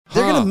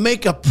They're going to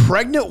make a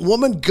pregnant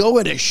woman go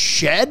in a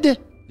shed?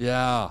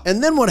 Yeah.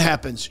 And then what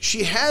happens?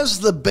 She has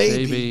the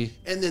baby.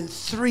 And then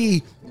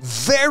 3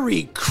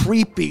 very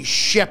creepy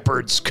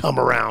shepherds come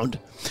around.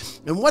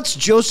 And what's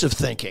Joseph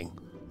thinking?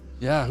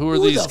 Yeah, who are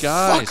these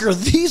guys? Who the fuck are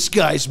these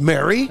guys,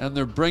 Mary? And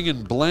they're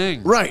bringing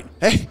bling. Right.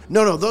 Hey,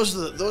 no, those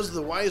are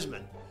the wise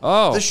men.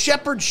 Oh. The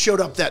shepherds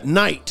showed up that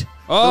night.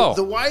 Oh.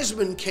 The wise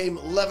men came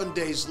 11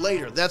 days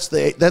later. That's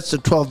the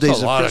 12 days of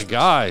Christmas. A lot of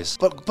guys.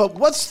 But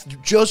what's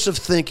Joseph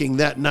thinking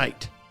that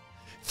night?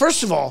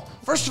 First of all,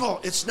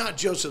 it's not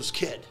Joseph's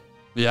kid.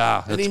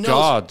 Yeah, it's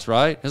God's,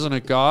 right? Isn't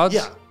it God's?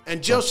 Yeah.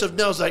 And Joseph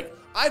knows, like,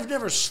 I've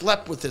never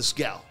slept with this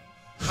gal.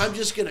 I'm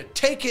just going to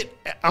take it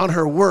on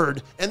her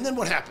word. And then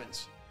what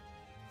happens?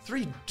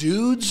 3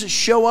 dudes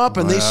show up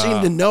and they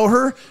seem to know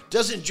her.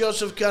 Doesn't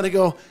Joseph kind of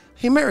go,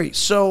 hey, Mary,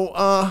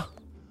 so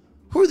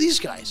who are these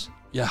guys?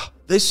 Yeah.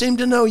 They seem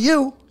to know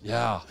you.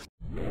 Yeah.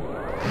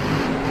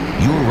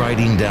 You're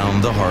riding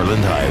down the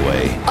Harland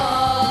Highway.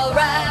 All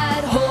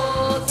right,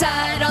 hold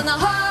tight on the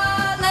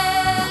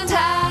Harland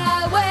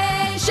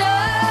Highway Show.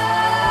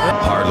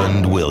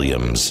 Harland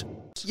Williams.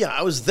 Yeah,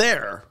 I was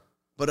there,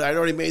 but I'd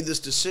already made this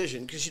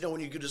decision because,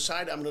 when you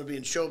decide I'm going to be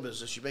in show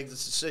business, you make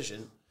this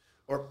decision.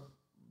 Or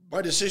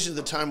my decision at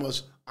the time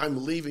was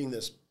I'm leaving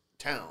this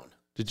town.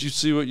 Did you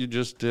see what you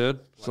just did?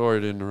 What?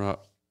 Sorry to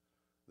interrupt.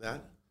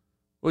 That?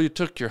 Well, you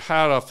took your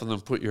hat off and then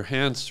put your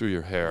hands through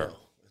your hair. No,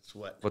 it's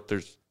wet. But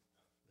there's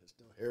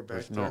no hair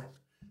back there.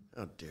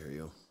 How dare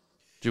you?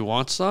 Do you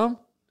want some?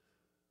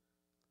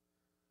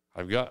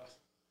 I've got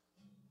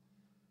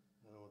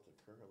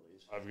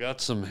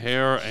some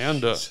hair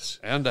and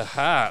a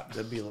hat.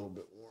 That'd be a little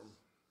bit warm.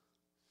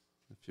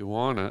 If you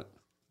want it,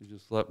 you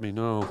just let me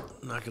know.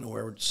 I'm not going to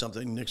wear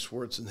something Nick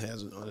Swartzen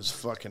has on his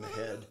fucking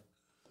head.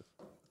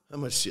 How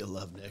much do you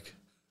love Nick?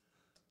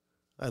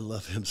 I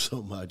love him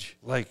so much.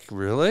 Like,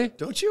 really?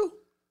 Don't you?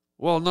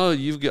 Well, no,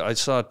 I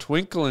saw a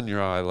twinkle in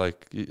your eye.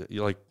 Like,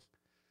 you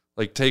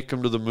like take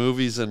him to the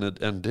movies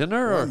and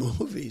dinner? Or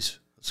movies.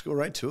 Let's go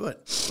right to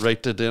it.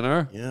 Right to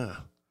dinner? Yeah.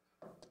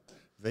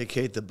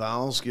 Vacate the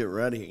bowels, get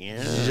ready.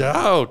 Yeah.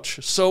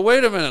 Ouch. So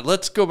wait a minute.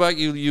 Let's go back.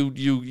 You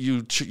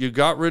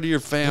got rid of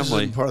your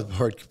family. This is part of the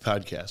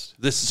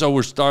podcast. So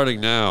we're starting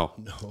now.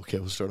 No, okay,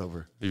 we'll start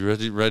over. Are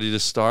you ready to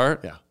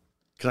start? Yeah.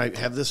 Can I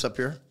have this up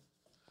here?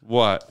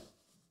 What?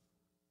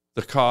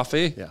 The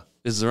coffee? Yeah.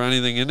 Is there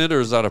anything in it, or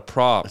is that a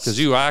prop? Because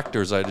you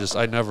actors, I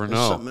never know.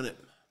 There's something in it.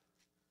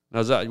 Now,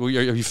 are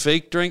you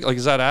fake drink? Like,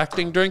 is that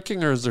acting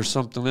drinking, or is there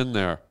something in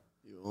there?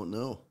 You won't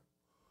know.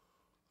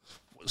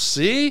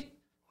 See?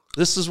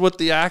 This is what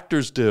the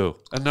actors do.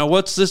 And now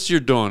what's this you're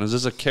doing? Is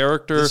this a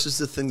character? This is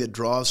the thing that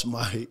drives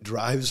my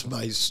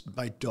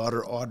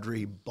daughter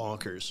Audrey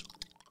bonkers.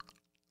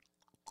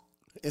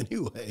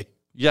 Anyway.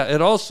 Yeah,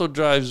 it also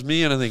drives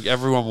me and I think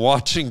everyone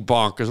watching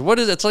bonkers. What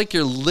is it? It's like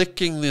you're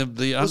licking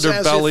the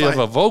underbelly of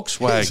a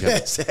Volkswagen.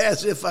 It's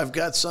as if I've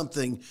got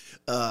something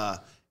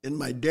in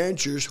my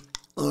dentures.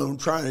 I'm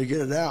trying to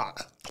get it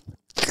out.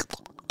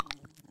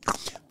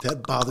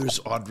 That bothers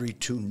Audrey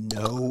to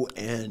no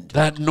end.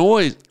 That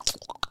noise.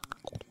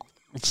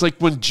 It's like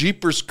when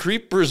Jeepers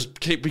Creepers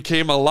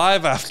became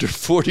alive after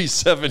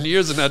 47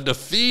 years and had to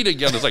feed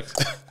again. It's like...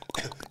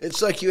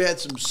 It's like you had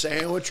some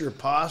sandwich or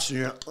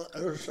pasta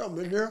and there's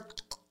something in there.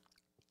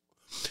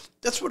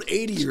 That's what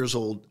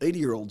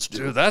 80-year-olds do.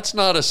 Dude, that's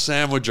not a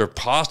sandwich or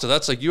pasta.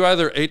 That's like you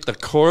either ate the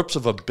corpse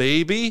of a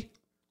baby,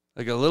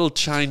 like a little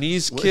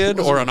Chinese kid,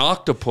 or an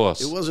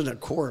octopus. It wasn't a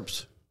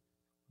corpse.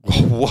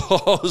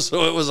 Whoa,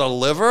 so it was a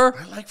liver?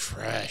 I like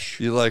fresh.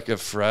 You like it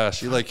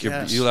fresh. You like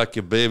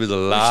your baby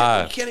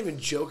alive. We can't even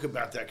joke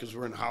about that because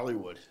we're in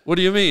Hollywood. What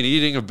do you mean,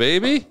 eating a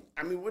baby?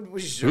 I mean,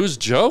 who's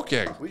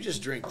joking? We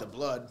just drink the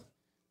blood.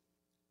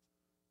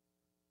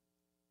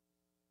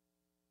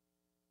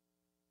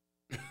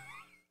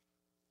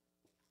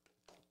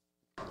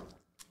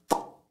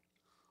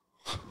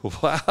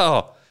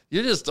 Wow,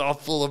 you're just all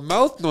full of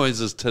mouth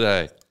noises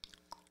today.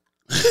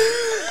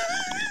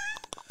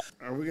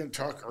 Are we going to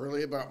talk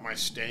early about my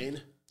stain?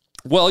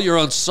 Well, your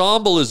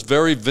ensemble is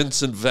very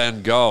Vincent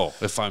van Gogh,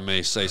 if I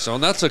may say so,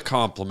 and that's a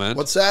compliment.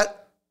 What's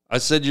that? I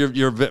said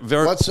you're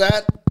very... What's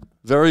that?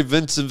 Very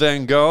Vincent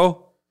van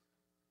Gogh?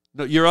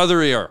 No, your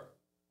other ear.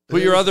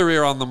 Put your other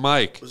ear on the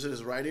mic. Was it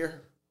his right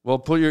ear? Well,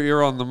 put your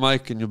ear on the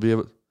mic and you'll be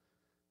able...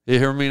 You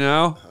hear me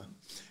now?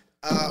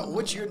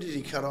 Which ear did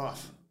he cut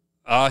off?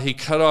 He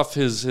cut off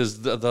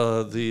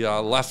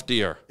the left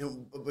ear.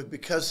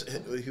 Because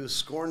he was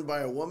scorned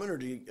by a woman, or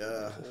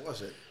what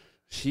was it?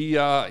 He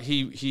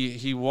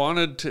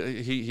wanted to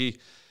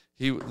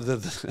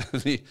the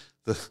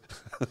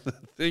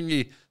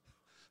thing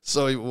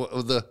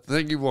the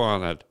thing he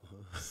wanted.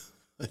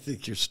 I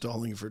think you're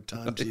stalling for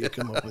time till you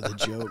come up with a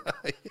joke.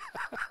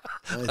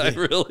 I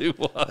really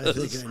was. I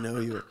think I know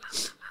you.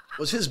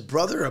 Was his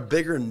brother a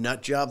bigger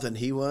nut job than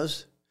he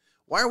was?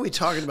 Why are we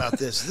talking about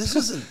this? This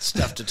isn't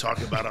stuff to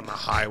talk about on the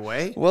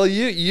highway. Well,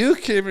 you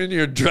came in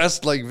here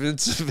dressed like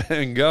Vincent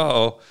van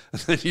Gogh, and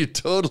then you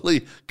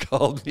totally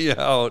called me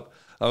out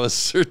I was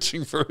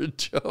searching for a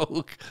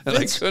joke, and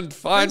I couldn't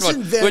find Vincent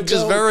one, Van which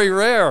is Gogh, very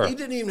rare. He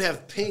didn't even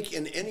have pink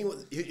in any.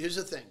 Here's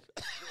the thing.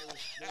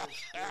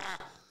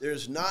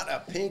 There's not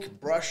a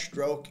pink brush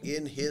stroke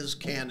in his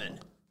canon.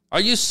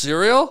 Are you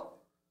serial?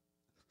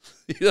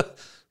 Yeah,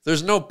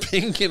 there's no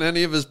pink in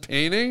any of his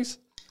paintings?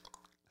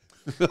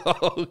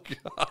 Oh,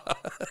 God.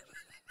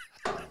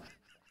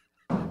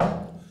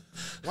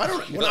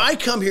 When I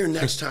come here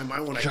next time, I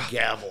want a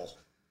gavel.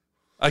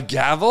 A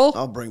gavel?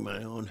 I'll bring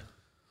my own.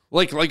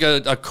 Like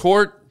a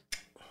court?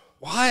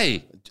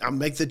 Why? I'll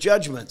make the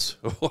judgments.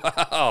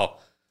 Wow.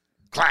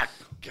 Clack.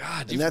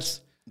 God,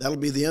 And that'll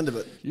be the end of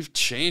it. you've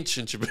changed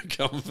since you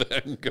become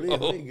Van Gogh.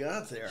 What do you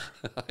got there?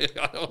 I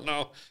don't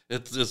know.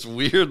 It's this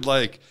weird,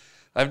 like,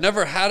 I've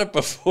never had it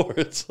before.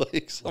 It's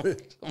like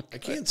I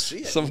can't see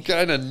it. some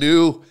kind of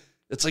new,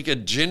 it's like a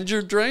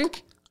ginger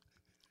drink.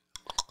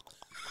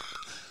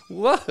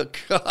 What?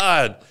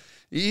 God.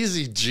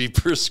 Easy,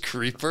 Jeepers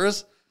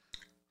Creepers.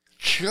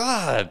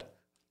 God.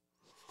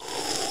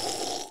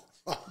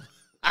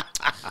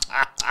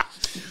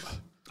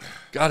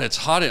 God, it's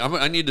hot.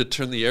 I need to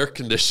turn the air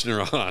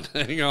conditioner on.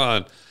 Hang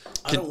on.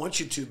 I don't want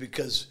you to,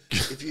 because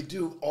if you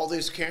do, all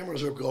these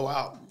cameras will go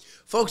out.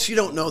 Folks, you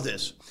don't know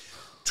this.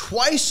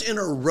 Twice in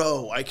a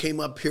row, I came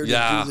up here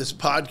to do this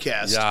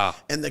podcast,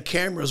 and the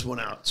cameras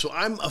went out. So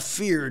I'm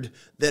afeared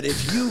that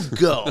if you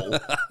go,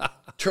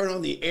 turn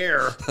on the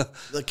air,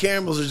 the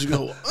cameras will just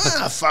go,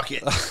 fuck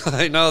it.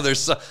 I know.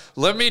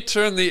 Let me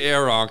turn the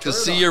air on,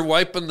 because see, you're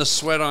wiping the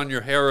sweat on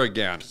your hair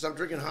again. Because I'm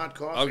drinking hot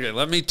coffee. Okay,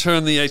 let me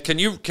turn the. Can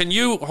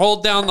you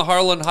hold down the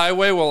Harland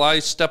Highway while I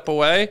step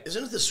away?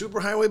 Isn't it the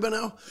superhighway by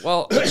now?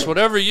 Well, it's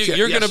whatever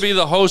you're going to be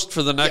the host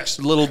for the next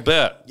little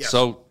bit. Yes.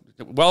 So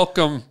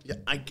welcome. Yeah,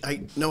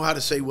 I know how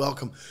to say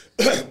welcome.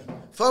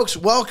 Folks,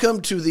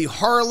 welcome to the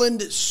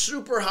Harland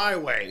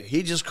Superhighway.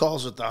 He just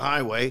calls it the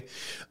highway.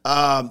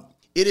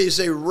 It is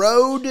a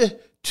road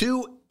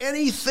to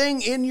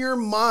anything in your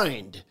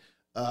mind.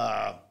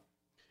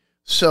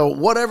 So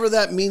whatever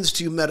that means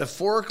to you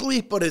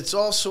metaphorically, but it's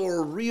also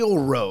a real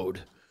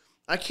road.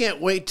 I can't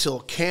wait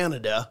till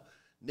Canada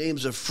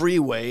names a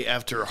freeway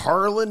after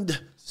Harland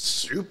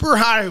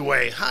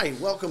Superhighway. Hi,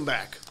 welcome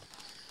back.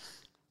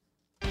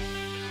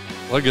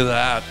 Look at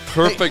that.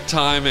 Perfect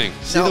timing.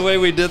 See Now, the way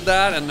we did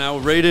that? And now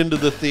right into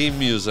the theme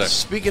music.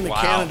 Speaking of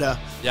Canada,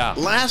 yeah.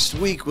 Last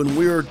week when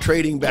we were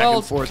trading back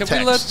and forth can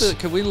texts.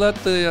 can we let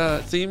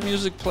the theme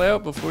music play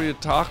out before you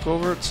talk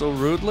over it so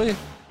rudely?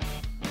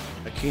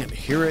 I can't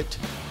hear it.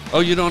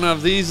 Oh, you don't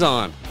have these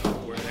on.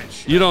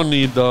 You don't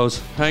need those.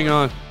 Hang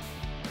on.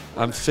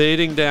 I'm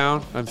fading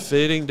down. What a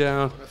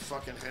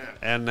fucking hat.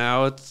 And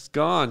now it's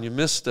gone. You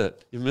missed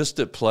it. You missed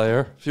it,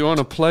 player. If you want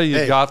to play, you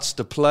gots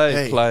to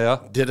play, player.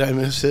 Did I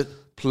miss it?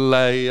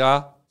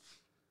 Player.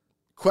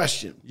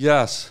 Question.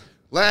 Yes.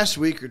 Last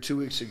week or 2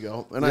 weeks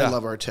ago, and I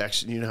love our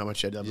text, and you know how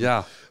much I love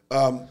them.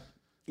 Yeah.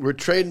 We're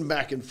trading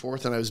back and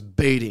forth, and I was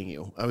baiting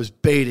you.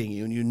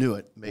 And you knew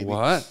it, maybe.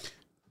 What?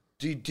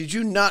 Did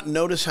you not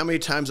notice how many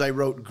times I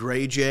wrote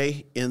Gray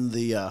Jay in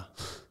the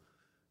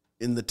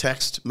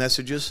text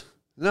messages?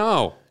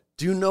 No.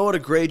 Do you know what a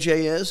gray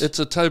jay is? It's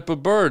a type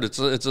of bird.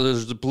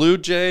 There's the blue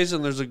jays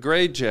and there's a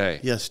gray jay.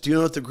 Yes. Do you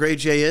know what the gray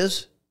jay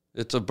is?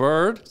 It's a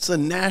bird? It's the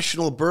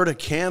national bird of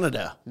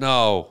Canada.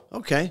 No.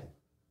 Okay.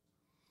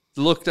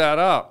 Look that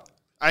up.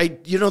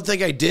 You don't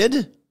think I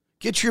did?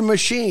 Get your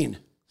machine.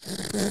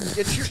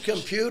 Get your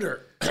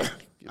computer. I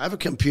have a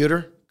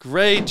computer.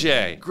 Gray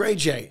jay. Gray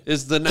jay.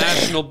 Is the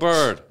national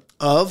bird.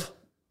 Of?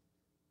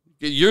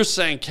 You're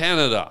saying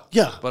Canada.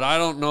 Yeah. But I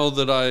don't know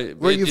that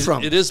Where are you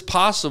from? It is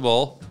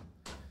possible.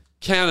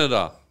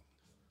 Canada.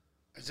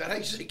 Is that how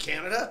you say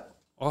Canada?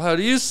 Well, how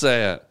do you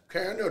say it?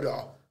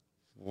 Canada.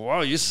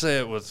 Wow, you say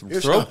it with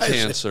throat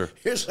cancer.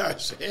 Here's how I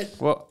say it.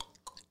 Well,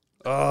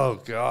 oh,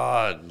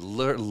 God.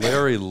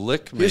 Larry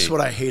lick me. Here's what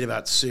I hate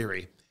about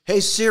Siri. Hey,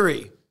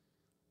 Siri.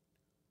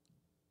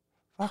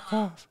 Fuck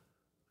off.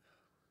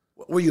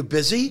 Were you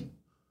busy?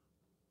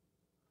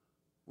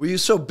 Were you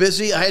so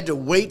busy I had to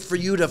wait for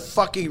you to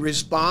fucking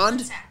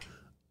respond?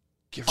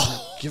 Give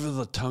her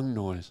the tongue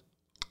noise.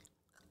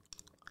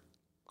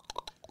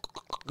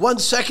 1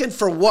 second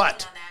for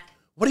what?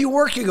 What are you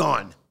working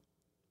on?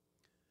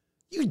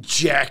 You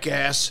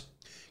jackass.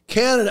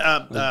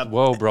 Canada.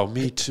 Whoa, bro.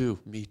 Me too.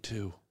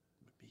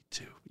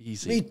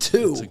 Easy. Me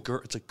too.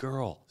 It's a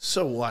girl.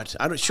 So what?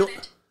 I don't show.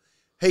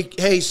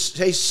 Hey,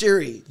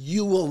 Siri,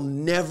 you will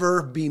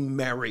never be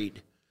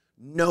married.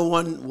 No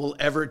one will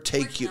ever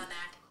take you.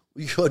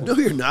 No,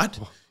 you're not.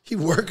 You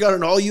work on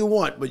it all you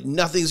want, but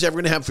nothing's ever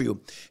going to happen for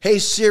you. Hey,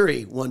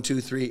 Siri, 1,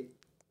 2, 3.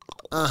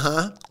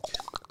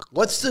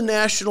 What's the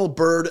national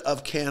bird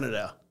of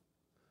Canada?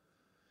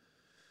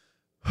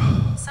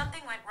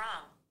 Something went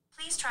wrong.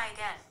 Please try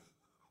again.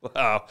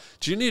 Wow.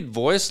 Do you need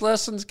voice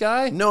lessons,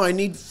 guy? No, I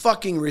need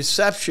fucking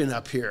reception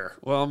up here.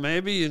 Well,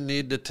 maybe you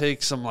need to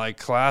take some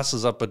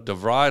classes up at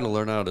DeVry to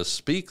learn how to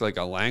speak, like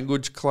a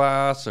language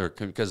class, or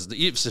because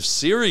if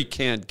Siri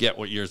can't get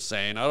what you're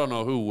saying, I don't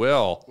know who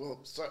will.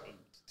 Well,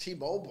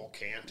 T-Mobile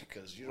can't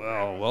because you.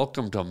 Well,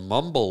 welcome to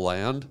Mumble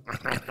Land.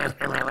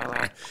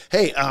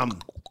 Hey,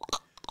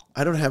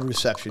 I don't have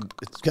reception.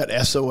 It's got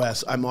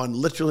SOS. I'm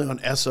literally on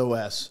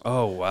SOS.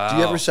 Oh, wow. Do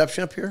you have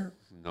reception up here?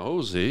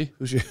 Nosy.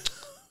 Who's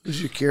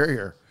your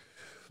carrier?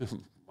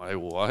 My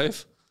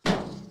wife.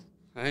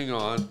 Hang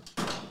on.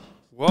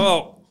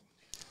 Whoa.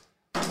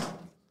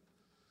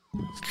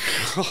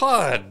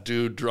 God,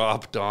 dude,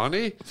 drop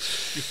Donnie.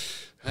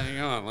 Hang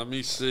on, let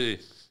me see.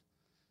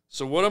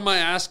 So what am I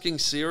asking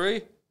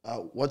Siri?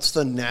 What's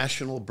the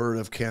national bird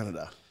of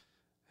Canada?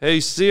 Hey,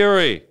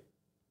 Siri.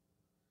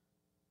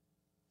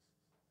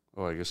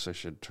 Oh, I guess I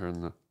should turn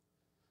the...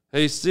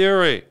 Hey,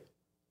 Siri.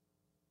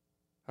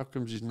 How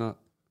come she's not...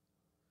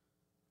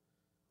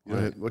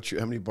 How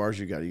many bars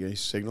you got? You got any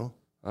signal?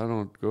 I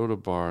don't go to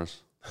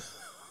bars.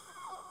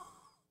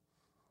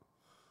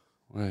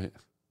 Wait.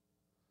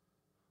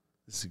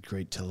 This is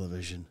great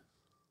television.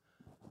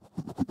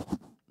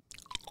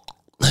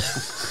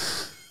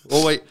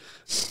 Oh, wait.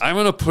 I'm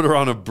going to put her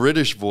on a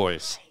British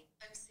voice.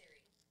 I'm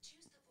Siri.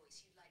 Choose the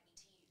voice you'd like me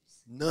to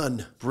use.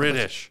 None.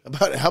 British.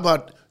 How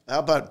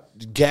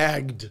about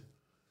gagged?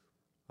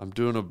 I'm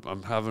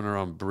having her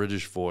on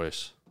British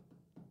voice.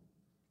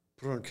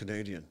 Put her on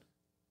Canadian.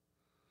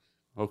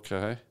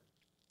 Okay.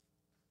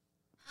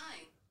 Hi,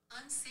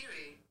 I'm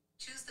Siri.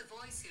 Choose the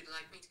voice you'd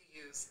like me to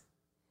use.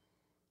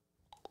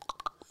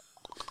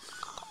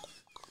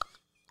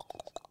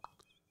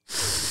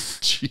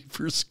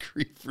 Jeepers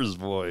Creepers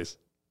voice.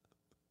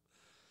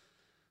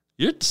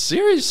 Your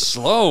Siri's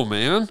slow,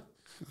 man.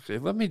 Okay,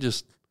 let me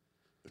just...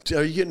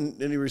 Are you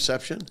getting any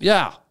reception?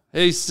 Yeah.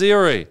 Hey,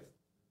 Siri.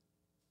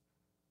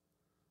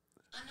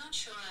 I'm not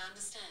sure I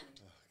understand.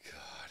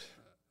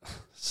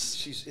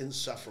 She's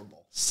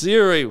insufferable.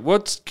 Siri,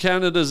 what's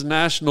Canada's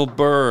national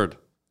bird?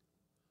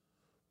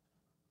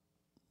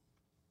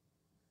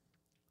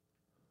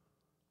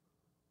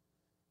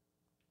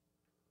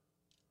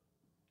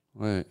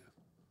 Wait.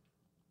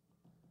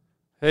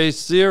 Hey,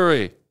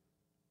 Siri.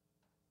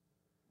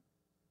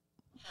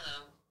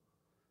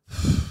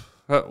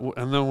 Hello.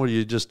 And then what, do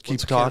you just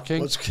keep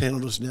talking? What's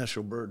Canada's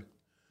national bird?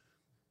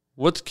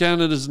 What's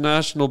Canada's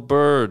national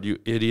bird, you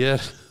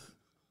idiot?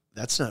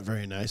 That's not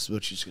very nice,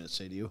 what she's going to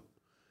say to you.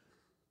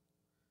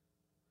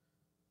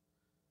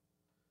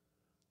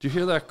 Do you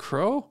hear that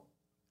crow?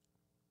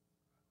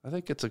 I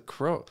think it's a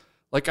crow.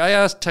 Like I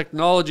asked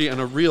technology and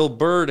a real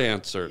bird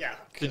answered. Yeah.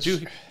 Did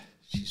you?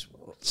 She's...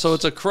 So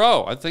it's a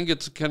crow. I think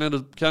it's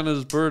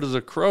Canada's bird is a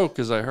crow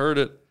because I heard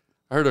it.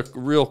 I heard a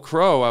real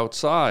crow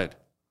outside.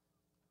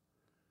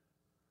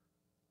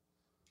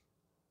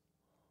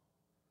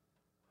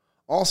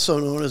 Also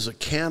known as a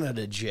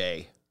Canada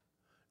jay,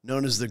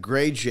 known as the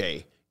gray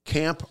jay,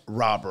 camp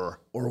robber,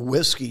 or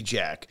whiskey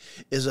jack,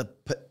 is a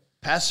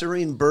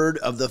passerine bird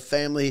of the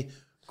family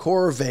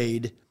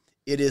Corvidae.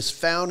 It is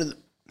found in...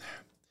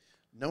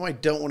 No, I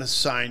don't want to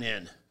sign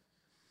in.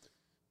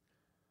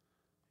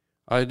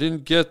 I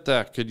didn't get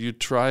that. Could you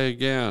try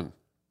again?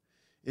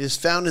 It is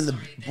found in the...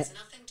 Sorry, there's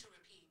nothing to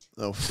repeat.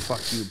 Oh,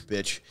 fuck you,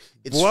 bitch.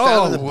 It's Whoa,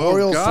 found in the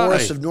boreal guy.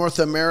 forest of North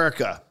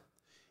America.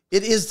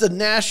 It is the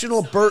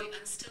national bird... I'm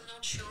still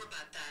not sure about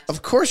that.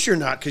 Of course you're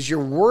not, because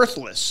you're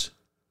worthless.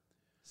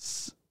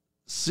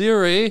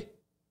 Siri.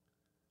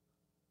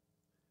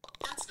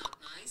 That's not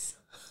nice.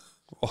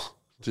 Oh,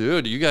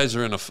 dude, you guys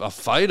are in a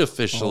fight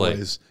officially.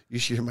 Always. You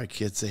should hear my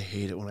kids. They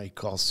hate it when I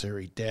call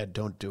Siri. Dad,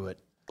 don't do it.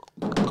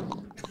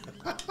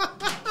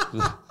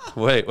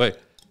 Wait.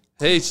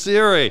 Hey,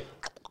 Siri.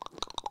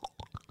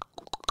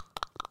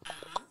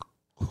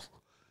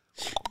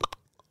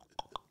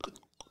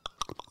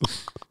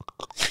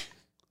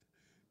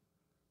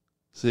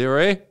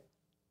 Siri?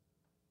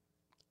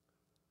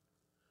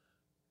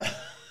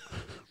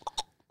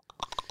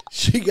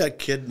 She got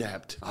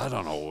kidnapped. I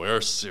don't know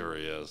where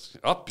Siri is.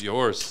 Up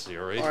yours,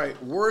 Siri. All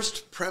right,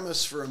 worst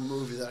premise for a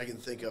movie that I can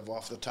think of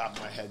off the top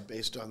of my head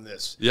based on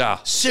this. Yeah.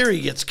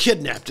 Siri gets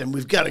kidnapped and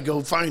we've got to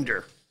go find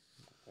her.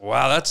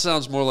 Wow, that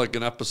sounds more like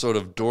an episode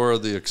of Dora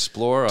the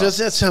Explorer. Does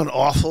that sound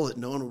awful that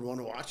no one would want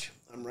to watch?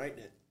 I'm writing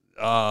it.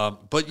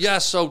 But yeah,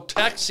 so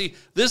see,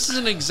 this is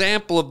an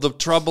example of the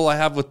trouble I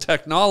have with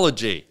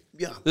technology.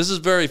 Yeah. This is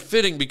very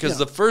fitting because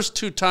the first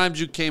two times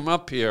you came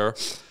up here,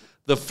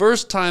 the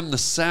first time the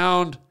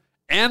sound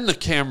and the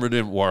camera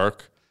didn't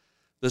work.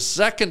 The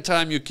second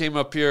time you came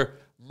up here,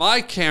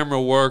 my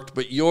camera worked,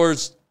 but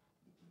yours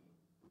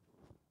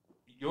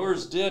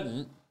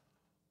didn't.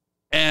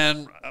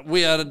 And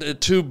we had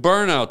two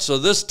burnouts. So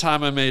this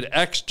time I made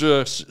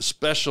extra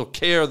special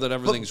care that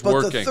everything's but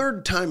working. the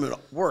third time it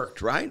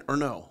worked, right? Or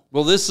no?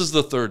 Well, this is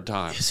the third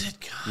time. Is it?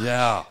 God.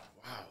 Yeah. Wow.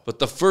 But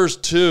the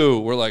first two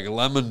were like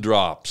lemon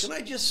drops. Can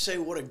I just say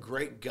what a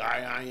great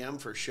guy I am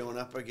for showing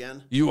up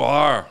again? You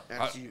are.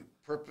 After you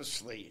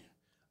purposely...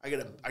 I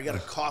got a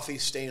coffee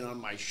stain on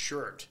my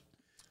shirt.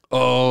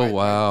 Oh, My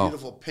wow.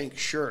 beautiful pink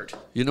shirt.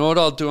 You know what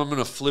I'll do? I'm going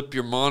to flip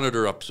your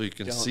monitor up so you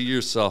can see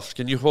yourself.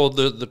 Can you hold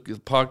the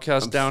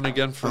podcast down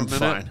again for a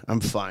minute? I'm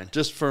fine.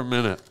 Just for a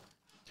minute.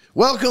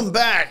 Welcome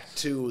back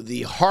to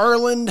the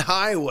Harland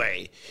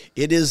Highway.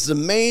 It is the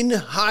main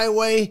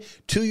highway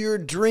to your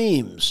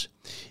dreams.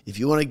 If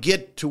you want to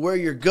get to where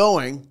you're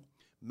going,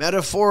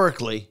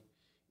 metaphorically,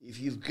 if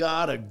you've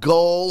got a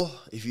goal,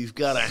 if you've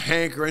got a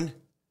hankering,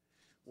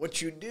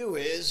 what you do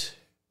is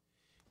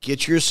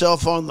get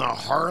yourself on the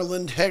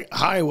Harland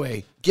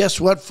Highway. Guess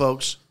what,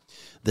 folks?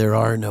 There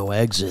are no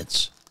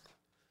exits.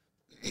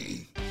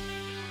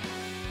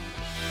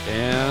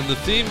 And the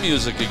theme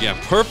music again.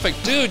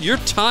 Perfect. Dude, your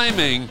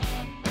timing.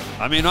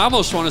 I mean, I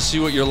almost want to see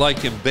what you're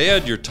like in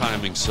bed. Your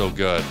timing's so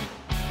good.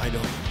 I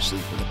don't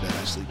sleep in a bed.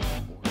 I sleep on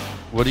a board.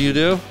 What do you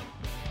do?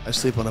 I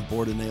sleep on a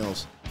board of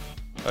nails.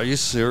 Are you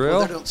serial?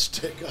 Well, they don't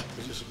stick up.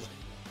 They just lay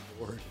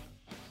on a board.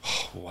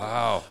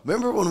 Wow.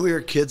 Remember when we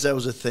were kids, that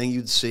was a thing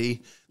you'd see?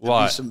 There'd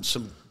What? be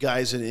some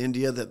guys in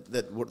India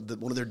that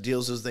one of their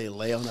deals is they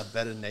lay on a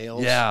bed of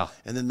nails. Yeah.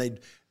 And then they'd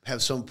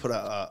have someone put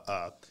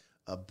a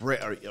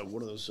brick or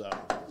one of those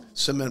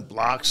cement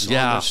blocks on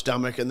Yeah. their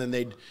stomach, and then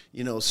they'd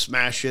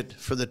smash it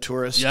for the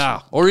tourists.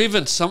 Yeah. Or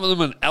even some of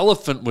them, an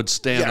elephant would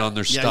stand Yeah. on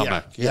their Yeah,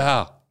 stomach. yeah.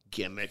 Yeah.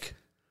 Gimmick.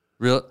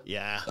 Really?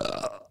 Yeah.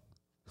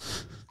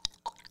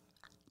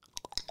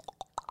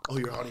 Oh,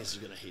 your audience is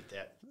gonna hate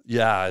that.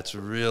 Yeah, it's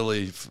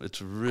really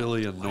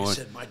annoying. I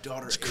said my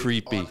daughter. It's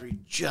creepy. Audrey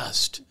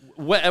just.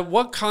 At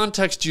what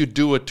context do you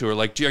do it to her?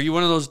 Like, are you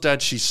one of those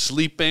dads? She's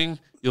sleeping.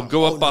 You'll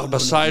go up no,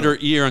 beside no. her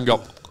ear and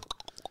go.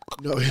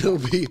 No, it'll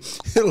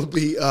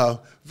be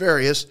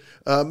various.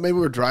 Maybe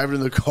we're driving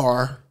in the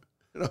car,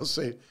 and I'll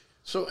say,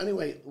 "So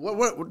anyway,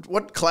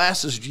 what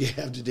classes do you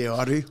have today,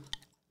 Audrey?"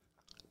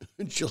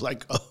 And she'll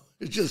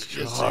just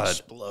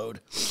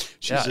explode.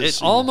 She's Yeah, a it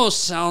senior.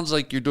 almost sounds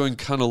like you're doing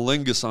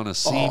cunnilingus on a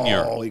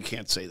senior. Oh, you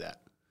can't say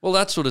that. Well,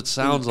 that's what it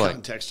sounds In the like.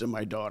 context of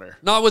my daughter.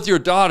 Not with your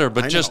daughter,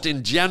 but I just know.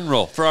 in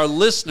general. For our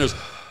listeners,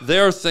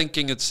 they're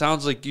thinking it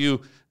sounds like you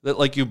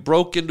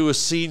broke into a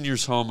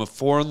senior's home at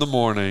 4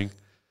 a.m,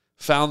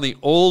 found the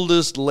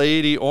oldest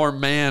lady or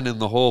man in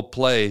the whole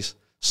place,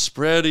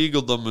 spread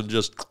eagled them, and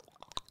just.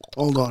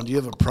 Hold on, do you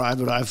have a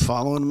private eye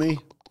following me?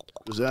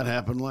 Because that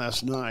happened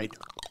last night.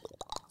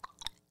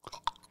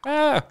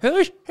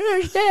 Who's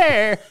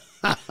there?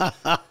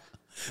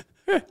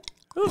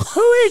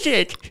 Who is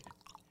it?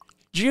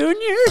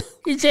 Junior?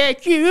 Is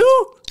that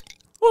you?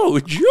 Oh,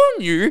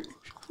 Junior.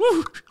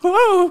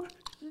 Oh,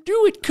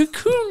 do it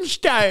cocoon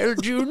style,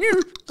 Junior.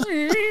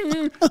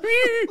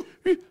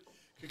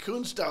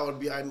 Cocoon style would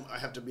be I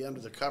have to be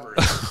under the covers.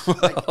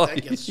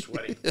 that gets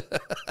sweaty.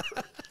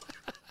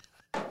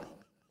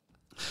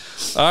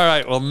 All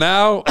right, well,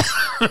 now.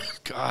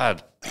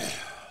 God.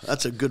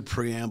 That's a good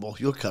preamble.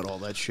 You'll cut all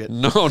that shit.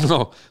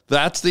 No.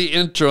 That's the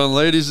intro. And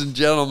ladies and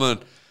gentlemen,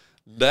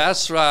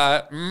 that's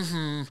right.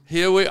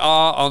 Here we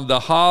are on the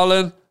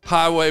Harland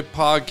Highway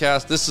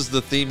podcast. This is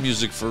the theme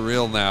music for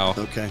real now.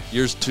 Okay.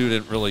 Yours two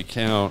didn't really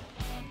count.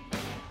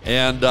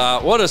 And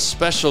what a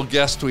special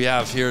guest we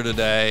have here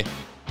today.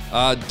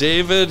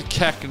 David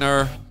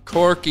Koechner.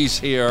 Corky's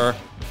here.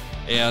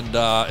 And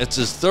it's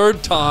his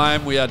third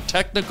time. We had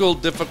technical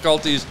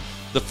difficulties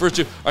the first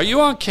two. Are you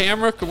on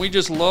camera? Can we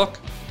just look?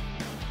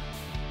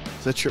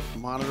 Is that your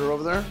monitor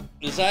over there?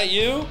 Is that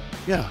you?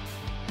 Yeah.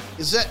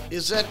 Is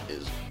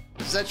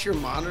that your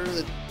monitor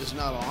that is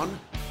not on?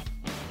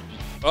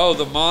 Oh,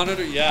 the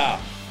monitor? Yeah.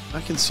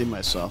 I can see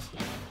myself.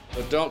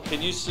 But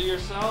can you see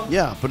yourself?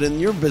 Yeah, but in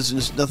your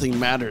business, nothing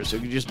matters.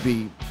 It could just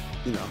be,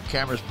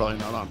 camera's probably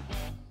not on.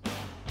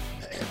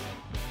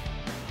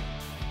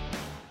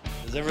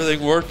 Is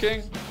everything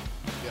working?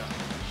 Yeah.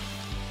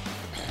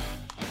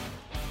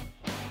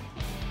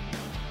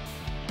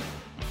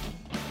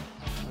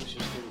 I was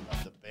just thinking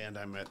about the band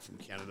I met from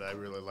Canada. I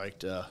really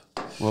liked.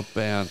 What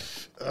band?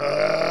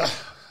 It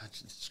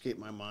escaped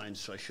my mind,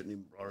 so I shouldn't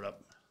even brought it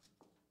up.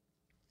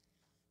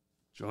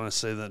 Do you want to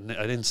say that?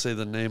 I didn't say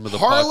the name of the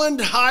Harland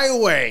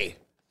Highway.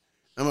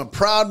 I'm a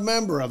proud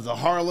member of the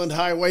Harland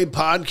Highway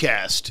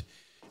podcast,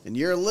 and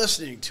you're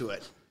listening to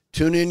it.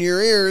 Tune in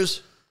your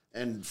ears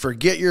and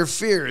forget your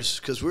fears,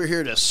 because we're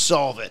here to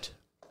solve it.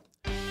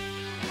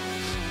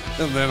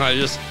 And then I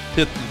just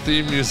hit the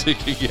theme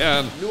music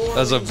again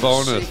as a Orleans is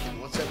bonus.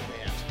 Sinking. What's that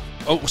band?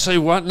 Oh, say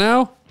what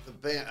now?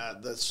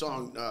 The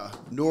song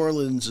New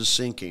Orleans is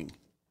Sinking.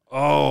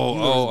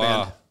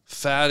 Oh,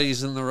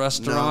 Fatties in the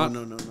Restaurant?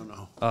 No.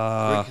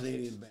 Great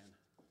Canadian band.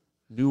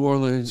 New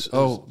Orleans.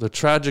 Oh, the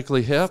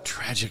Tragically Hip?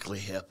 Tragically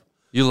Hip.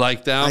 You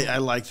like them? I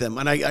like them.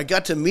 And I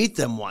got to meet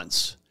them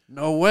once.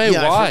 No way.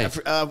 Yeah,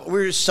 Why? we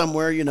were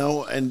somewhere,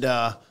 and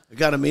I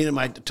got to meet him.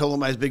 I told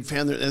him I was a big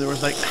fan. And there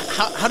was like,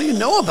 how do you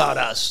know about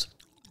us?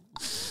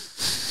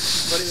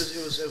 But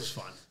it was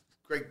fun.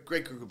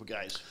 Great group of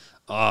guys.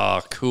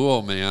 Ah,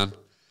 cool, man.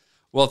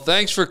 Well,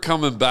 thanks for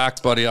coming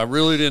back, buddy. I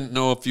really didn't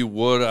know if you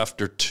would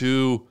after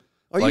two,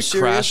 Are you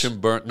serious? crash and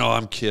burn. No,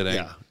 I'm kidding.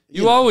 Yeah.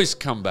 You always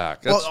come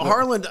back. That's Well,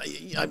 Harland,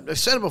 I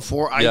said it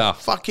before. I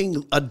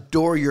fucking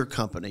adore your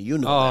company. You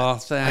know Oh,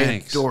 that.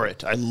 thanks. I adore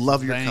it. I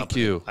love your Thank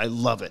company. you. I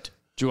love it.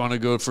 Do you want to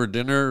go for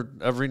dinner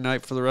every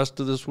night for the rest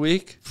of this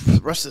week? For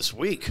the rest of this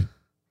week,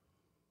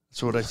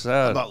 That's what I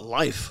said. about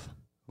life.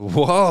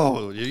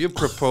 Whoa, are you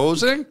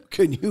proposing?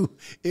 Can you,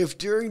 if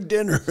during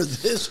dinner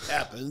this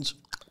happens,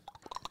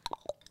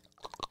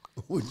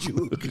 would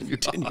you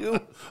continue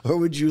or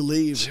would you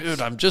leave? Dude,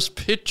 I'm just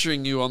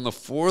picturing you on the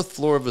 4th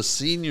floor of a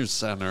senior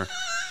center.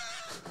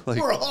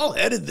 We're all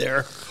headed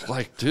there.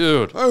 Like,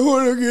 dude. I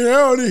want to get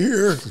out of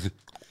here.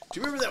 Do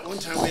you remember that one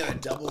time we had a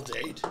double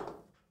date?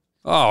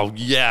 Oh,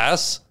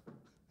 yes.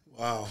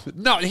 Wow.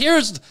 No,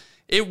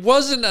 it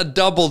wasn't a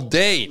double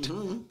date,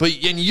 but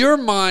in your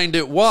mind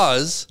it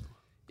was.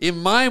 In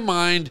my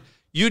mind,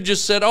 you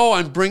just said, oh,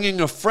 I'm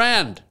bringing a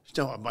friend.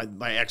 No,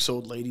 my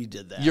ex-old lady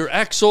did that. Your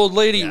ex-old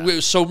lady.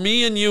 Yeah. So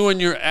me and you and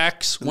your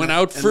ex went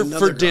out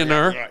for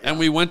dinner, and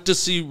we went to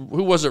see,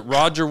 who was it,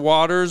 Roger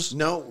Waters?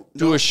 No.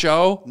 Do a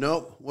show?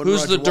 No.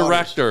 Who's Roger the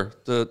director?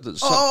 Yeah.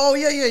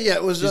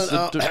 It was,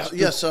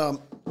 yes.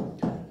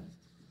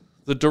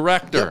 The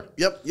director.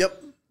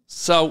 Yep.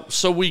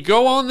 So we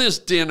go on this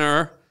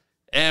dinner,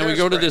 and we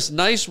go to this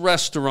nice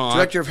restaurant.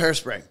 Director of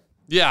Hairspray.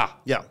 Yeah.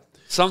 Yeah.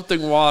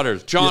 Something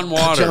Waters. John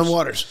Waters. John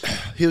Waters.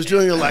 He was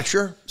doing a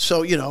lecture.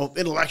 So,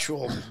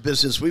 intellectual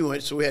business. We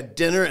went. So we had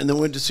dinner and then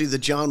went to see the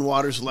John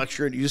Waters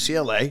lecture at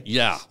UCLA.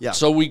 Yeah. Yeah.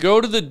 So we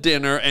go to the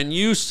dinner and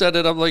you set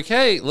it up like,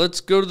 hey, let's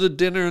go to the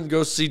dinner and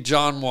go see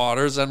John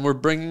Waters and we're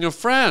bringing a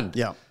friend.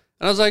 Yeah. And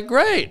I was like,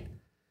 great.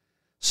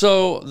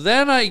 So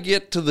then I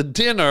get to the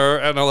dinner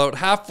and about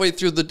halfway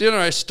through the dinner,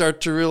 I start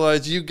to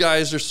realize you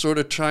guys are sort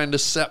of trying to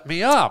set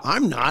me up.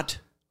 I'm not.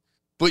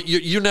 But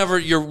you never,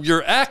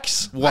 your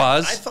ex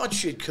was. I thought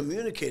she had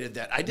communicated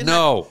that. I didn't.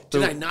 No.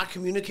 Did I not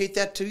communicate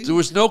that to you? There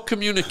was no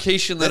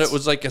communication that it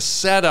was like a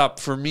setup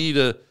for me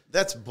to.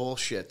 That's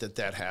bullshit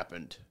that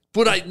happened.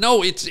 But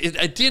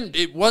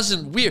it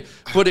wasn't weird.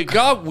 But it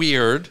got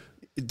weird.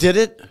 Did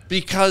it?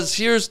 Because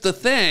here's the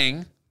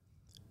thing.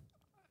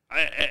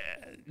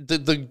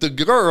 The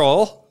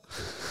girl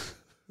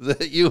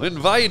that you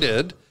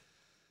invited,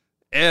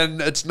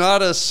 and it's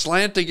not a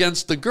slant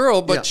against the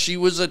girl, but she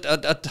was a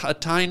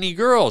tiny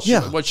girl.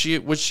 Was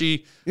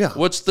she? Yeah.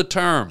 What's the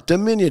term?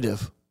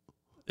 Diminutive.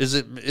 Is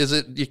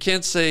it? You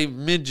can't say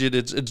midget.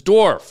 It's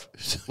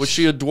dwarf. Was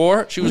she a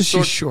dwarf? She's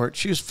short.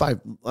 She was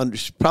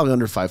probably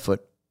under 5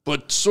 foot.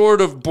 But sort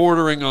of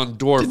bordering on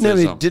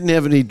dwarfism. Didn't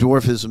have any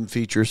dwarfism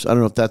features. I don't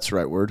know if that's the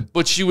right word.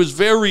 But she was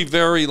very,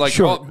 very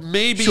Short.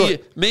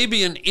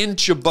 maybe an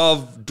inch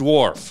above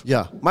dwarf.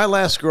 Yeah. My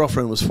last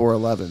girlfriend was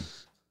 4'11".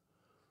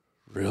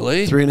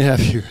 Really?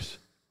 3.5 years.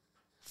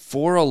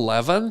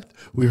 4'11"?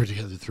 We were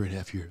together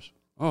 3.5 years.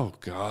 Oh,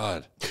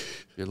 God.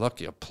 You're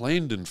lucky a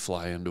plane didn't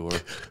fly into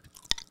her.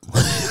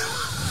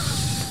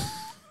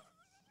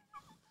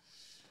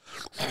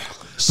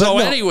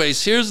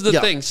 Anyways, here's the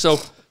thing.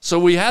 So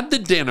we had the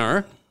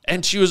dinner,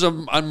 and she was a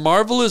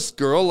marvelous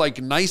girl, like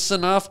nice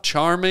enough,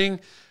 charming,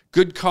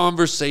 good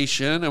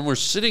conversation, and we're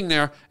sitting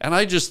there, and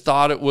I just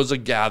thought it was a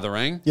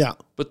gathering. Yeah.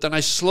 But then I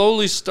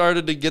slowly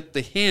started to get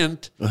the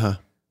hint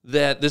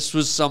that this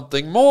was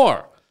something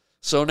more.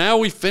 So now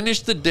we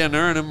finished the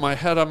dinner, and in my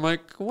head, I'm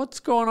like, what's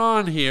going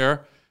on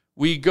here?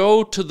 We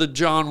go to the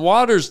John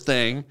Waters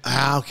thing.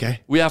 Ah, okay.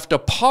 We have to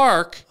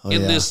park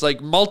in this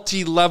like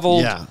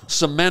multi-level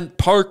cement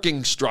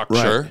parking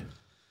structure. Right.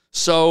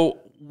 So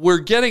we're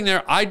getting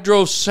there. I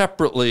drove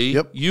separately.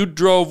 Yep. You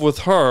drove with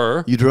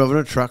her. You drove in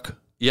a truck.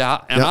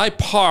 Yeah. And I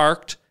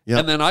parked. Yep.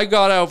 And then I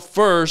got out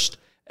first.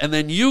 And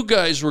then you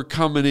guys were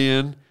coming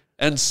in.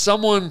 And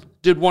someone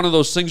did one of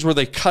those things where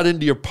they cut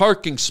into your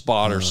parking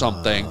spot or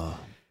something.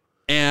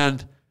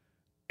 And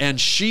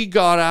she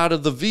got out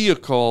of the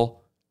vehicle.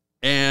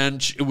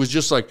 And it was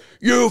just like,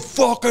 you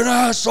fucking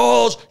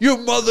assholes.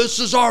 This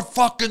is our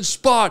fucking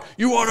spot.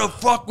 You want to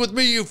fuck with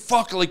me? You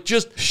fuck. Like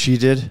just. She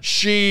did?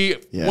 She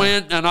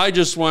went, and I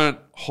just went,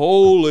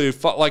 holy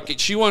fuck. Like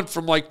she went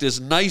from like this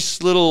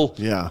nice little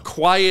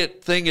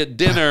quiet thing at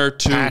dinner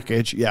to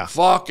package. Yeah.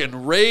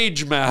 Fucking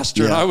rage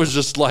master. And I was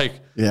just like.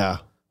 Yeah.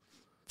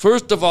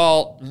 First of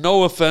all,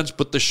 no offense,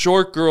 but the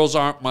short girls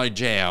aren't my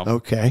jam.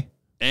 Okay.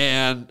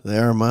 And.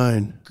 They're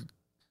mine.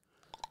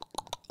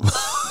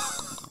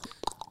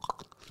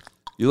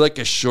 You like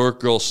a short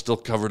girl still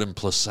covered in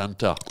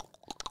placenta.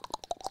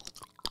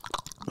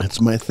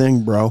 That's my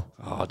thing, bro.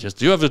 Oh, do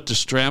you have a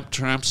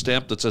tramp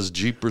stamp that says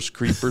Jeepers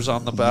Creepers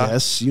on the back?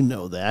 Yes, you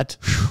know that.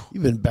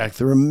 You've been back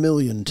there a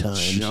million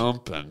times.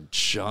 Jumping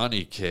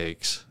Johnny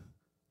cakes.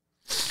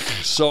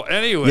 So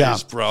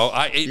anyways, bro,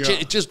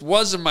 it just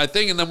wasn't my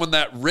thing. And then when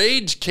that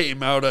rage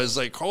came out, I was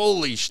like,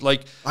 holy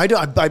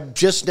I'm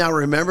just now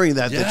remembering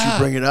that you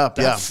bring it up.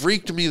 That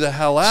freaked me the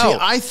hell out. See,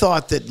 I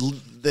thought that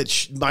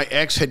my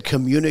ex had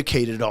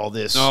communicated all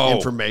this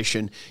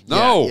information.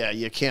 No. Yeah,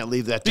 you can't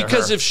leave that to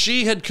because her. if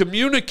she had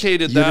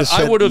communicated that,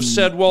 I would have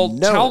said, well,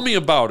 tell me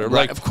about her.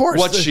 Right, like, of course,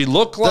 what she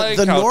looked like,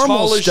 the how normal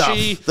tall stuff,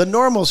 is she? The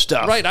normal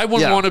stuff. Right, I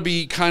wouldn't want to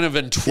be kind of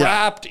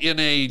entrapped in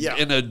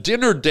a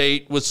dinner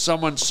date with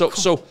someone. So of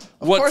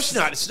course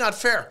not. It's not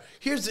fair.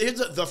 Here's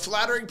the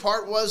flattering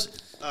part was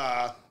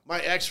my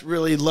ex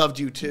really loved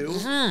you too,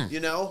 you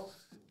know?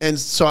 And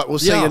so I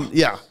was saying,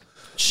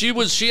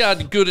 she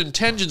had good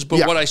intentions, but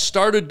Yeah. what I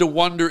started to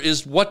wonder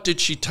is, what did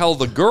she tell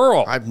the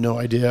girl? I have no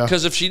idea.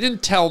 Because if she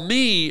didn't tell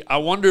me, I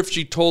wonder if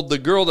she told the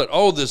girl that,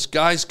 oh, this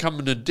guy's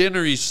coming to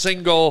dinner, he's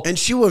single. And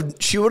she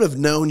would have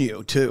known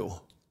you too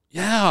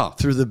Yeah.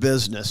 through the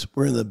business.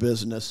 We're in the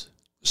business.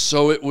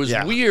 So it was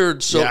Yeah.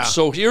 weird. So Yeah.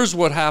 so here's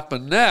what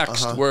happened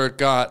next, where it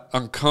got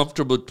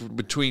uncomfortable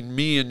between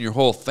me and your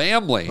whole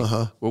family.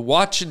 We're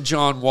watching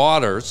John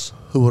Waters.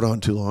 Who went on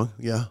too long?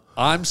 Yeah.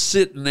 I'm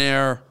sitting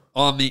there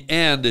on the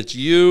end. It's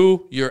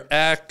you, your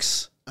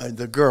ex,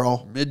 The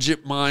girl.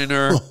 midget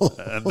minor,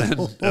 and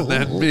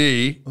then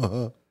me.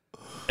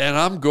 And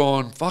I'm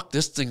going, fuck,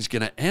 this thing's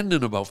going to end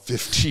in about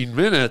 15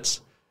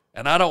 minutes.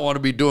 And I don't want to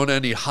be doing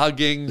any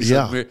huggings.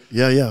 Yeah.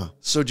 Yeah.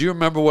 So do you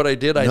remember what I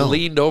did? I No.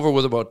 leaned over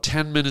with about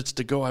 10 minutes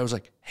to go. I was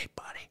like, hey,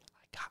 buddy,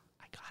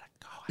 I gotta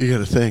go. You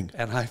got a thing.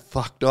 And I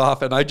fucked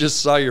off, and I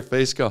just saw your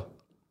face go.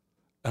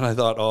 And I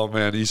thought, oh,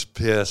 man, he's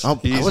pissed. I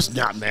was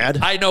not mad.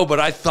 I know, but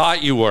I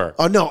thought you were.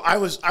 Oh no, I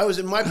was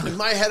in my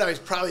head. I was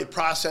probably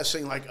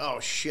processing like, oh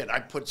shit,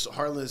 I put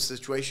Harland in this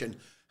situation.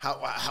 How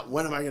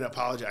when am I going to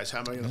apologize? How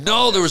am I going to?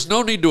 No, there was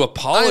no need to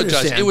apologize.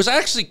 understand. It was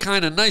actually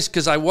kind of nice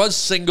because I was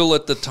single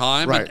at the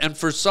time. Right. And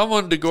for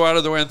someone to go out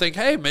of their way and think,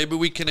 hey, maybe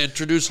we can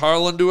introduce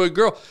Harland to a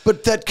girl.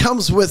 But that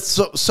comes with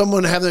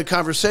someone having a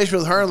conversation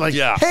with her, like,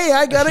 Yeah. hey,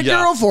 I got a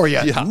Yeah. girl for you.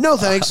 Yeah. No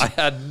thanks. I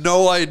had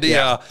no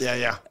idea.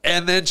 Yeah.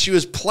 And then she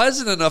was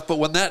pleasant enough, but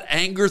when that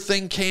anger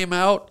thing came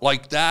out,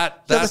 like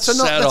that Yeah,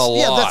 said a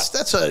lot.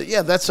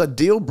 That's a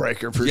deal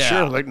breaker for Yeah.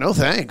 sure. Like, no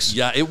thanks.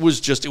 Yeah, it was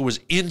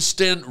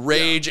instant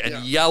rage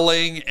and yelling,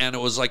 and it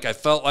was like I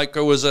felt like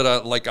I was at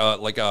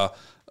a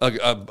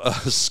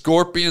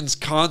Scorpions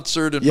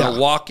concert in Yeah.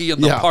 Milwaukee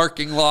in the Yeah.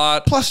 parking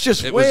lot. Plus,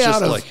 just it way was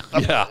out just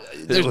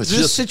of it was this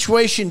just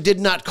situation did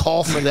not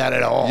call for that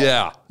at all.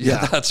 yeah,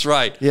 Yeah. that's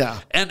right. Yeah.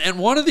 And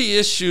one of the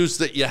issues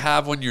that you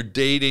have when you're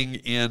dating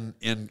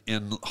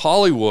in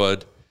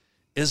Hollywood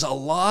is a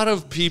lot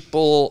of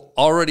people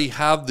already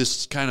have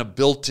this kind of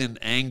built-in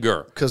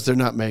anger. Because they're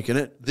not making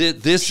it.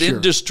 This Sure.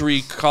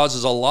 industry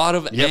causes a lot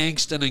of Yep.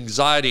 angst and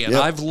anxiety. And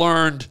Yep. I've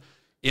learned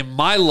in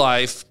my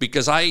life,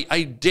 because I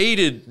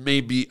dated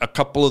maybe a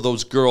couple of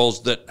those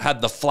girls that had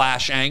the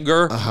flash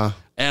anger.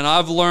 And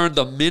I've learned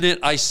the minute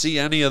I see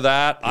any of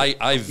that,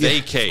 I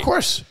vacate. Of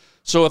course.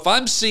 So if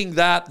I'm seeing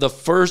that the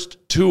first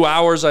 2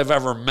 hours I've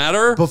ever met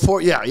her,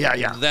 Before, yeah.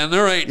 then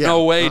there ain't Yeah.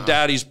 no way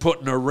Daddy's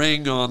putting a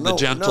ring on the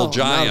gentle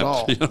giant. Not at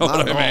all. You know Not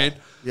what at I mean? all.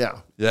 Yeah.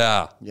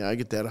 Yeah. Yeah, I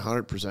get that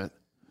 100%.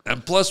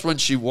 And plus, when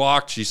she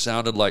walked, she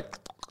sounded like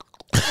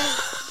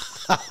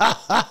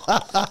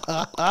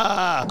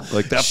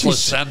that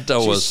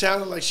placenta She was.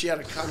 sounded like she had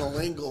a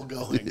cunnilingus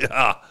going.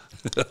 Yeah.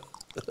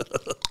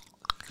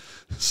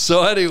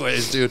 So,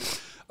 anyways, dude,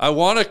 I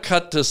want to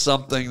cut to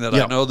something that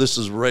I know this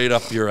is right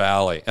up your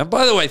alley. And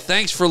by the way,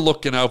 thanks for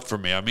looking out for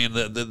me. I mean,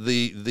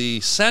 the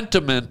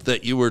sentiment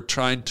that you were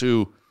trying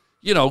to,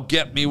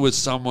 get me with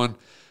someone.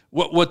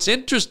 What's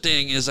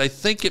interesting is I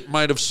think it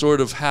might have sort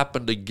of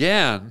happened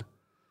again.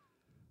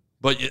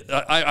 But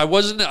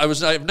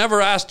I've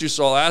never asked you,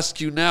 so I'll ask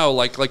you now.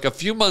 Like a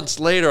few months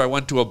later, I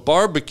went to a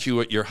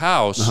barbecue at your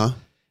house,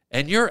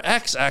 and your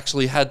ex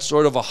actually had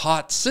sort of a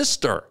hot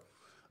sister.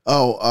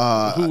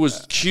 Who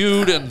was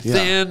cute and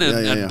thin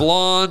and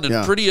blonde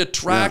and pretty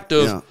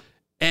attractive. Yeah.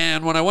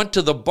 And when I went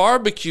to the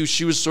barbecue,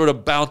 she was sort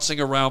of bouncing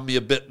around me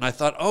a bit. And I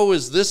thought, oh,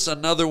 is this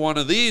another one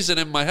of these? And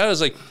in my head, I was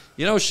like,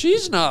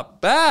 she's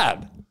not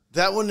bad.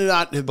 That would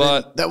not have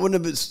been. That wouldn't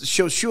have been.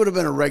 She would have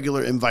been a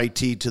regular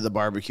invitee to the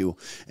barbecue,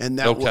 and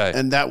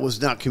that was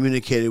not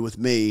communicated with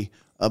me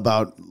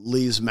about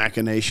Lee's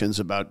machinations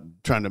about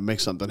trying to make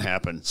something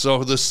happen.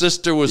 So the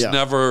sister was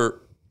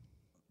never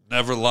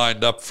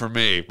lined up for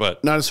me,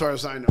 but Not as far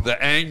as I know. the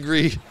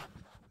angry.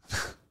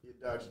 You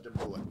dodged a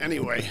bullet.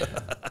 Anyway,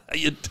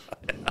 you-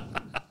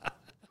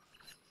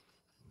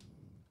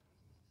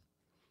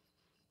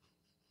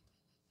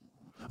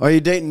 are you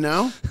dating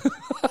now?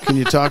 Can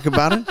you talk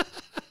about it?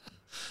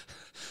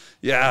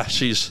 yeah,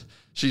 she's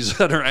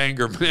at her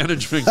anger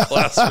management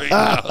class right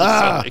now. So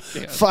I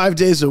can't. 5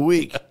 days a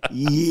week.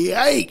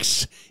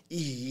 Yikes!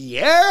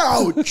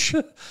 Ouch!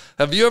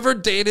 Have you ever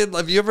dated?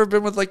 Have you ever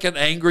been with like an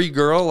angry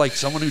girl, like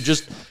someone who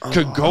just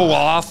could go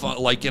off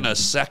like in a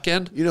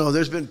second?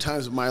 There's been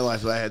times in my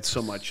life that I had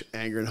so much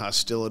anger and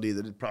hostility that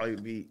it'd probably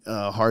be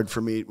hard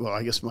for me. Well,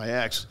 I guess my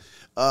ex,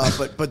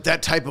 but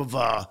that type of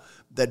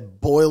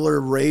that boiler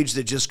rage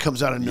that just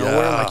comes out of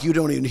nowhere, like you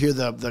don't even hear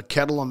the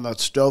kettle on the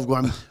stove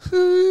going.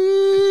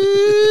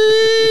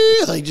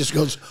 Like just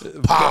goes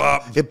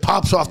pop. It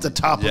pops off the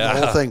top of the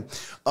whole thing.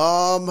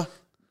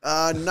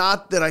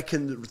 Not that I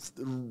can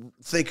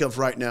think of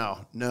right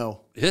now.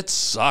 No. It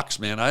sucks,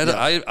 man.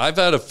 I've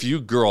had a few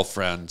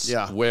girlfriends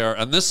where,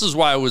 and this is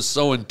why I was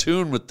so in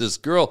tune with this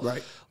girl.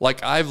 Right.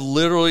 Like I've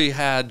literally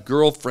had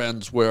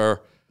girlfriends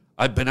where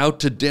I've been out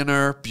to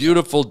dinner,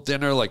 beautiful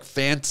dinner, like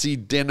fancy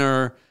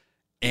dinner,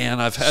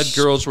 and I've had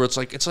girls where it's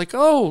like,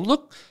 oh,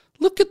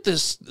 look at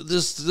this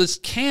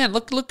can.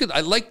 Look at, I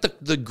like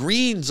the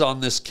greens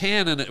on this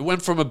can, and it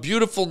went from a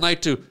beautiful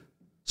night to,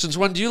 Since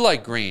when do you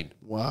like green?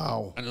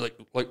 Wow. And you're like,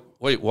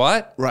 wait,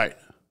 what? Right.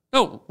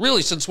 No,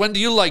 really, since when do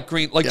you like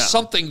green? Like Yeah.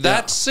 something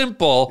that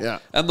simple. Yeah.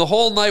 And the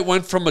whole night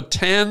went from a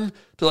 10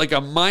 to like a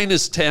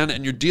 -10,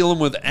 and you're dealing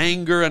with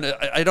anger, and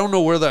I don't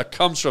know where that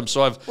comes from.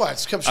 So It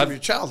comes from your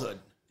childhood.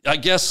 I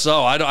guess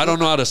so. I don't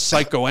know how to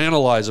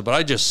psychoanalyze it, but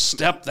I just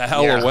step the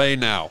hell away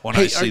now when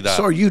I see that.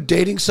 So are you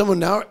dating someone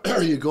now?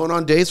 Are you going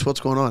on dates? What's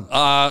going on?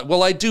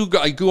 Well, I do.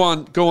 I go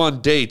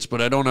on dates,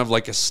 but I don't have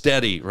like a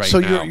steady right So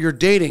now. you're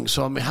dating.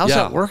 So I mean, how's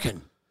that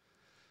working?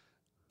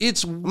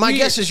 It's My weird.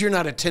 guess is you're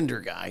not a Tinder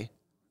guy.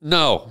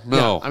 No.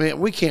 Yeah, I mean,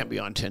 we can't be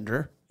on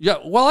Tinder. Yeah,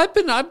 well,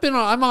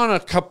 I'm on a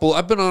couple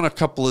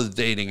of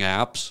dating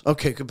apps.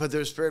 Okay, but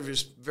there's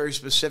very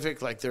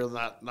specific. Like they're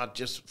not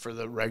just for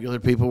the regular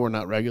people. We're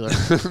not regular.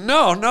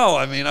 No.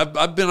 I mean,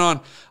 I've been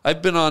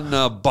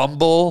on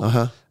Bumble,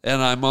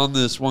 and I'm on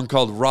this one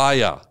called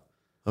Raya.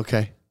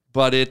 Okay,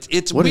 But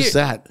it's what weird. is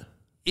that?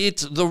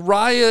 It's the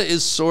Raya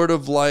is sort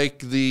of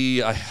like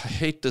I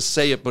hate to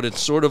say it, but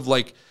it's sort of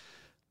like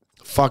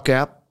Fuck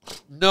app.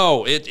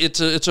 no, it's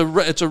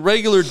a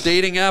regular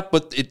dating app,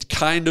 but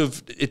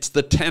it's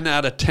the 10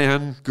 out of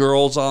 10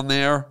 girls on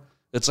there.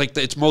 It's like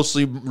it's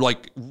mostly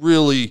like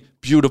really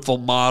beautiful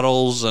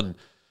models and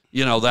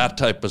that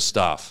type of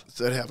stuff.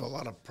 That have a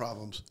lot of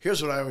problems.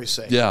 Here's what I always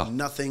say. Yeah.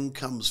 Nothing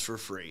comes for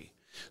free.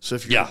 So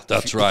if you're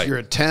that's right. If you're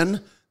a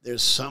 10,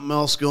 there's something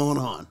else going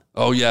on.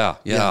 Oh yeah.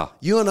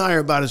 You and I are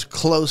about as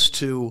close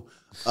to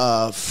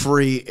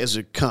free as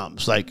it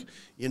comes. Like,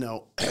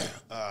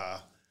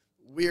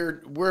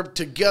 we're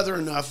together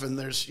enough, and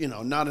there's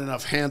not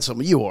enough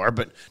handsome. You are,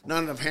 but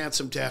not enough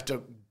handsome to have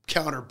to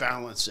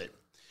counterbalance it.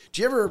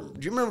 Do you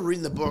remember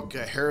reading the book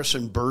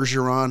Harrison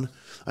Bergeron?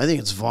 I think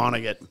it's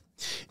Vonnegut.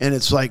 And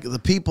it's like the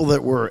people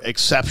that were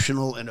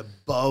exceptional and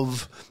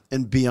above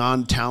and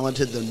beyond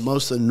talented than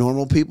most of the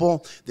normal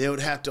people, they would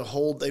have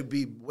to they'd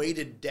be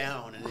weighted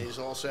down, and they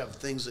also have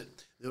things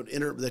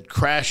that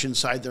crash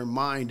inside their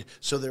mind,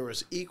 so they're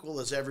as equal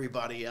as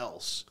everybody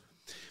else.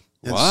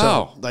 And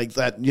wow. So, like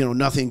that,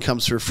 nothing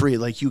comes for free.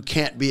 Like you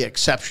can't be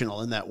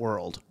exceptional in that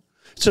world.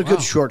 It's a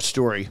good short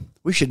story.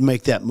 We should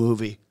make that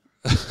movie.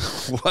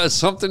 What?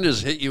 Something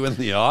just hit you in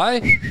the eye?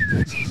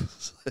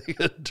 It's like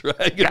a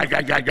dragon.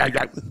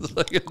 It's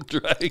like a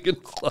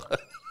dragonfly.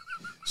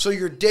 So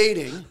you're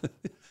dating.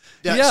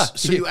 Yeah.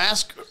 So you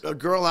ask a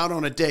girl out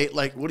on a date,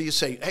 like, what do you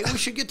say? Hey, we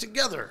should get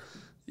together.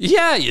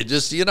 Yeah, you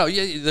just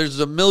there's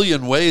a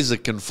million ways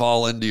it can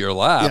fall into your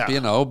lap,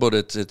 Yeah. but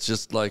it's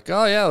just like,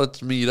 oh yeah,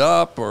 let's meet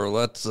up or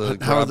let's. How are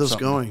grab those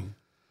something. going?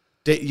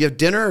 You have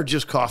dinner or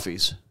just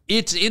coffees?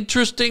 It's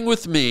interesting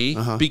with me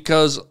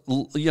because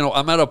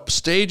I'm at a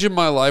stage in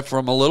my life where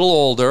I'm a little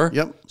older.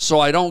 Yep. So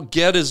I don't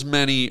get as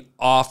many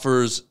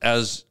offers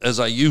as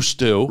I used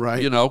to.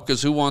 Right.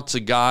 Because who wants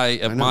a guy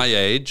at my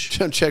age?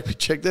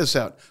 Check this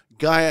out.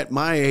 Guy at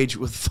my age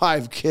with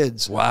 5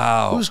 kids.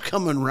 Wow. Who's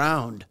coming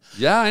round?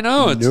 Yeah, I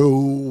know.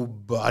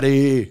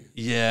 Nobody.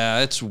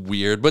 Yeah, it's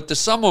weird, but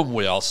someone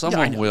will.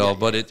 Someone know. will. Yeah,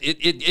 but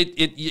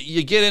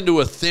you get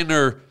into a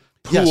thinner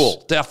pool,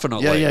 Yes.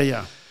 definitely.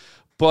 Yeah.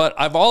 But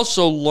I've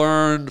also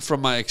learned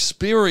from my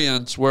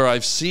experience where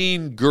I've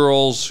seen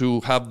girls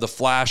who have the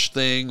flash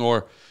thing,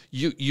 or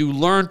you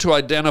learn to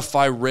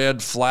identify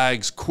red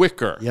flags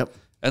quicker. Yep.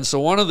 And so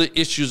one of the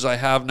issues I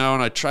have now,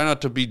 and I try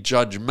not to be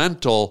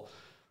judgmental,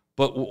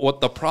 but what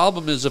the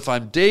problem is if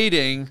I'm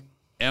dating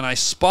and I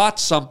spot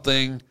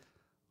something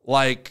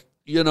like,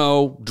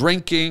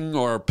 drinking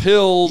or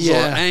pills or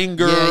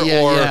anger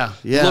or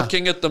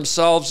looking at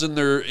themselves in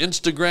their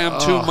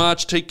Instagram too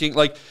much,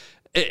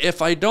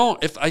 if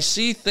I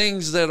see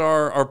things that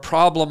are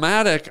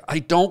problematic, I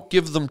don't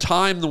give them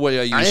time the way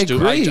I used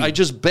to. I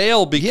just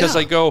bail because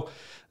I go,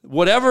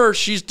 whatever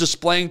she's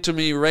displaying to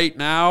me right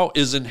now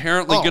is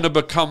inherently going to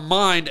become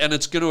mine, and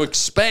it's going to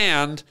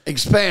expand.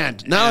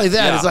 Not only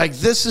that, it's like,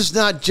 this is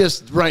not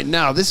just right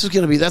now. This is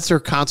going to be, that's their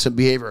constant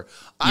behavior.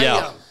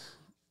 I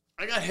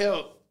got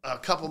hit a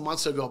couple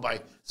months ago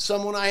by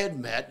someone I had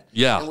met.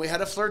 Yeah. And we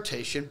had a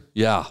flirtation.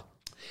 Yeah.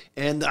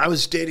 And I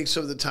was dating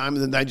some of the time,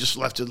 and then I just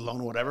left it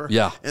alone, whatever.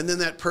 Yeah. And then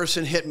that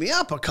person hit me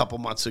up a couple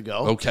months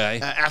ago. Okay.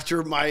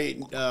 After my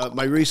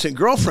recent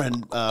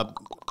girlfriend,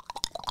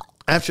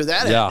 after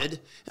that ended,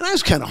 and I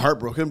was kind of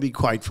heartbroken, to be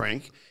quite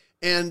frank.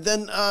 And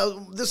then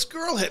this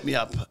girl hit me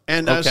up,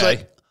 and I was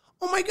like,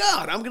 oh my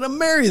God, I'm going to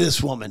marry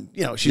this woman.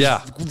 She's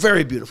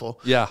very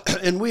beautiful. Yeah.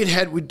 And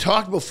we'd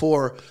talked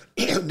before,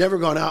 never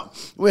gone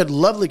out. We had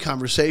lovely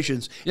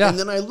conversations. Yeah. And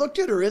then I looked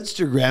at her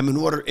Instagram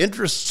and what her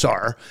interests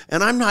are,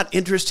 and I'm not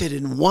interested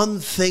in one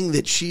thing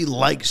that she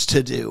likes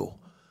to do.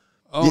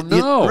 Oh,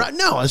 no.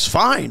 No, it's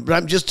fine.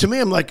 But to me,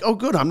 I'm like, oh,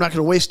 good. I'm not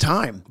going to waste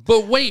time.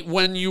 But wait,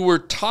 when you were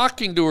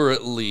talking to her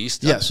at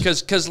least, Yes.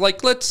 Because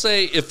like, let's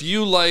say if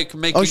you like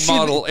making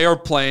model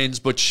airplanes,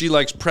 but she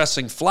likes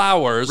pressing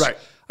flowers, Right.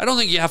 I don't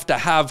think you have to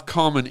have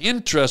common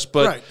interests,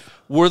 but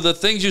were the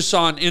things you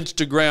saw on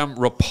Instagram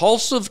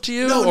repulsive to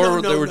you?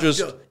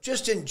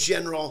 Just in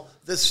general,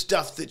 the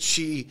stuff that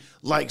she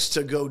likes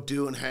to go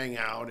do and hang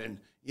out and,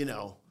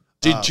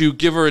 Did you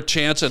give her a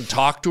chance and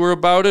talk to her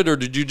about it, or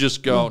did you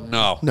just go,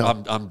 no.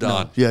 I'm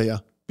done? No. Yeah.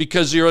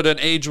 Because you're at an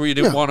age where you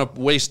didn't want to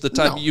waste the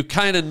time. No. You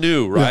kind of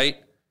knew, right?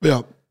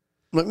 Yeah.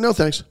 Like, no,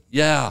 thanks.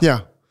 Yeah.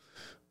 Yeah.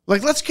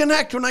 Like, let's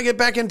connect when I get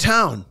back in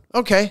town.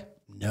 Okay.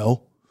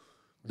 No.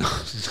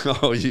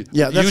 No, you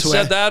that's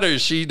said that or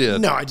she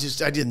did? No, I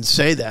didn't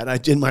say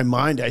that. In my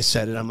mind, I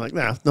said it. I'm like,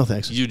 nah, no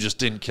thanks. You just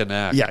didn't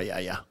connect.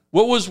 Yeah.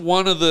 What was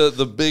one of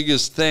the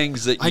biggest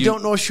things that you... I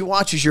don't know if she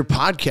watches your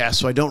podcast,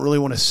 so I don't really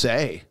want to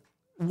say.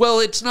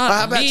 Well, it's not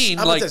How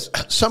about like... this?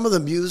 Some of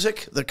the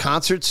music, the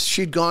concerts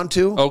she'd gone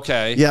to.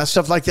 Okay. Yeah,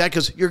 stuff like that,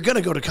 because you're going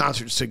to go to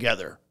concerts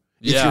together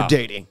if you're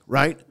dating,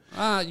 right?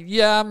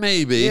 Yeah,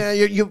 maybe. Yeah,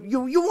 you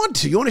want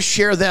to. You want to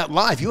share that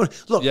life. You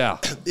want look. Yeah.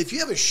 If you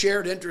have a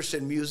shared interest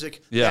in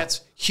music,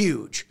 that's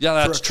huge. Yeah,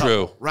 that's for a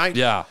couple, true. right?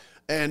 Yeah.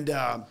 And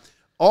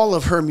all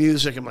of her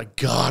music, I'm like,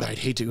 God, I'd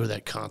hate to go to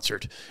that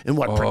concert and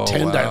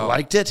pretend I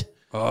liked it.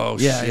 Oh,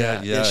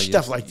 yeah, shit.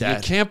 stuff like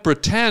that. You can't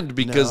pretend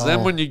because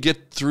then when you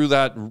get through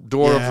that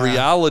door of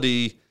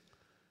reality...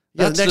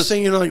 Yeah, the next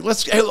thing you know, like,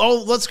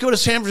 let's go to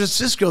San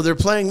Francisco. They're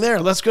playing there.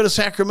 Let's go to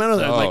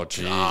Sacramento. Oh, like,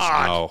 geez,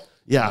 God. no.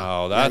 Yeah.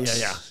 No,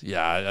 that's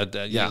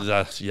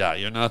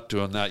you're not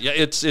doing that. Yeah,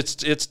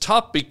 it's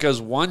tough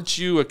because once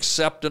you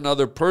accept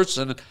another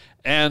person,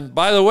 and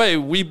by the way,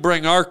 we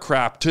bring our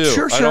crap too.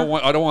 Sure.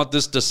 I don't want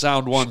this to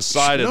sound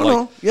one-sided.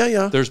 No.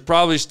 Yeah. There's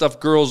probably stuff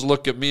girls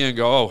look at me and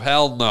go, "Oh,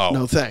 hell no.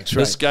 No, thanks."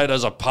 This guy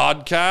does a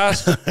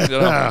podcast.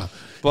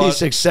 But, he's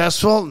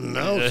successful.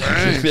 No,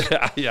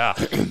 thanks. yeah.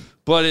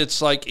 But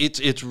it's like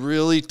it's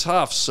really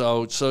tough.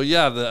 So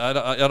yeah,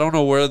 I don't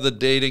know where the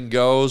dating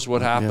goes,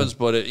 what happens,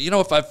 but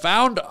if I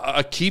found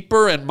a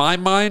keeper in my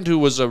mind who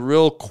was a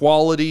real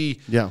quality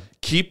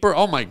keeper,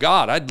 oh my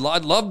God, I'd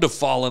love to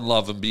fall in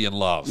love and be in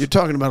love. You're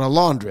talking about a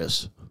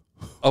laundress.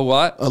 A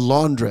what? A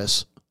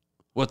laundress.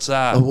 What's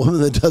that? A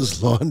woman that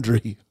does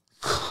laundry.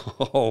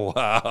 Oh,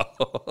 wow.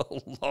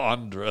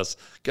 Laundress.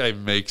 Guy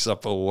makes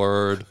up a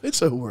word.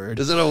 It's a word.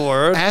 Is it a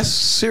word? Ask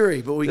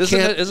Siri, but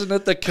Isn't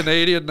it the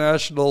Canadian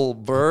national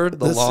bird,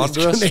 the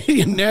laundress? The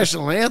Canadian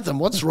national anthem.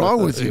 What's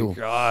wrong with you?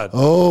 God.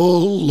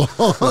 Oh,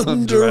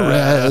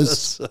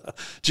 laundress.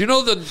 Do you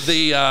know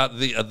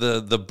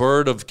the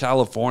bird of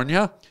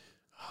California?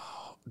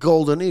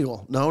 Golden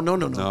eagle. No.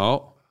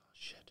 No.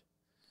 Shit.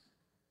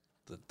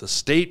 The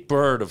state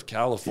bird of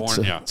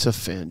California. It's a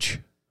finch.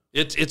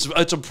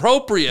 It's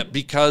appropriate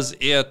because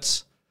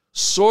it's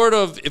sort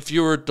of, if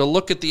you were to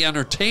look at the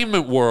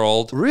entertainment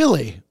world,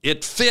 really,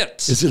 it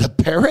fits. Is it a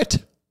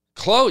parrot?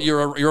 Close.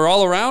 You're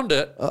all around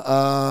it. Okay.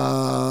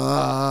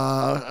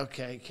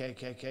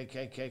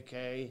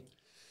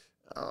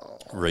 Oh.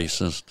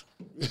 Racist.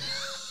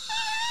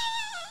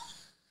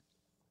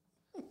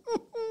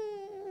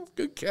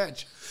 Good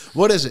catch.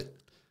 What is it?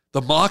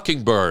 The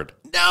mockingbird.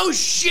 No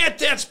shit,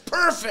 that's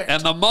perfect.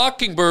 And the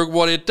mockingbird,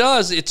 what it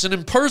does, it's an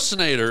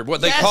impersonator. What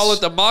they call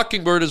it the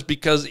mockingbird is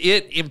because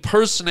it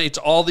impersonates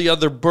all the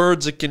other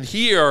birds it can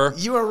hear.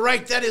 You are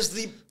right. That is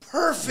the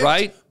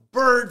perfect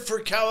bird for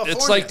California.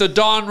 It's like the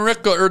Don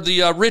Rick or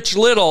the Rich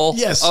Little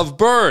of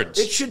birds.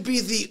 It should be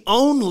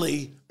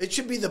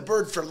the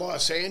bird for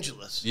Los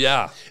Angeles.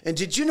 Yeah. And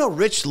did you know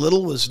Rich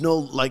Little was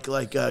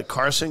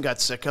Carson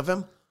got sick of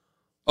him?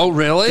 Oh,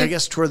 really? I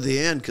guess toward the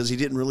end because he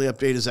didn't really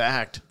update his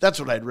act. That's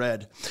what I'd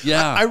read.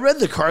 Yeah. I read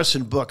the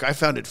Carson book. I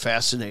found it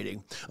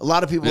fascinating. A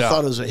lot of people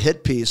thought it was a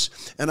hit piece,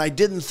 and I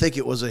didn't think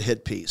it was a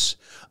hit piece.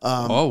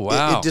 Oh,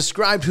 wow. It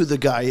described who the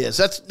guy is.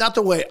 That's not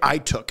the way I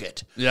took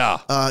it. Yeah.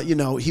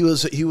 He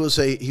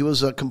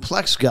was a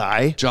complex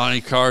guy. Johnny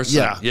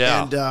Carson.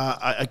 Yeah. And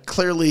I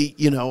clearly,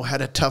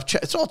 had a tough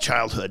it's all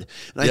childhood.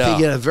 And I think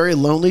he had a very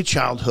lonely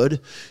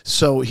childhood.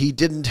 So he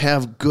didn't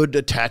have good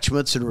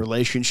attachments and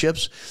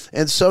relationships.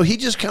 And so he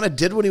just kind of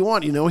did what he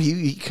wanted.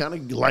 He kind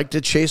of liked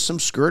to chase some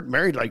skirt,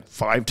 married like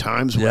 5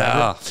 times,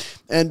 whatever.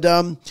 Yeah. And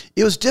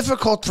it was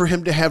difficult for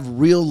him to have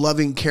real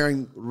loving,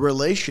 caring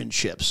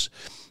relationships.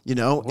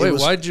 Wait,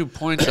 why'd you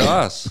point to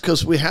us?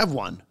 Because we have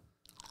one.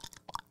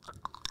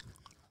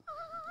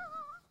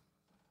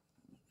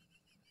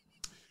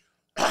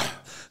 But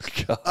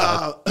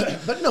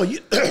no,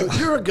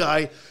 you're a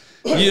guy.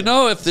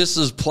 If this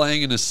is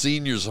playing in a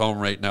senior's home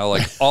right now,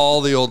 like all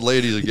the old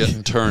ladies are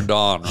getting turned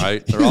on,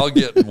 right? They're all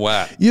getting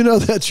wet.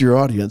 That's your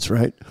audience,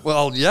 right?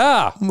 Well,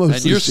 yeah.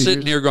 And you're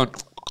sitting here going...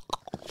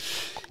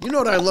 You know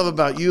what I love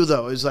about you,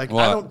 though, is like,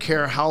 what? I don't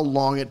care how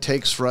long it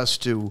takes for us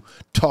to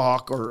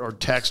talk or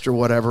text or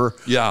whatever.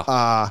 Yeah.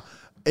 I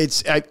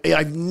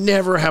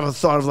never have a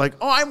thought of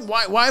like,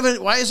 why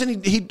haven't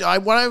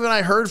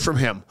I heard from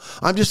him?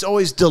 I'm just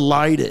always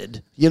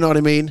delighted. You know what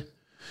I mean?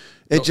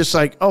 It's just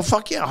like, oh,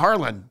 fuck yeah,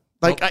 Harland.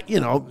 Like,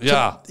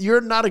 you're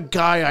not a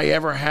guy I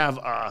ever have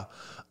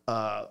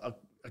a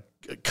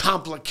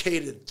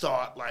complicated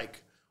thought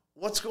like,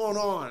 what's going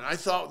on? I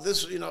thought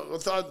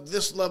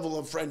this level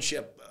of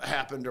friendship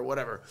happened or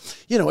whatever.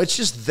 It's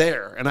just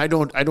there, and I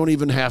don't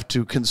even have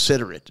to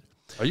consider it.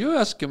 Are you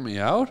asking me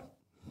out?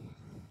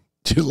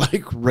 To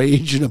like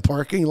rage in a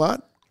parking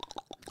lot?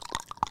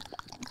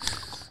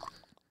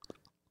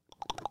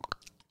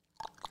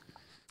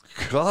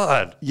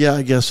 God. Yeah,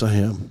 I guess I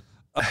am.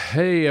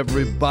 Hey,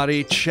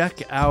 everybody,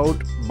 check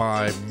out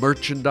my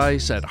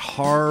merchandise at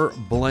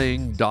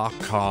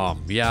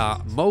harbling.com. Yeah,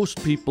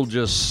 most people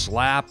just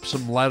slap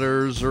some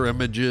letters or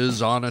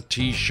images on a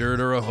t-shirt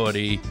or a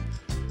hoodie,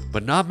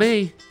 but not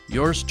me.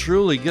 Yours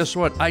truly. Guess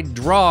what? I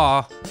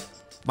draw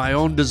my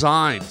own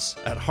designs.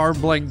 At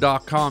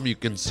harbling.com, you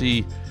can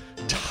see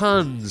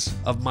tons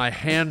of my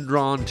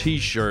hand-drawn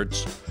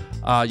t-shirts.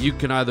 You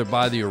can either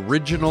buy the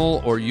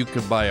original or you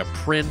can buy a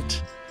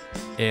print.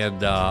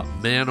 And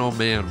man, oh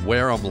man,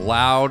 wear them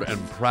loud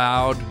and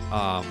proud.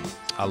 I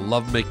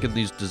love making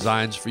these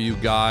designs for you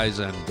guys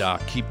and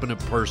keeping it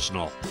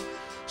personal.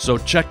 So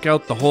check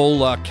out the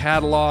whole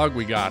catalog.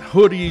 We got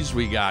hoodies,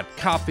 we got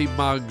coffee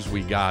mugs,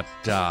 we got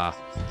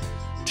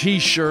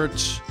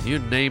t-shirts, you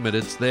name it,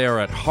 it's there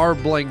at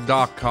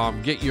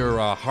harbling.com. Get your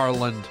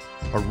Harland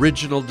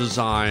original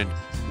design,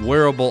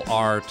 wearable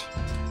art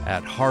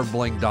at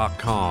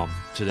harbling.com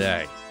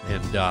today.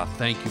 And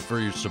thank you for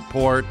your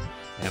support.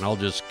 And I'll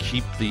just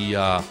keep the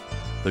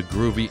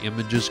groovy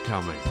images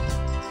coming.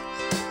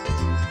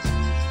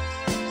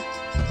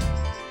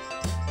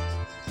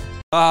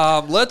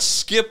 Let's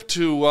skip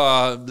to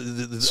I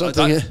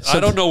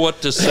don't know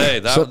what to say.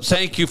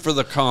 Thank you for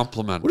the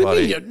compliment, What do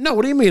buddy. you mean? No,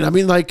 what do you mean? I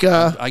mean, like,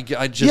 I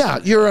just yeah,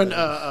 you're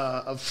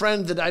a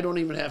friend that I don't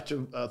even have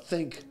to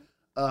think.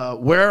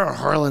 Where are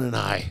Harlan and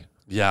I?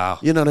 Yeah,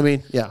 You know what I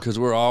mean? Yeah, because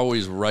we're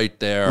always right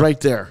there, right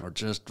there. or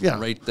just Yeah.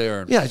 right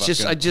there. in Yeah, it's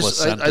just, fucking I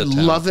Placenta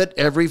Town. love it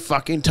every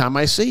fucking time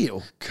I see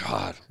you.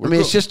 God, I mean,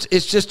 it's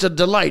just a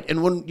delight.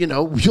 And when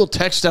you'll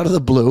text out of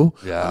the blue,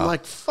 Yeah. I'm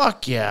like,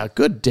 fuck yeah,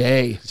 good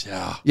day.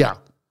 yeah. Yeah.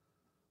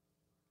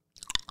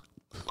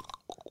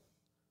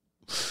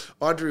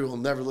 Audrey will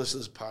never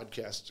listen to this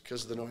podcast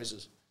because of the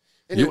noises.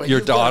 Anyway, Your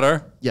you've got-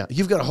 daughter? yeah,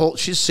 you've got a whole.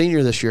 She's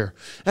senior this year.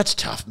 That's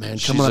tough, man.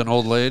 She's an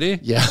old lady.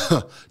 Yeah.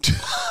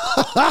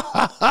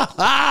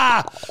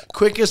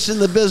 Quickest in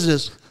the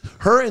business.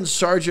 Her and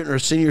Sergeant are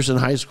seniors in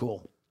high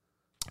school.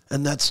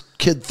 And that's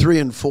kid 3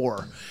 and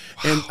 4.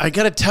 And I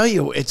got to tell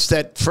you, it's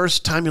that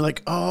first time you're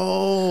like,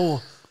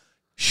 oh,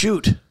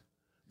 shoot,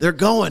 they're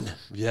going.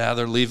 Yeah,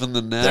 they're leaving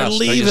the nest. They're Are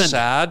leaving. you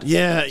sad?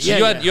 Yeah, So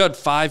yeah. you had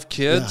 5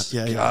 kids?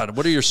 Yeah, yeah, yeah. God,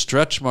 what do your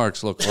stretch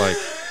marks look like?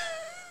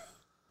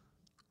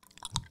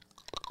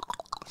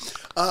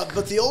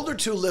 But the older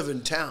 2 live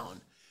in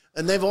town.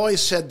 And they've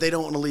always said they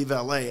don't want to leave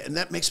L.A. And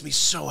that makes me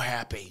so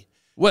happy.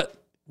 What?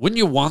 Wouldn't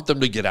you want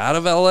them to get out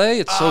of L.A.?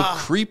 It's so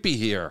creepy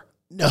here.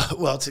 No,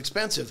 well, it's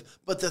expensive.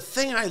 But the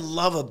thing I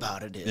love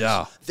about it is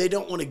Yeah. they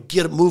don't want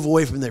to move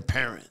away from their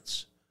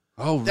parents.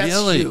 Oh, That's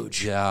really?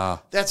 huge. Yeah.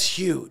 That's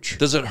huge.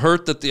 Does it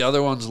hurt that the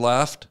other ones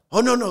left?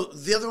 Oh, no.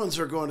 The other ones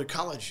are going to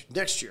college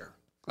next year.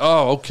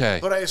 Oh, okay.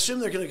 But I assume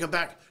they're going to come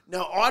back.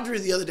 Now, Audrey,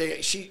 the other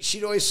day,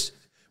 she'd always,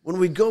 when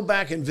we'd go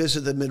back and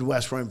visit the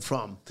Midwest where I'm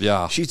from,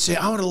 Yeah. she'd say,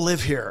 I want to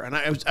live here. And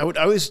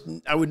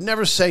I would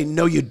never say,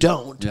 no, you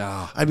don't.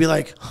 Yeah. I'd be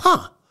like,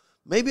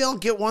 maybe I'll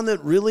get one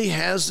that really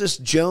has this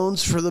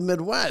Jones for the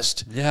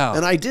Midwest. Yeah.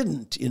 And I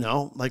didn't,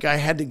 like I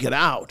had to get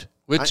out.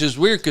 Which is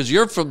weird because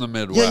you're from the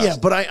Midwest. Yeah,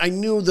 but I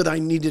knew that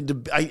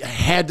I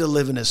had to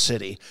live in a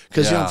city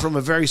because Yeah. I'm from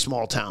a very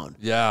small town.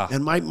 Yeah.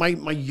 And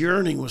my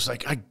yearning was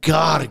like, I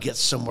gotta get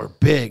somewhere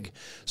big,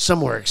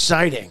 somewhere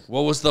exciting.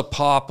 What was the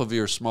pop of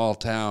your small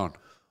town?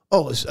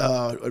 Oh, it was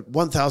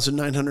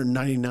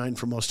 1,999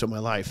 for most of my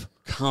life.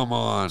 Come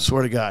on.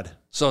 Swear to God.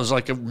 So it's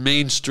like a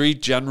main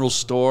street general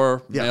store,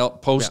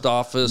 post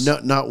office. No,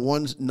 not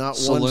one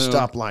Saloon.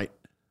 stoplight.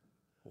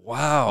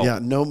 Wow. Yeah,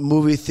 no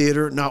movie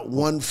theater, not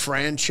one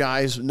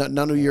franchise,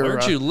 none of your.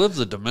 Where'd you live?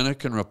 The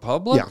Dominican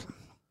Republic? Yeah,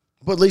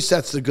 but at least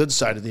that's the good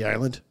side of the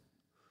island.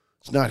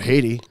 It's not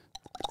Haiti.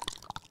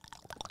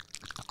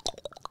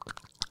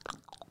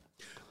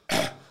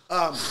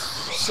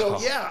 So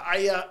yeah,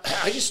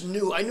 I just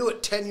knew. I knew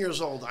at 10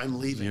 years old I'm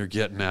leaving. You're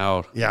getting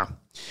out. Yeah,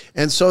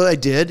 and so I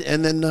did,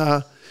 and then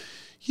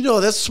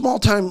that small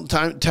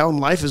town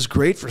life is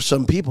great for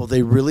some people.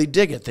 They really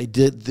dig it. They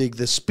dig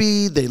the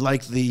speed. They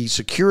like the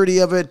security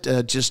of it.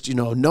 Just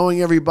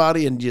knowing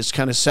everybody and just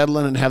kind of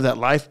settling and have that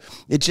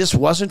life. It just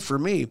wasn't for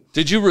me.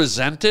 Did you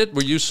resent it?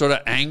 Were you sort of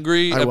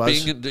angry I at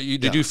was.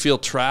 Did you feel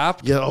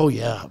trapped? Yeah. Oh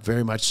yeah.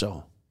 Very much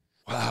so.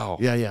 Wow.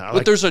 Yeah.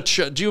 But there's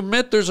do you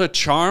admit there's a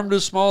charm to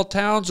small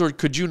towns, or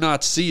could you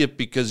not see it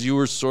because you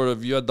were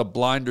you had the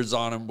blinders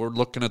on and were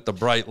looking at the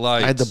bright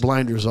lights? I had the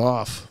blinders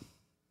off.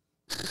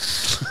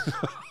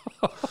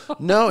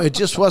 No, it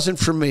just wasn't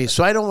for me.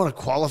 So I don't want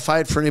to qualify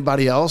it for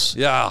anybody else.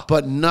 Yeah.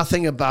 But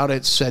nothing about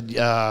it said,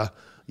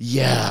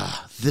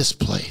 this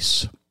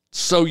place.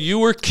 So you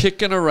were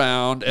kicking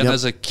around, and Yep.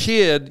 as a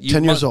kid,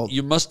 10 years old.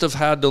 You must have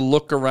had to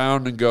look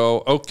around and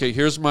go, okay,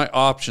 here's my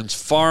options.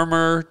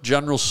 Farmer,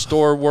 general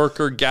store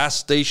worker, gas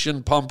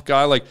station pump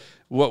guy. Like,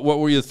 what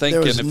were you thinking?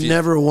 There was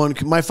never one.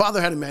 My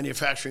father had a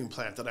manufacturing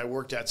plant that I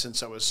worked at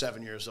since I was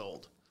 7 years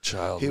old.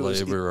 Child He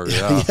was- labor,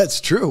 yeah, yeah. it's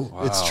true.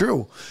 It's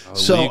true.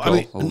 So I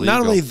mean, Illegal.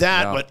 not only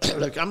that, Yeah. but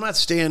like I'm not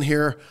staying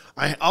here.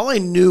 All I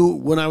knew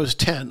when I was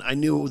 10, I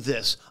knew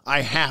this: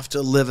 I have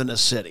to live in a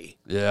city.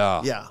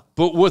 Yeah. Yeah.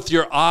 But with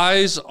your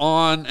eyes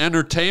on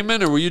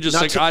entertainment, or were you just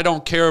Not like, to- I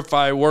don't care if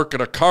I work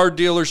at a car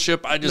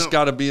dealership, I just No,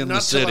 got to be in the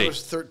not till city? I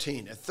was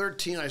 13. At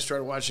 13, I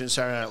started watching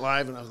Saturday Night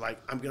Live, and I was like,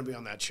 I'm going to be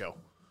on that show.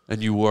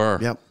 And you were.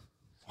 Yep.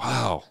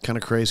 Wow. Kind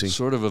of crazy.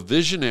 Sort of a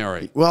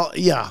visionary. Well,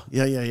 yeah.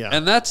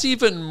 And that's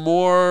even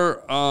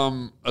more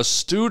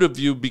astute of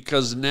you,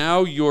 because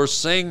now you're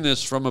saying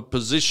this from a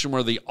position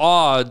where the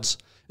odds,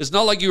 it's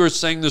not like you were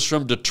saying this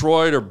from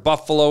Detroit or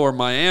Buffalo or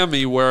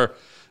Miami, where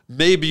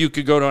maybe you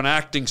could go to an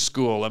acting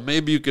school and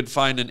maybe you could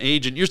find an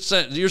agent. You're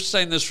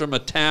saying this from a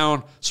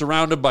town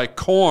surrounded by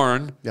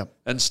corn Yep.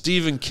 and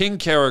Stephen King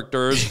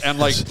characters and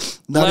like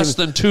Not less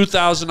even- than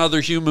 2,000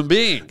 other human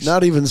beings.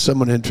 Not even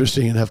someone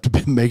interesting enough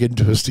to make it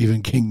into a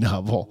Stephen King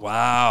novel.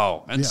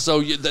 Wow. And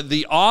so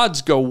the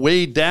odds go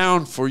way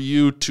down for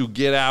you to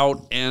get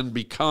out and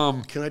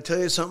become, Can I tell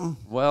you something?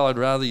 well, I'd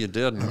rather you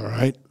didn't. All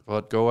right.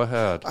 But go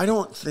ahead. I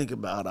don't think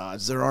about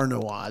odds. There are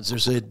no odds.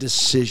 There's a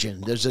decision.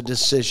 There's a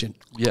decision.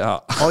 Yeah.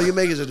 All you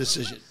make is a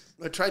decision.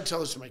 I try to tell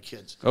this to my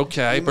kids.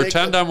 Okay. You make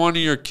Pretend I'm one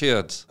of your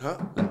kids. Huh?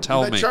 And tell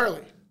You met me.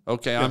 Charlie.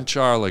 Okay, I'm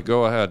Charlie.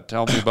 Go ahead.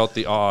 Tell me about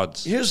the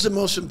odds. Here's the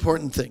most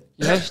important thing.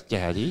 Yes,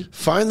 Daddy.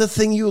 Find the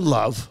thing you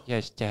love,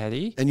 Yes,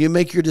 Daddy. and you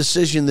make your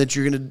decision that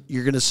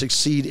you're gonna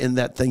succeed in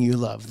that thing you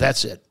love.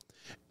 That's it.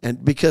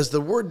 And because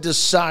the word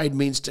decide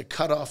means to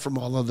cut off from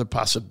all other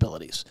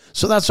possibilities.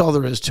 So that's all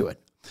there is to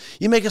it.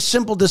 You make a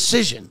simple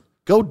decision.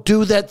 Go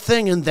do that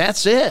thing, and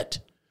that's it.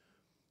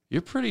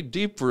 You're pretty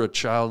deep for a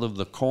child of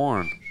the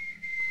corn.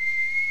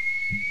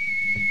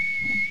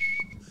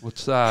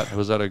 What's that?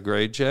 Was that a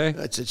Grey J?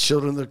 That's a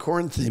Children of the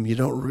Corn theme. You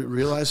don't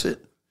realize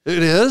it? It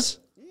is?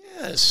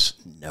 Yes.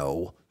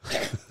 No.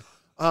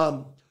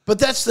 But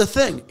that's the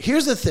thing.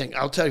 Here's the thing.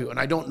 I'll tell you, and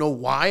I don't know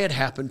why it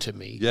happened to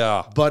me.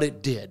 Yeah. But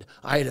it did.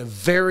 I had a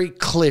very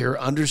clear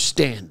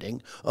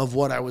understanding of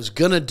what I was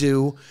going to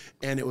do,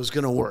 and it was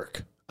going to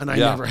work. And I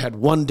Yeah. never had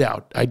one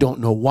doubt. I don't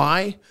know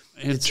why.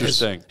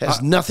 Interesting. It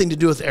has nothing to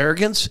do with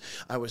arrogance.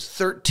 I was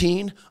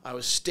 13. I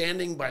was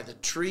standing by the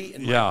tree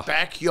in my Yeah.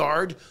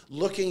 backyard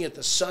looking at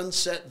the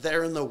sunset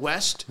there in the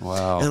west.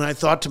 Wow. And I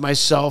thought to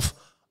myself,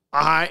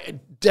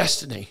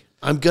 destiny.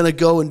 I'm going to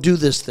go and do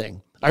this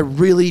thing. I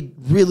really,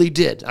 really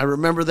did. I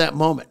remember that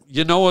moment.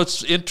 You know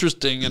what's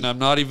interesting, and I'm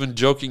not even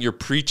joking, you're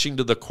preaching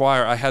to the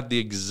choir. I had the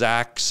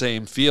exact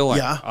same feeling.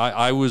 Yeah.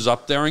 I was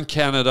up there in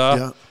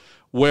Canada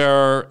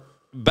where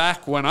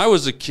back when I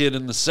was a kid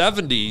in the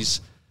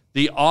 70s,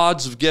 the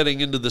odds of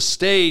getting into the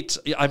States,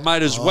 I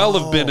might as well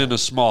have been in a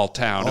small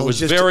town. It was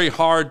just- very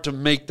hard to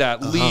make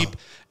that leap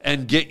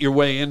and get your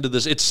way into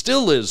this. It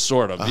still is,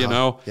 sort of, you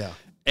know? Yeah.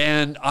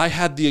 And I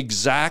had the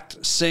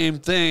exact same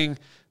thing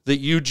that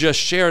you just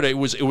shared. It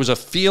was a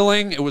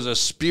feeling. It was a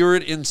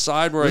spirit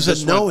inside where It was I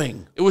just a went-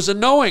 knowing. It was a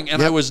knowing,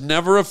 and I was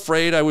never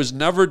afraid. I was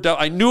never.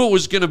 I knew it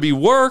was going to be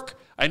work.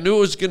 I knew it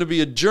was going to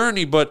be a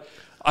journey, but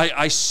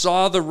I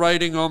saw the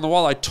writing on the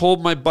wall. I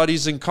told my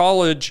buddies in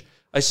college,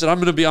 I said, I'm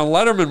going to be on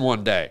Letterman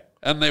one day.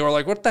 And they were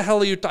like, what the hell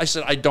are you? I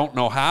said, I don't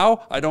know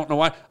how. I don't know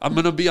why. I'm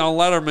going to be on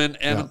Letterman.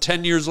 And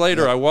 10 years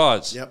later, I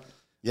was. Yep.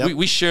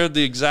 We shared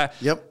the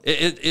exact. Yep.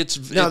 It's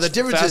Now, it's the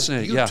difference is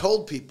fascinating. you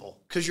told people,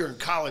 because you're in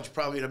college,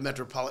 probably in a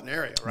metropolitan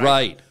area, right?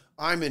 Right.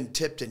 I'm in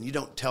Tipton. You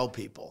don't tell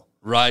people.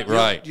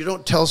 Right. You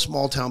don't tell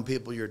small town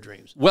people your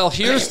dreams. Well,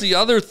 here's the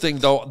other thing,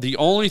 though. The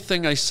only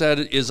thing I said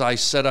is I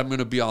said I'm going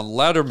to be on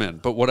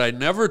Letterman. But what I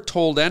never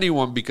told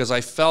anyone, because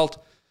I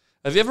felt,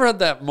 have you ever had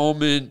that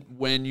moment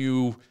when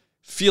you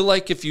feel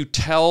like if you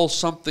tell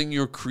something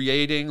you're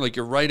creating, like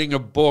you're writing a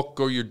book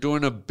or you're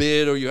doing a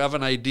bid or you have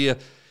an idea,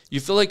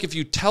 you feel like if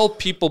you tell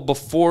people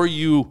before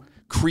you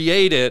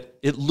create it,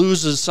 it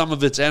loses some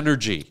of its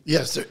energy.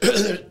 Yes,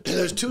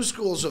 there's two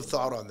schools of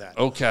thought on that.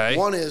 Okay.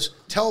 One is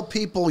tell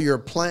people your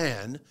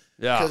plan,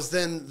 because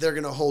then they're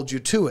going to hold you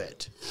to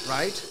it,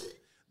 right?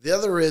 The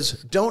other is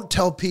don't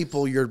tell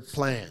people your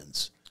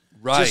plans.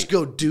 Right. Just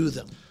go do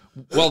them.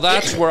 Well,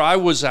 that's where I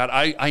was at.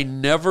 I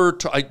never,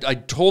 I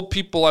told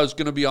people I was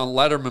going to be on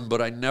Letterman,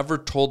 but I never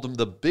told them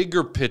the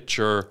bigger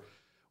picture,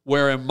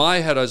 where in my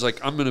head I was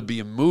like, I'm going to be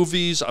in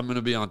movies, I'm going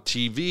to be on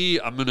TV,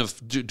 I'm going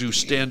to do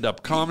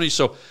stand-up comedy.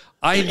 So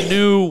I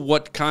knew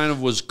what kind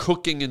of was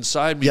cooking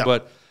inside me,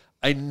 but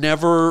I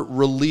never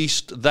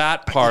released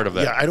that part of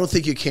it. Yeah, I don't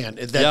think you can.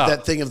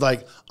 That thing of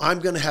like, I'm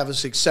going to have a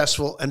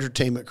successful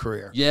entertainment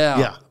career.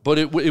 Yeah. But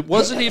it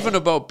wasn't even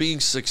about being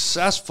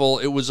successful.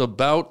 It was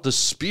about the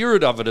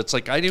spirit of it. It's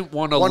like I didn't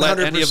want to let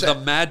any of the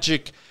 100%.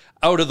 magic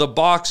out of the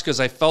box because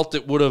I felt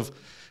it would have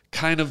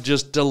kind of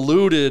just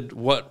diluted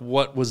what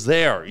was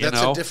there, you know?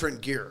 That's a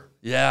different gear.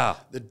 Yeah.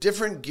 The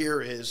different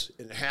gear is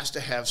it has to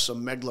have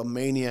some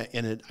megalomania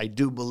in it, I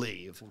do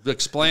believe.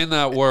 Explain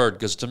that word,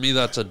 because to me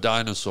that's a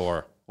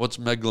dinosaur. What's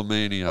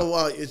megalomania? Oh,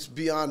 well, it's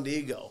beyond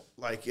ego.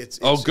 Like it's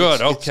good.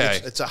 It's, Okay.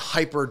 it's a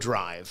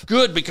hyperdrive.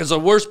 Good, because the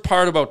worst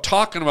part about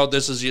talking about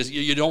this is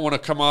you don't want to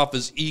come off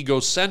as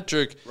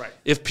egocentric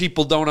if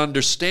people don't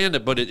understand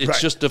it, but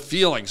it's just a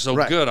feeling. So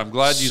good. I'm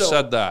glad you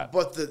said that.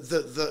 But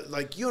the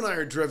like you and I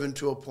are driven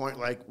to a point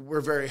like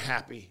we're very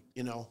happy,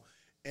 you know,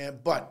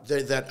 but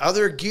that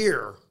other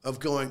gear of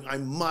going, I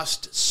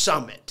must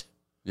summit.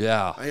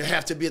 Yeah. I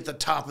have to be at the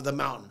top of the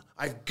mountain.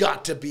 I've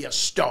got to be a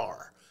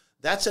star.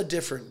 That's a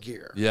different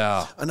gear.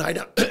 Yeah. And I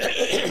don't.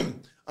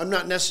 I'm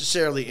not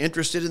necessarily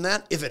interested in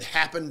that. If it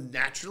happened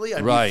naturally,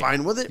 I'd be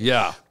fine with it.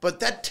 Yeah. But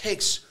that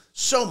takes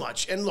so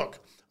much. And look,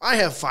 I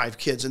have 5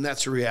 kids, and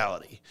that's a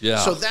reality. Yeah.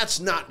 So that's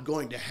not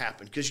going to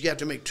happen because you have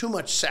to make too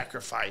much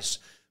sacrifice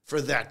for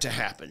that to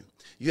happen.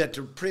 You have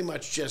to pretty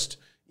much just,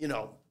 you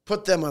know,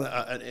 put them on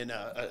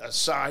a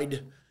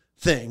side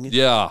thing.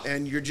 Yeah.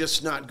 And you're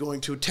just not going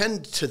to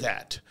attend to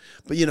that.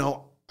 But, you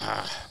know.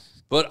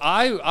 But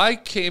I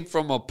came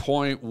from a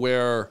point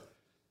where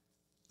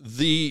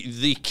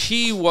the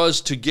key was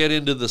to get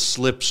into the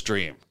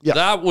slipstream. Yeah.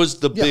 That was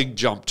the big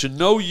jump. To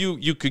know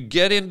you could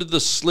get into the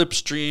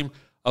slipstream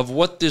of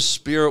what this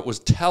spirit was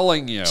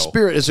telling you.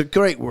 Spirit is a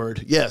great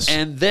word, yes.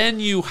 And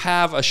then you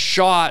have a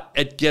shot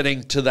at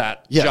getting to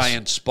that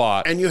giant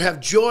spot. And you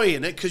have joy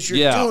in it because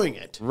you're doing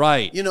it.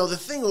 Right. You know, the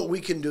thing that we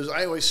can do is,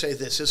 I always say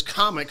this, as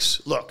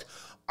comics, look,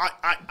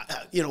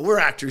 you know, we're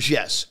actors,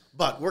 yes,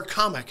 but we're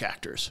comic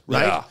actors,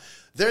 right? Yeah.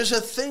 There's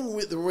a thing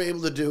that we're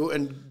able to do,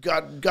 and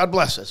God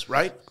bless us,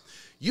 right?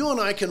 You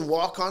and I can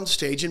walk on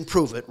stage and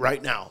prove it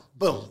right now.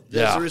 Boom.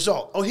 There's the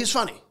result. Oh, he's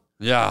funny.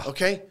 Yeah.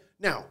 Okay?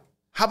 Now,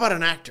 how about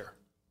an actor?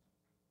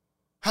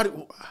 How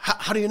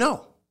do you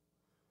know?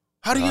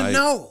 How do you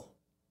know?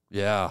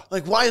 Yeah.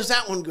 Like, why is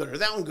that one good or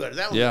that one good or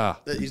that one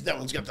good? That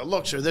one's got the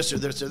looks or this or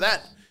this or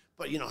that.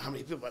 But, you know, how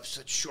many people have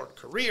such short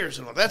careers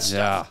and all that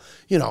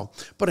stuff? You know,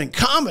 but in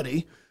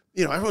comedy,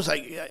 you know, everyone's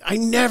like, I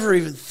never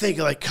even think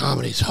like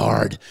comedy's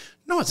hard.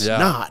 No, it's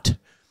not.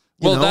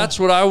 Well, that's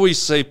what I always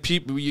say.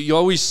 People, you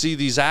always see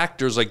these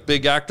actors, like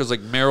big actors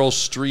like Meryl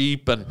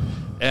Streep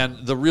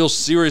and the real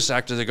serious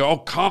actors, they go, oh,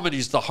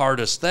 comedy's the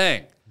hardest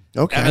thing.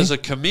 Okay. And as a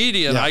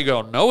comedian, I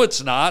go, no,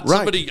 it's not. Right.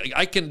 Somebody,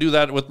 I can do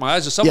that with my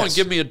eyes. If someone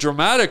give me a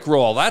dramatic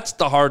role, that's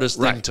the hardest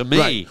thing to me.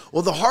 Right.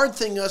 Well, the hard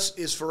thing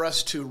is for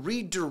us to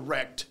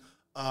redirect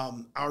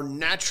our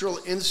natural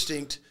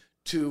instinct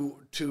to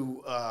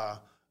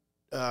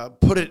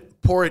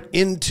pour it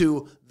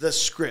into the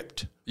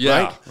script.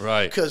 Yeah,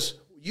 right. Because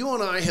you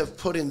and I have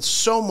put in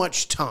so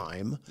much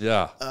time.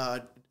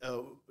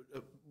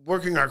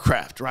 Working our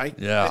craft, right?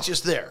 Yeah. It's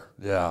just there.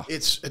 Yeah.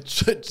 It's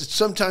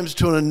sometimes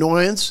to an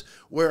annoyance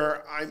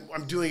where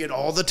I'm doing it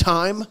all the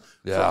time.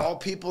 Yeah. For all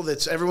people,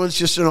 everyone's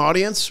just an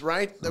audience,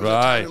 right? There was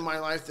a time in my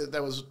life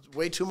that was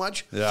way too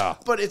much. Yeah.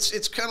 But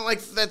it's kind of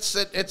like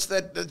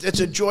it's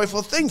a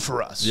joyful thing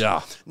for us.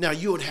 Yeah. Now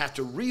you would have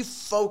to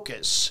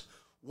refocus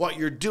what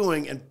you're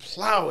doing and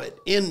plow it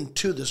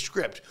into the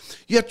script.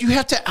 You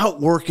have to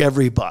outwork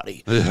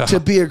everybody to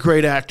be a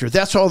great actor.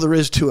 That's all there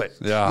is to it.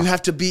 Yeah. You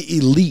have to be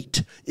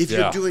elite. If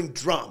you're doing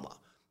drama,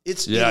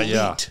 it's elite.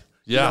 Yeah.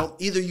 You know,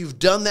 either you've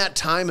done that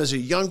time as a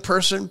young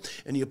person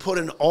and you put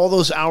in all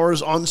those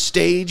hours on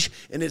stage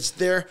and it's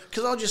there.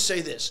 Because I'll just say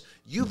this.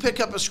 You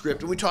pick up a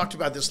script, and we talked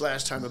about this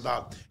last time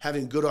about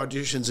having good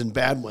auditions and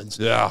bad ones.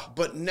 Yeah.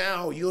 But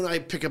now you and I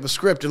pick up a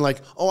script and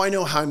like, oh, I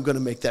know how I'm going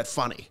to make that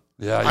funny.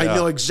 Yeah, I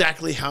know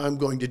exactly how I'm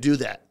going to do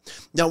that.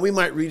 Now, we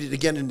might read it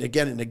again and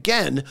again and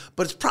again,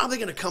 but it's probably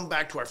going to come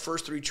back to our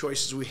first 3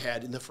 choices we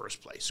had in the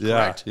first place,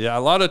 correct? Yeah, a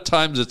lot of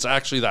times it's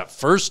actually that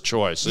first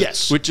choice,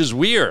 which is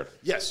weird.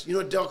 Yes. You know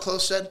what Del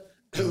Close said?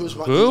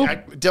 Who?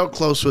 Del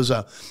Close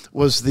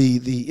was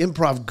the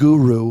improv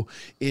guru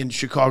in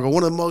Chicago,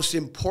 one of the most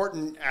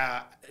important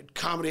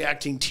comedy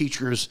acting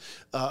teachers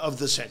of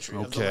the century.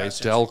 Okay,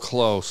 Del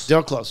Close.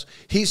 Del Close.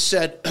 He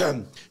said,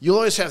 you'll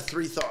always have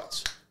 3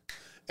 thoughts.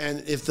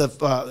 And if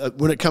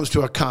when it comes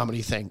to a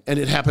comedy thing, and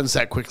it happens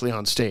that quickly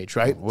on stage,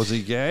 right? Was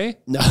he gay?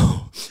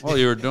 No. Well,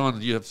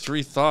 you have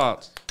 3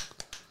 thoughts.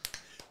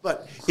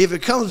 But if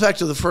it comes back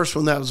to the first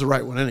one, that was the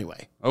right one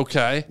anyway.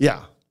 Okay.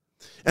 Yeah.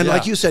 And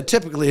like you said,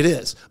 typically it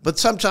is. But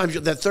sometimes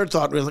that third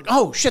thought, we're like,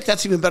 oh, shit,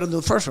 that's even better than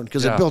the first one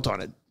because it built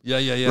on it. Yeah.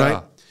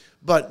 Right?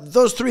 But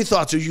those 3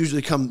 thoughts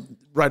usually come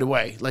right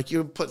away. Like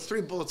you put 3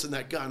 bullets in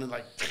that gun and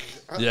like,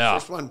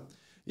 first one.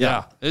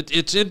 Yeah.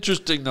 It's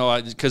interesting, though,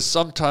 because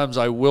sometimes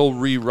I will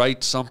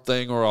rewrite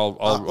something or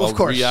I'll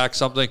react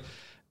something,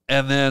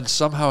 and then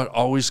somehow it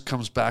always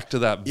comes back to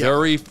that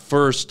very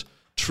first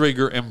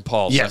trigger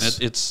impulse. Yes.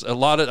 And it's a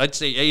lot of, I'd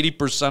say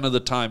 80% of the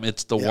time,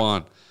 it's the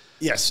one.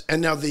 Yes.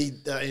 And now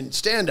in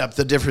stand-up,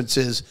 the difference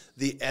is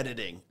the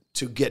editing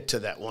to get to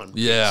that one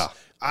piece. Yeah.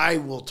 I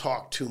will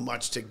talk too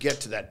much to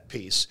get to that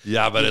piece.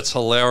 Yeah, but it's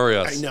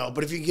hilarious. I know,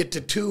 but if you get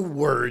to 2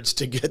 words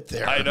to get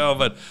there. I know,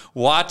 but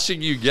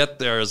watching you get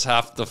there is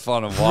half the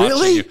fun of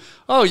watching you.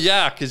 Oh,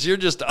 yeah, because you're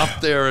just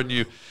up there and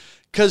you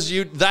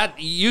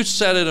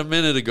said it a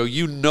minute ago,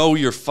 you know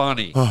you're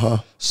funny.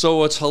 So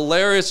what's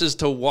hilarious is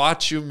to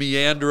watch you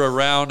meander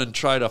around and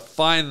try to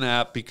find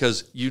that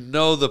because you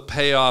know the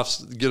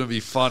payoff's going to be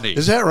funny.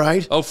 Is that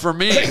right? Oh, for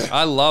me,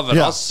 I love it.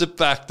 Yeah. I'll sit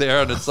back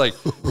there and it's like,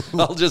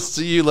 I'll just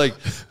see you like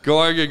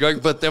going and going.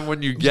 But then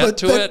when you get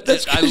to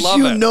that's I love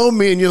you it. know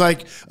me, and you're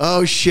like,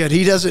 oh shit,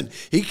 he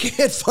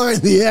can't find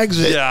the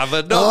exit. Yeah,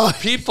 but no,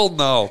 people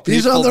know.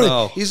 He's People on the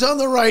know. he's on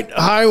the right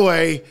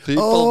highway.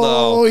 People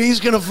know. He's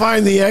gonna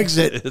find the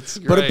exit. It's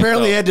but great,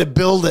 apparently he though. had to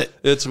build it.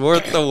 It's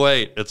worth the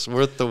wait. It's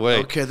worth the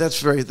wait. Okay, that's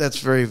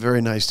very,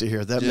 very nice to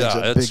hear. That makes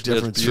a big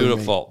difference. It's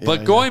beautiful. For me.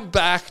 But going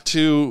back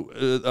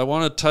to, I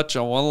want to touch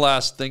on one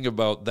last thing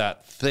about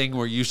that thing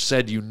where you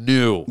said you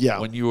knew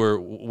when you were,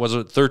 was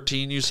it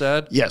 13 you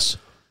said? Yes.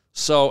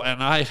 So,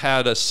 and I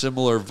had a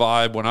similar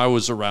vibe when I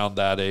was around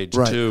that age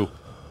too.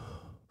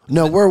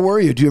 No, where were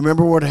you? Do you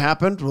remember what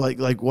happened?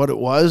 Like what it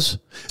was?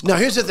 Now,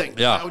 here's the thing.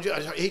 Yeah.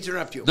 I hate to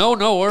interrupt you.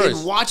 No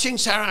worries. In watching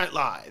Saturday Night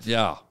Live,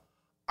 Yeah.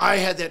 I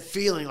had that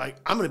feeling like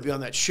I'm going to be on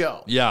that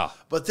show. Yeah.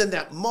 But then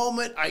that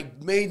moment I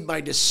made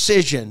my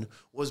decision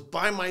was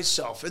by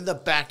myself in the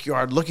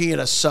backyard looking at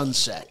a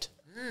sunset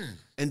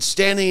and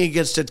standing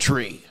against a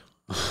tree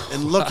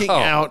and looking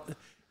out,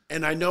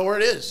 and I know where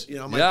it is,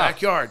 my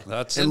backyard.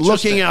 That's and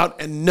interesting. looking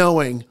out and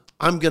knowing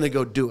I'm going to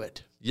go do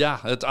it. Yeah,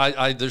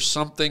 there's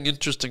something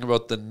interesting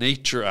about the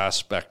nature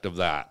aspect of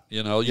that.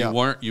 You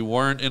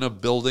weren't in a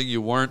building,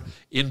 you weren't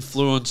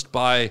influenced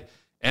by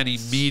any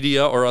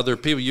media or other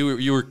people.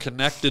 You were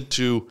connected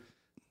to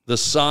the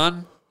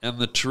sun and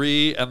the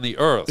tree and the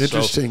earth.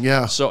 Interesting,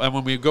 yeah. So, and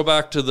when we go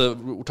back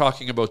to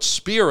talking about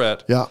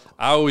spirit, I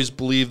always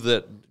believe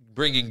that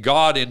bringing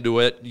God into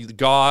it,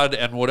 God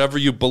and whatever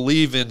you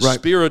believe in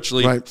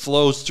spiritually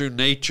flows through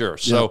nature.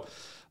 So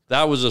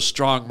that was a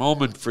strong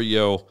moment for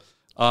you.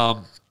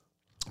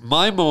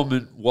 My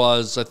moment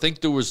was, I think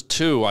there was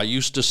two. I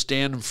used to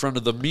stand in front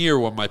of the mirror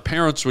when my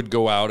parents would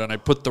go out, and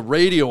I'd put the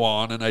radio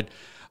on, and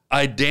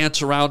I'd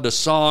dance around to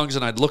songs,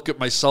 and I'd look at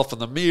myself in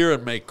the mirror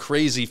and make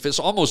crazy fists,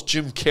 almost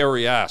Jim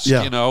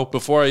Carrey-esque,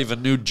 before I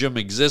even knew Jim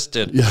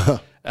existed. Yeah.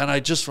 And I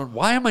just went,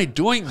 why am I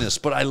doing this?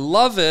 But I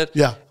love it.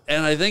 Yeah.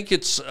 And I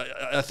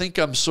think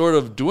I'm sort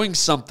of doing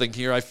something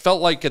here. I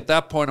felt like at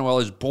that point, well, I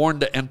was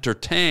born to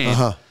entertain.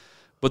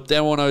 But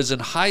then when I was in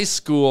high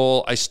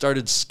school, I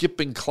started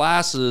skipping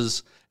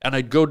classes, and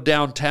I'd go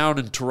downtown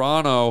in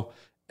Toronto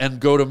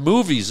and go to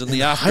movies in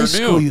the afternoon. High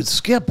school, you'd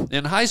skip.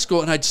 In high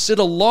school, and I'd sit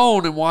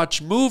alone and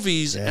watch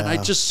movies, and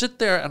I'd just sit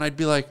there, and I'd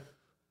be like,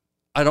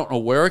 I don't know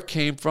where it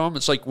came from.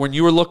 It's like when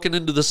you were looking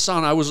into the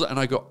sun,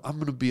 I go, I'm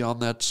going to be on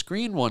that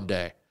screen one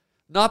day.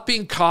 Not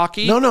being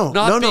cocky. No.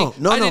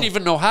 I didn't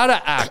even know how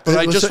to act, but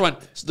I just went,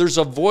 there's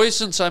a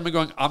voice inside me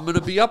going, I'm going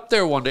to be up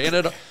there one day.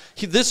 And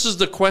this is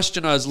the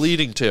question I was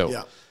leading to.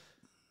 Yeah.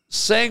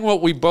 Saying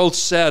what we both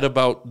said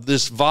about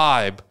this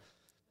vibe,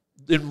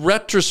 in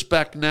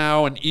retrospect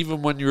now, and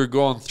even when you were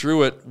going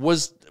through it,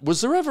 was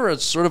there ever a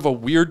sort of a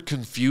weird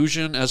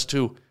confusion as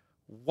to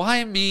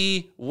why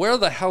me? Where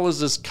the hell is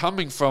this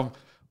coming from?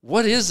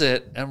 What is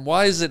it? And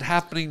why is it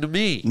happening to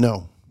me?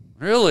 No.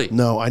 Really?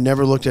 No, I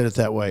never looked at it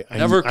that way.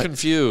 Never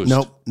confused?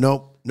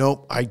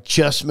 Nope. I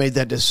just made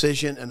that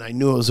decision, and I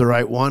knew it was the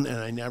right one, and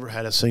I never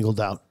had a single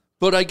doubt.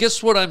 But I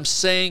guess what I'm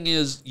saying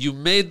is you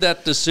made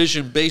that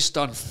decision based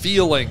on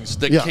feelings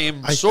that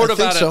came sort of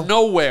out of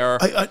nowhere.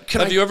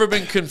 Have you ever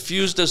been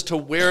confused as to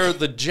where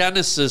the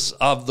genesis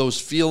of those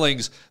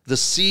feelings, the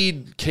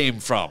seed came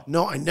from?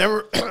 No, I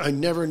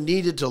never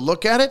needed to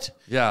look at it.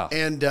 Yeah.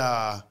 And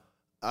I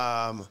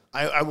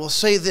will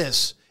say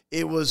this.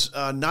 It was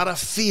not a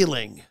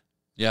feeling.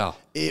 Yeah.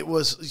 It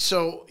was,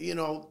 so,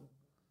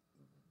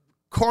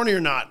 corny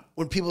or not,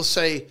 when people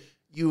say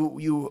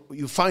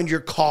you find your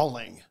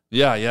calling.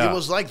 Yeah. It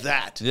was like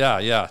that.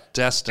 Yeah.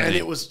 Destiny. And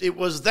it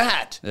was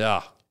that.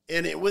 Yeah.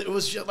 And it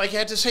was just, like I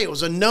had to say, it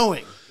was a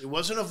knowing. It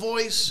wasn't a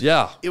voice.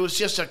 Yeah. It was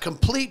just a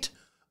complete,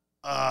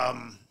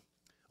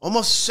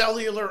 almost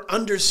cellular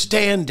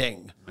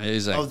understanding.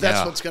 Amazing. Of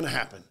that's what's going to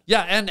happen.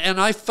 Yeah, and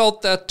I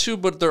felt that too.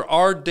 But there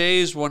are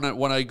days when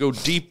I go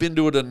deep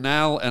into it and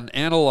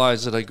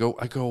analyze it. I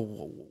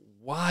go,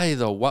 why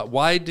though?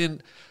 Why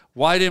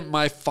didn't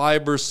my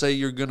fiber say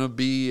you're going to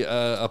be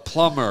a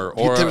plumber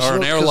or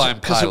an airline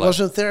pilot? Because it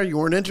wasn't there. You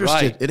weren't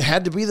interested. Right. It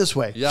had to be this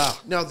way. Yeah.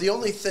 Now, the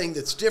only thing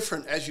that's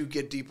different as you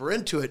get deeper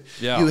into it,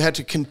 Yeah. you had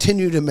to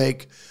continue to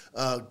make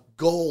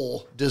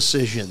goal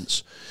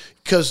decisions.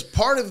 Because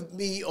part of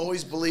me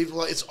always believed,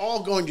 well, it's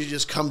all going to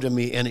just come to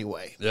me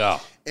anyway. Yeah.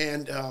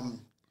 And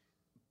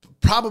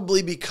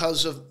probably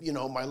because of,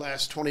 my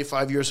last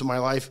 25 years of my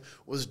life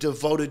was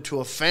devoted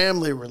to a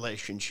family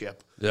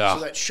relationship. Yeah.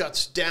 So that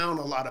shuts down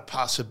a lot of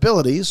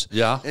possibilities.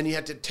 Yeah. And you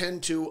have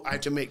to I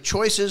have to make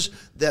choices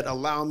that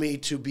allow me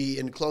to be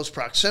in close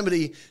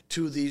proximity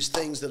to these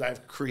things that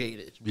I've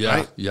created. Yeah.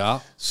 Right?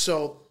 Yeah.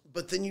 So,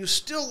 but then you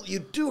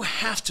do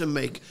have to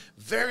make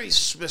very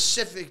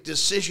specific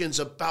decisions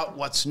about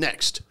what's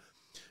next.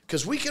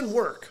 Because we can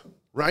work,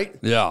 right?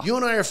 Yeah. You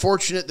and I are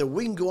fortunate that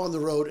we can go on the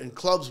road and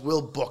clubs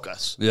will book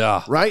us.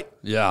 Yeah. Right?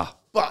 Yeah.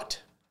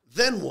 But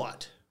then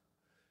what?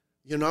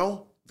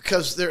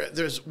 Because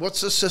there's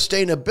what's the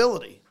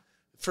sustainability?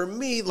 for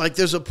me, like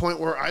there's a point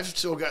where I've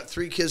still got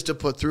 3 kids to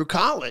put through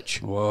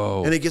college.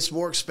 Whoa. And it gets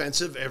more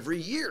expensive every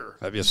year.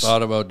 Have you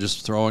thought about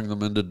just throwing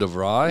them into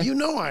DeVry? You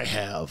know I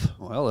have.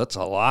 Well, that's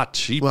a lot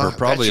cheaper, Well,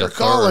 probably that's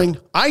a your calling.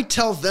 third. I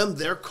tell them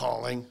they're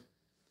calling.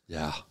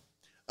 Yeah.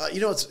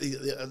 It's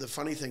the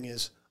funny thing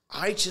is,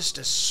 I just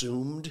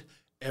assumed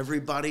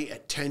everybody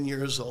at 10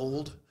 years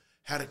old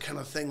had a kind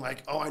of thing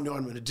like, oh, I know what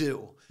I'm going to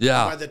do.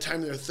 Yeah. And by the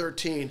time they're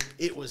 13,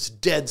 it was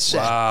dead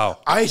set. Wow.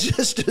 I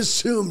just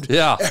assumed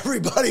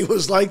everybody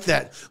was like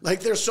that.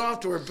 Like their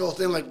software built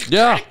in, like,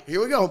 here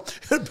we go.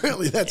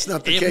 Apparently that's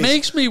not the case. It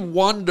makes me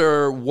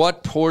wonder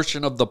what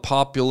portion of the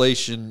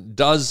population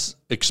does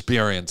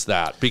experience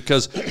that,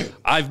 because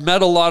I've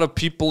met a lot of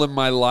people in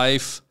my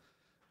life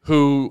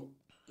who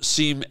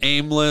seem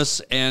aimless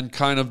and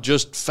kind of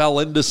just fell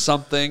into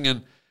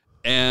something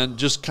and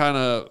just kind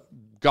of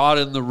got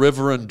in the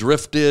river and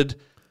drifted.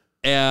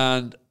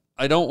 And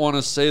I don't want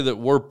to say that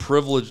we're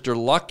privileged or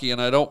lucky,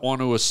 and I don't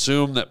want to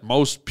assume that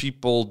most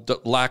people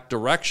lack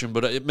direction,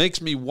 but it makes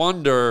me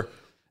wonder,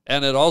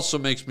 and it also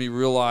makes me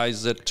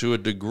realize that to a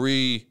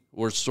degree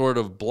we're sort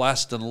of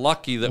blessed and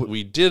lucky that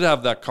we did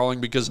have that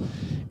calling, because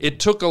it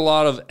took a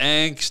lot of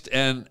angst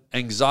and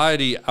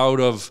anxiety out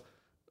of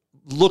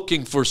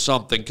looking for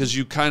something because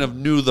you kind of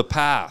knew the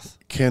path.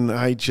 Can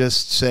I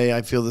just say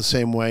I feel the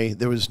same way?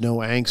 There was no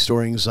angst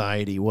or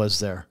anxiety, was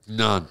there?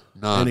 None.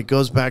 And it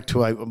goes back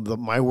to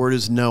my word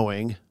is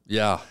knowing.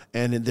 Yeah.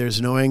 And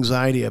there's no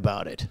anxiety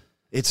about it.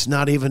 It's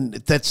not even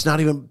that's not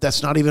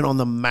even on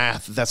the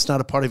math. That's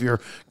not a part of your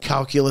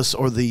calculus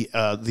or the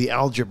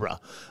algebra.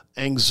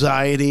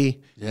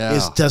 Anxiety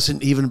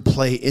doesn't even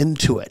play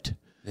into it.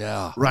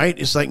 Yeah. Right?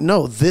 It's like,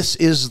 no, this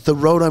is the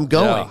road I'm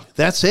going. Yeah.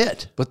 That's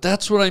it. But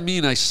that's what I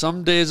mean.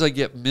 Some days I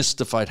get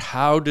mystified.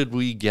 How did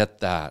we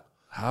get that?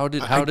 How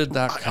did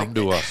that come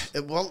to us?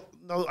 Well,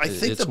 no, I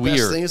think It's the weird.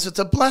 best thing is it's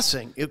a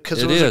blessing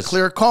because it was is. a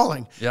clear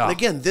calling. Yeah. And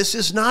again, this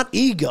is not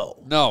ego.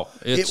 No.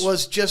 It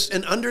was just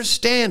an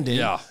understanding.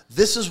 Yeah.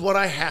 This is what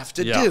I have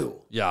to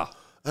do. Yeah.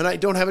 And I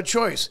don't have a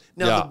choice.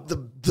 Now,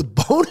 the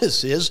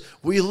bonus is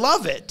we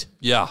love it.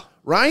 Yeah.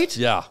 Right?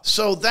 Yeah.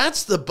 So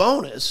that's the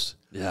bonus.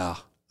 Yeah.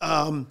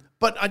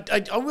 But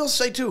I will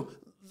say, too,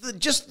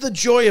 just the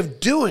joy of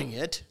doing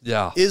it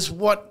is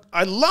what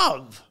I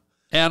love.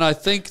 And I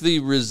think the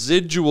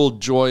residual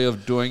joy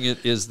of doing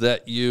it is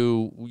that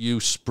you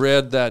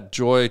spread that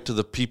joy to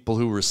the people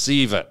who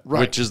receive it,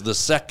 Right. which is the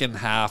second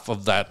half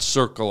of that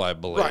circle, I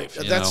believe.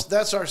 Right.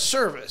 That's our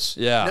service.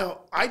 Yeah. Now,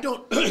 I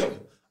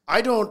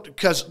don't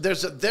because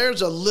there's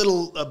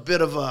a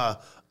bit of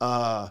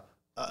a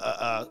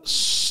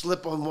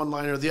slip on one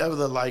line or the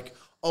other, like,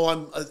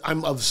 oh,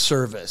 I'm of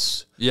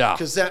service. Yeah.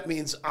 Because that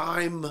means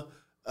I'm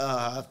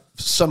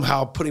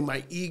somehow putting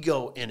my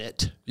ego in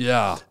it.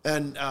 Yeah.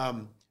 And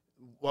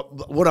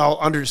what I'll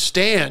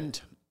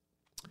understand,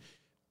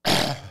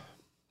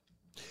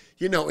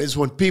 is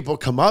when people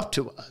come up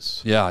to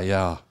us.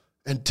 Yeah.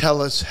 And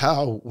tell us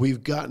how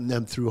we've gotten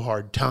them through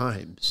hard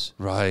times.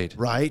 Right.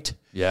 Right?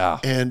 Yeah.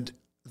 And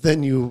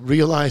then you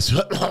realize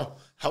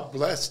how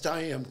blessed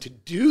I am to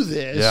do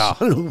this. Yeah.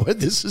 I don't know where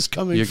this is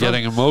coming You're from.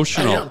 getting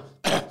emotional.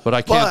 But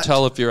I can't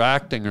tell if you're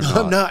acting or not.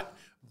 I'm not.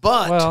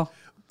 But, well,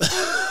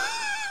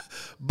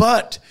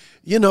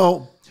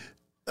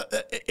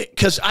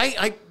 because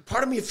I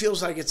part of me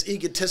feels like it's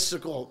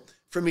egotistical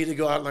for me to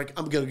go out like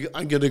I'm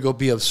gonna go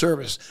be of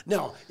service.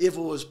 Now, if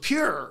it was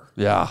pure,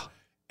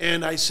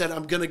 and I said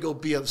I'm gonna go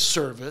be of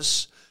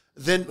service,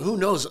 then who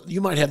knows?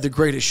 You might have the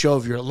greatest show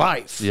of your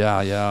life.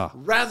 Yeah.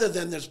 Rather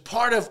than there's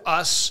part of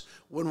us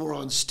when we're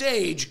on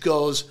stage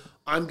goes,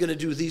 I'm going to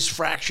do these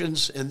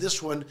fractions and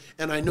this one,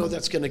 and I know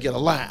that's going to get a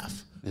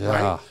laugh.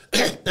 Yeah.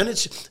 Right? And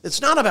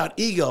it's not about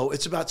ego.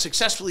 It's about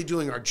successfully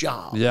doing our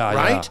job. Yeah.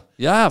 Right?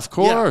 Yeah, of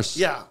course.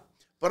 Yeah.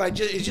 But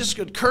it just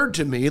occurred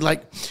to me,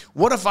 like,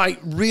 what if I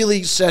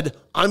really said,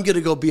 I'm going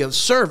to go be of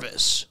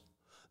service?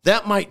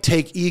 That might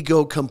take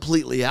ego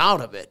completely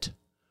out of it.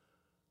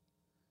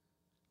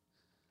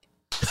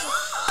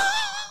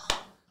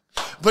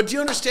 But do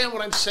you understand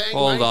what I'm saying?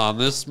 Hold on.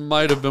 This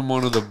might have been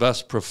one of the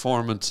best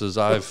performances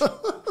I've...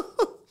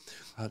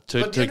 But do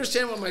you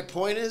understand what my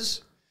point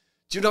is?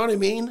 Do you know what I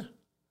mean?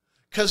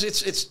 Because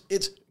it's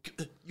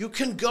you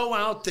can go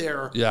out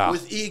there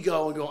with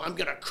ego and go, I'm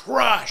going to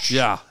crush.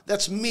 Yeah.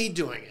 That's me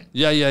doing it.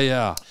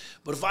 Yeah.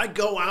 But if I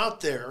go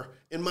out there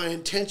and my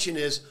intention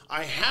is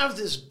I have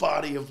this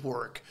body of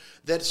work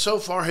that so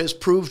far has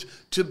proved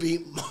to be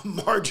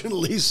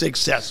marginally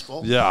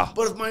successful. Yeah.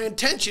 But if my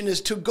intention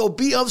is to go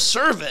be of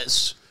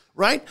service,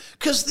 right?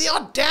 Because the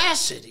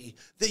audacity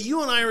that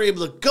you and I are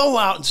able to go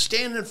out and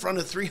stand in front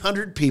of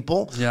 300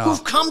 people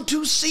who've come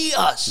to see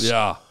us.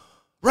 Yeah.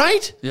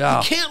 Right? Yeah.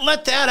 You can't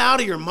let that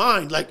out of your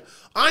mind. Like,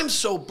 I'm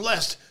so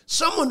blessed.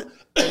 Someone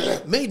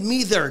made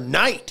me their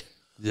night.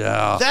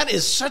 Yeah. That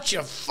is such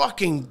a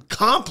fucking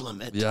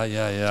compliment.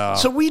 Yeah.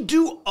 So we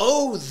do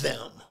owe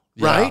them,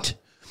 right?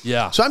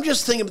 Yeah. So I'm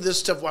just thinking of this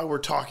stuff while we're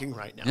talking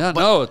right now. Yeah,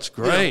 no, it's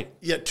great.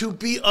 To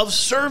be of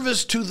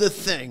service to the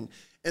thing.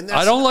 And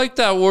that's, I don't like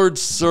that word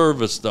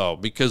service though,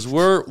 because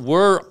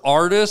we're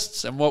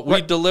artists and what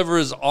we deliver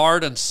is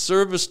art, and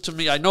service to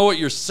me, I know what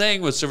you're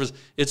saying with service,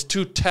 it's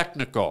too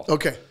technical.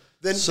 Okay.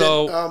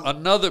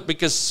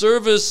 Because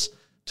service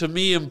to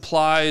me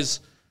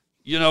implies,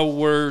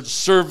 we're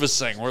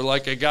servicing. We're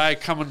like a guy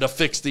coming to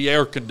fix the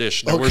air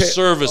conditioner. Okay. We're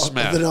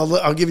servicemen. Then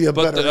I'll give you a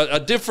But better. a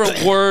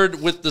different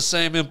word with the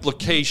same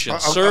implication.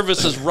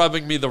 Service is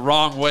rubbing me the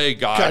wrong way,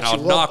 guy, and I'll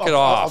knock it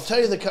off. I'll tell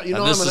you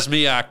this is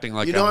me acting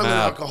like I'm an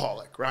mad.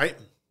 alcoholic, right?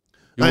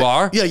 You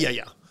are?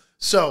 Yeah.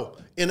 So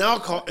in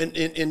alcohol,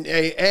 in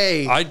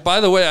AA. By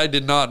the way, I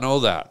did not know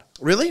that.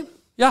 Really?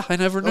 Yeah, I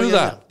never knew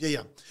that.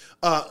 Yeah.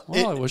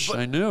 Well, I wish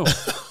I knew.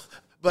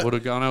 Would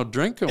have gone out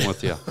drinking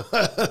with you.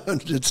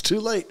 It's too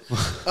late.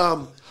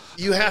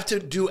 You have to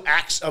do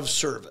acts of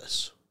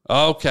service.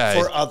 Okay.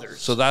 For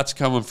others. So that's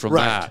coming from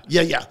Right. that.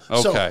 Yeah.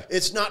 Okay. So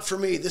it's not for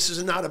me. This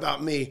is not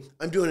about me.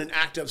 I'm doing an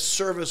act of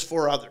service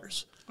for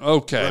others.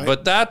 Okay, Right?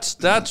 but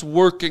that's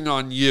working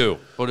on you.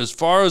 But as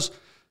far as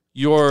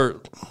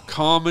your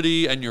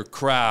comedy and your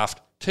craft,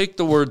 take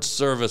the word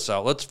service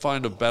out. Let's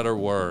find a better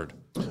word.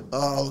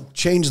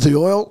 Change the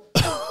oil.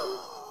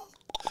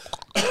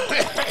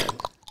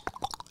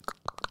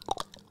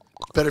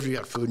 Better if you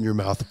got food in your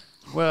mouth.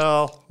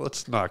 Well,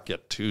 let's not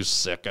get too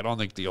sick. I don't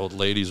think the old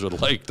ladies would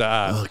like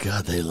that. Oh,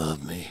 God, they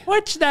love me.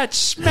 What's that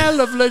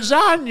smell of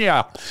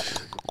lasagna?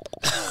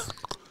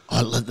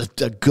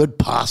 The good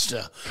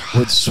pasta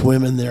would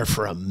swim in there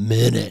for a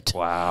minute.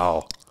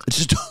 Wow.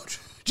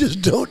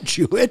 Just don't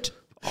chew it.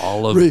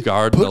 Olive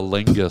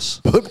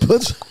Garden-a-lingus.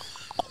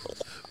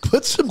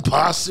 Put some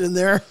pasta in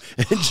there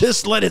and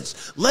just let it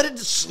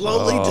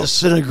slowly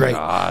disintegrate.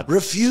 God.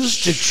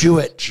 Refuse to chew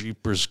it.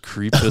 Jeepers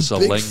creepers a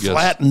Big lingus.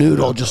 flat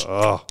noodle. Just.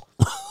 Oh.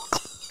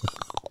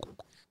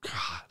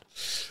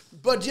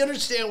 But do you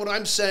understand what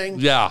I'm saying?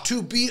 Yeah.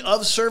 To be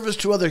of service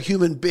to other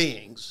human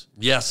beings.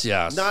 Yes.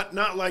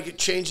 Not like it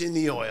changing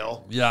the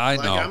oil. Yeah, I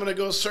know. I'm going to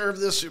go serve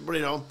this,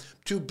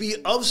 to be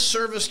of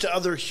service to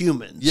other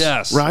humans.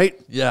 Yes. Right?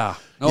 Yeah.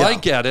 No, Yeah. I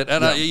get it.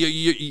 And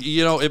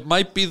Yeah. it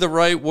might be the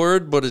right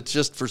word, but it's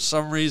just for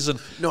some reason.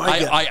 No, I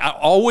get it.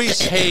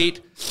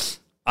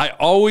 I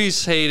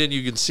always hate, and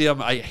you can see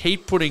I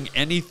hate putting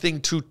anything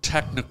too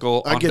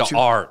technical I get onto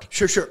you. art.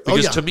 Sure.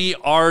 Because to me,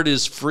 art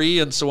is free.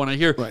 And so when I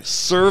hear Right.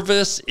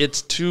 service,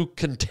 it's too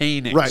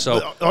containing. Right.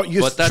 So,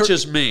 But that's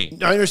just me.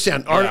 I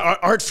understand. Yeah.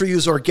 Art for you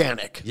is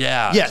organic.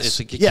 Yeah. Yes.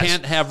 You yes.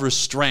 can't have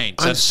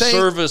restraints. I'm And saying-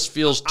 service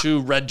feels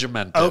too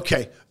regimented.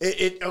 Okay.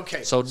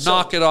 Okay. So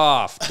knock it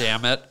off,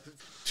 damn it.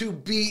 To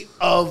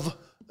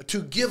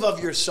give of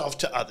yourself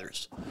to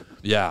others.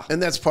 Yeah.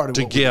 And that's part of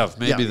To what we give. do.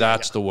 Maybe Yeah,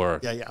 that's yeah. the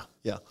word. Yeah.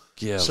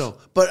 Give. So,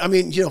 but I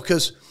mean,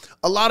 because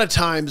a lot of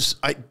times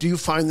I do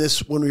find this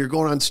when we're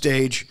going on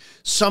stage,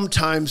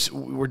 sometimes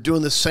we're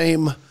doing the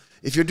same.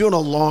 If you're doing a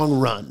long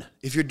run,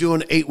 if you're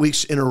doing 8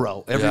 weeks in a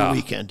row every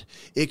weekend,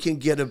 it can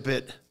get a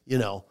bit,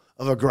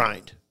 of a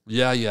grind.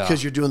 Yeah.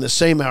 Because you're doing the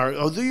same hour.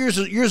 Oh, yours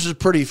is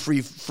pretty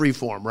free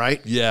form,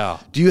 right? Yeah.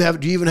 Do you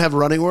even have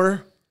running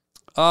order?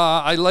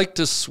 I like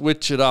to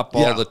switch it up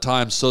all Yeah. the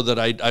time so that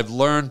I've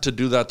learned to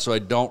do that so I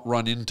don't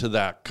run into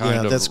that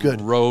kind of that's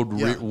good. road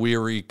Yeah.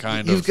 weary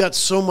kind You've of. got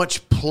so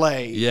much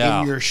play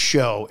Yeah. in your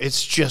show.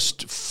 It's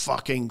just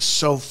fucking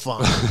so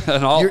fun.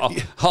 And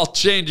I'll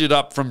change it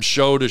up from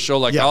show to show.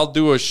 Like Yeah. I'll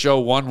do a show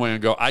one way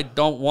and go, I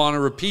don't want to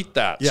repeat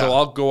that. Yeah. So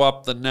I'll go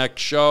up the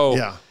next show.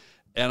 Yeah.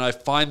 And I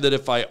find that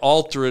if I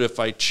alter it, if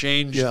I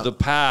change Yeah. the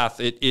path,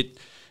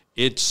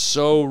 it's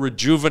so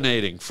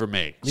rejuvenating for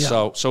me.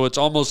 Yeah. So it's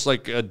almost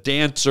like a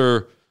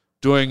dancer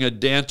doing a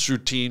dance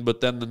routine, but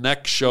then the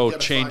next show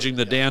changing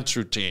the dance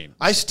routine.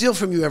 I steal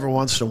from you every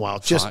once in a while,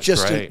 just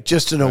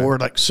Great. in a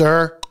word like,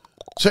 sir,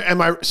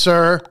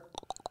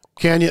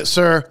 can you,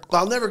 sir? But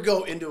I'll never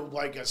go into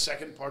like a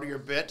second part of your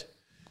bit.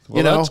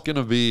 Well, that's going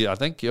to be, I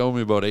think you owe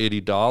me about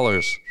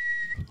 $80.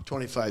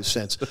 25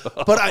 cents.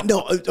 But I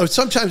know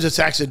sometimes it's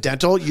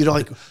accidental. You don't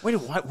like, wait,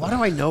 why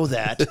do I know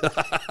that?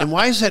 And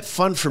why is that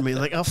fun for me?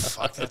 Like, oh,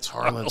 fuck, that's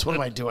Harland's. What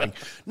am I doing?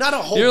 Not a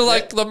whole You're bit.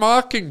 like the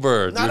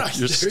Mockingbird. You're You're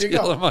there you go.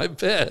 stealing my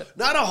bit.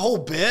 Not a whole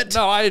bit.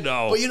 No, I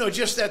know. But,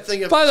 just that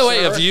thing of, By the way,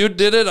 sir, if you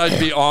did it, I'd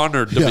be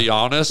honored, to be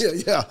honest.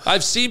 Yeah.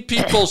 I've seen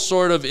people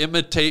sort of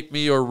imitate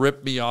me or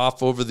rip me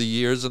off over the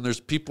years, and there's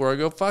people where I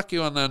go, fuck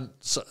you, and then,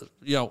 so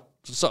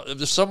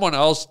if someone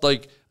else,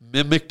 like,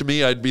 mimicked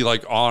me, I'd be,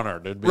 like,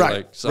 honored. It'd be right,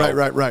 like, so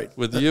right.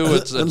 With you,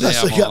 it's a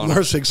unless damn they got honor.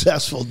 more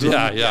successful doing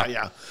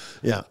it.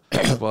 Yeah.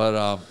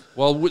 But,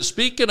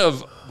 speaking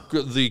of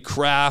the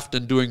craft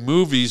and doing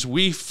movies,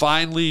 we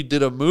finally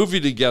did a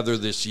movie together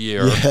this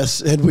year.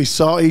 Yes, and we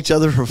saw each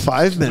other for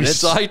 5 minutes.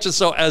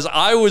 So as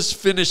I was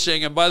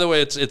finishing, and by the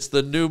way, it's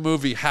the new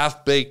movie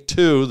Half Baked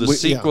 2, the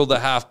sequel to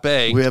Half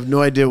Baked. We have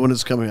no idea when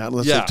it's coming out,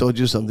 unless I told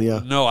you something.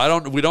 Yeah. No,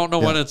 we don't know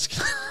when it's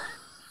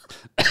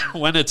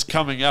when it's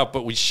coming out,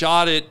 but we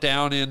shot it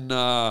down in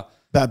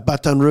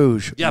Baton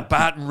Rouge. Yeah,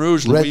 Baton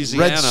Rouge,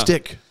 Louisiana. Red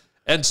Stick.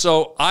 And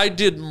so I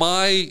did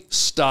my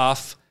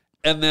stuff,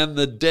 and then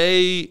the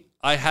day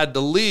I had to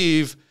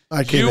leave,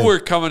 came You in. were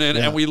coming in,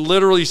 Yeah. and we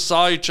literally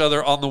saw each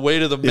other on the way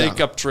to the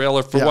makeup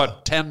trailer for Yeah.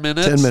 10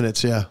 minutes? 10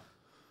 minutes, yeah.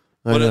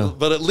 But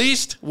at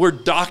least we're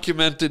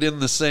documented in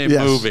the same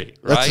movie,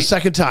 right? That's the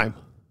second time.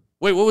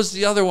 Wait, what was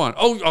the other one?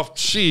 Oh,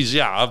 jeez,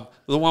 yeah,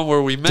 the one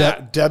where we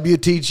met.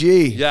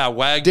 WTG. Yeah,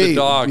 Wag the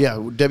Dog. Yeah,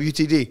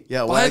 WTD.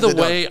 Yeah. By Wag the Dog.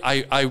 way,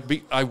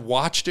 I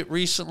watched it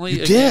recently.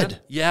 You again. did?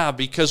 Yeah,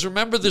 because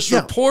remember this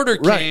Yeah, reporter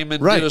right, came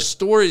and right. did a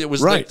story. It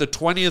was Right. like the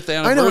 20th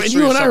anniversary. I know, and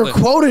you or and I were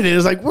something. quoted it.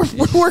 It's like, we're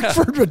working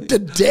for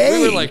today.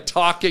 We were like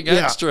talking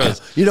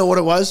extras. You know what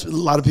it was? A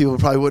lot of people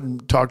probably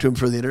wouldn't talk to him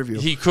for the interview.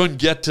 He couldn't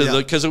get to Yeah.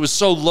 because it was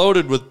so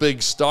loaded with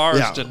big stars.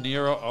 Yeah. De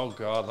Niro. Oh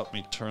God, let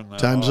me turn that.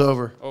 Time's off.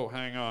 over. Oh,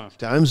 hang on,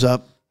 Time's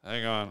up.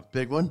 hang on,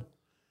 Big one.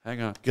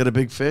 hang on. Get a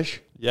big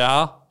fish.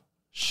 Yeah.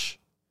 Shh.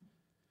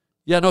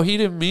 Yeah, no, he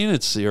didn't mean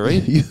it, Siri.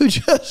 You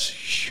just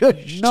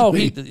shushed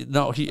me.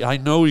 He. I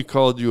know he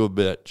called you a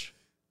bitch.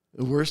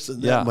 Worse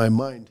than Yeah. that in my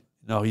mind.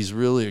 No, he's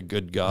really a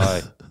good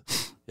guy.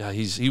 Yeah,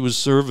 he was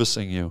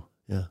servicing you.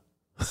 Yeah.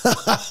 Did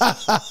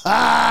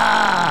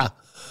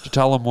you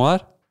tell him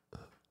what?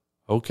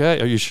 Okay,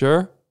 are you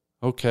sure?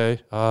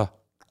 Okay.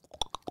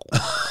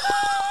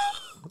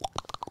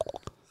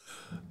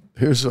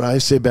 Here's what I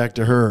say back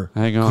to her.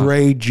 Hang on.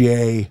 Gray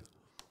J.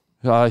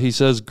 He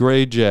says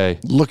Gray J.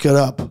 Look it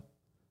up.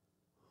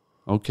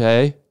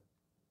 Okay.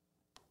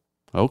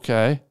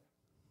 Okay.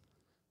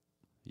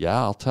 Yeah,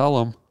 I'll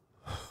tell him.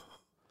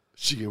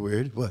 She get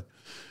weird? What?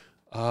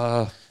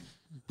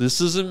 This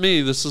isn't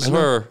me. This is I know.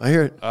 her. I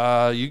hear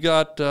it. You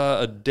got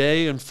a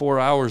day and 4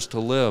 hours to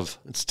live.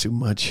 It's too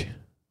much.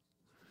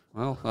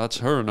 Well, that's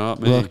her, not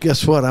me. Well,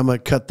 guess what? I'm going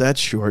to cut that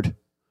short.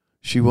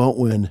 She won't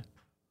win.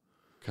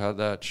 Cut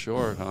that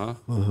short, huh?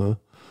 Uh-huh.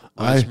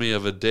 Reminds me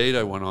of a date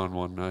I went on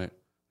one night.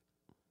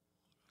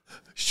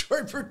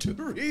 Short for two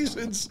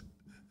reasons.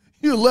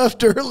 You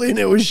left early and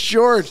it was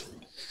short.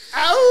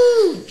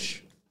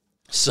 Ouch!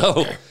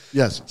 So,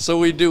 Yes. so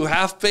we do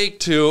Half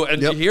Baked 2,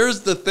 and Yep.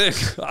 here's the thing.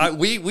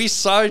 We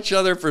saw each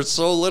other for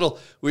so little.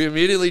 We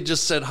immediately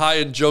just said hi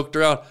and joked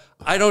around.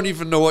 I don't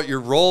even know what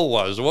your role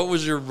was. What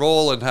was your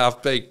role in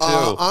Half Baked 2?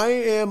 I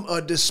am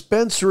a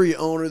dispensary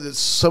owner that's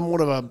somewhat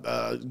of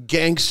a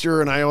gangster,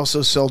 and I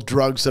also sell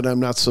drugs that I'm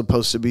not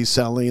supposed to be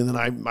selling. And then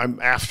I'm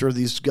after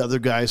these other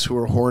guys who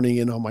are horny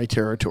in on my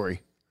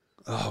territory.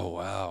 Oh,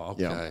 wow.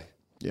 Okay.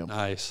 Yeah.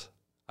 Nice.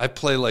 I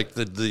play like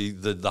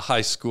the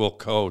high school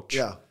coach.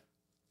 Yeah.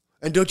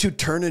 And don't you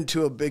turn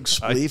into a big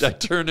spleef? I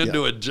turn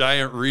into a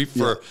giant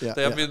reefer. Yeah,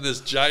 They have me in this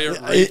giant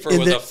Yeah, reefer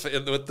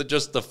in with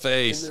just the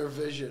face. in their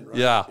vision, right?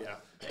 Yeah.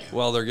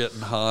 Well, they're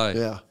getting high.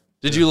 Yeah.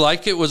 Did you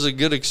like it? Was it a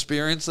good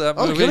experience, that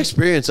Oh, movie? good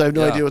experience. I have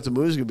no Yeah. idea what the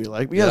movie's going to be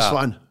like. But yeah, it's Yeah.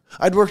 fun.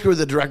 I'd worked with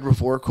the director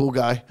before, cool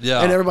guy.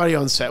 Yeah. And everybody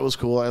on set was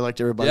cool. I liked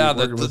everybody. Yeah,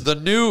 working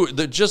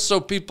with. just so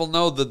people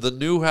know that the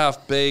new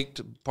Half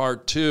Baked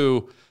Part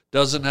 2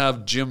 doesn't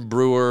have Jim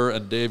Brewer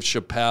and Dave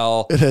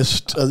Chappelle. It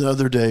has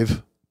another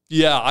Dave.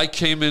 Yeah, I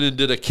came in and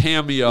did a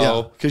cameo.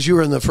 Yeah, because you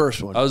were in the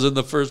first one. I was in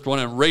the first one,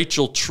 and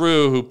Rachel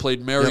True, who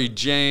played Mary Yep.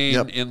 Jane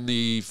Yep. in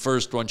the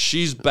first one,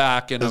 she's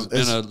back in a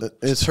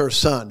It's her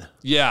son.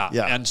 yeah.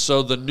 Yeah. And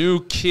so the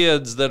new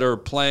kids that are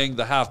playing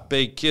the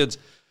Half-Baked Kids,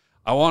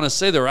 I want to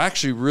say they're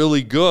actually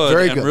really good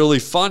Very and good. really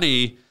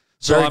funny.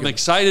 So Very I'm good.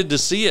 excited to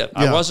see it.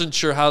 I Yeah. wasn't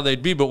sure how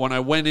they'd be, but when I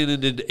went in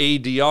and did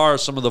ADR,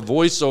 some of the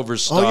voiceover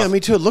stuff, Oh, yeah, me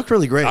too. It looked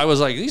really great. I was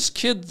like, these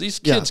kids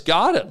Yeah.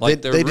 got it.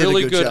 Like They they're did a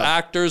really good good job.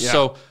 actors. Yeah.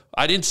 So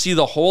I didn't see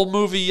the whole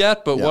movie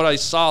yet, but Yeah. what I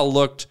saw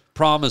looked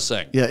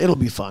promising. Yeah, it'll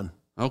be fun.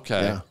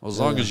 Okay. Yeah. Well, as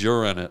long as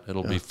you're in it,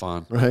 it'll be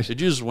fun. Right.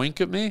 Did you just wink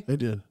at me? I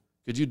did.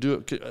 Could you do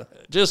it?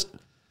 Just,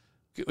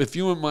 if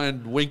you wouldn't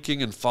mind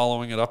winking and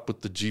following it up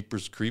with the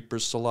Jeepers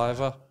Creepers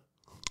saliva.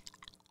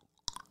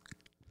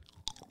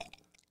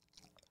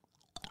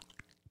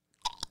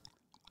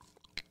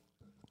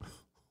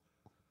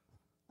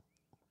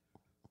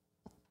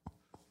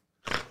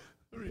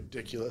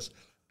 Ridiculous.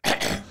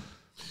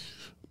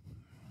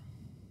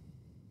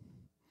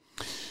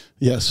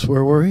 Yes,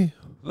 where were we?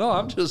 No,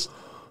 I'm just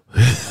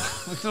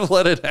I'm going to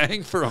let it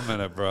hang for a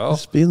minute, bro.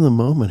 Let's be in the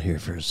moment here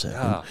for a second.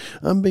 Yeah.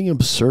 I'm being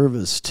of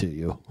service to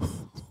you.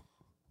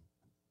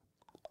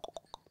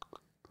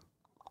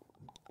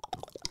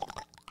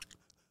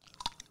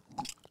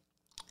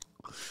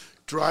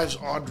 Drives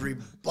Audrey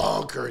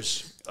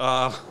bonkers.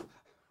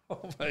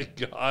 Oh my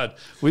God,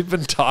 we've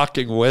been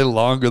talking way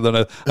longer than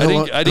I How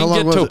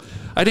long was it?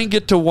 I didn't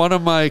get to one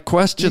of my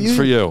questions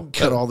for you.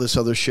 Cut all this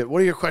other shit.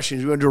 What are your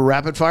questions? You want to do a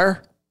rapid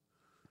fire?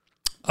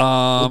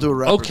 We'll do a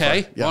rapid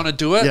Okay, fire. Yeah. want to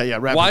do it? Yeah,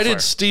 rapid Why fire.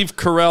 did Steve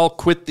Carell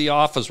quit The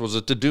Office? Was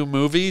it to do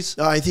movies?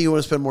 I think you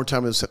want to spend more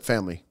time with his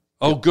family.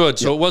 Oh, good.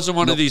 So it wasn't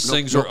one of Nope, these nope,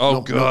 things nope, where, oh,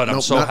 nope, good. nope, I'm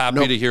nope, so not- happy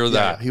nope. to hear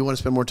that. Yeah, you want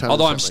to spend more time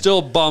Although with I'm his family.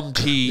 still bummed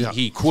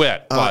he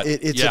quit. But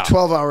it's yeah. a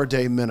 12-hour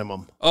day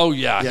minimum. Oh,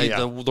 yeah.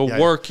 The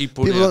work he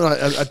put in.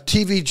 A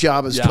TV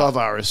job is Yeah. 12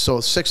 hours,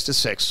 so 6 to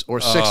 6 or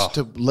 6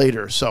 to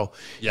later. So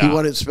he Yeah.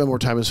 wanted to spend more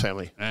time with his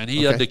family. And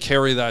he had to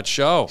carry that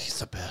show. He's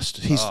the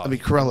best.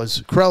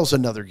 Carell's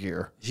another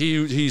gear.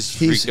 He's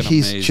freaking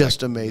amazing. He's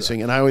just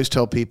amazing. And I always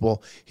tell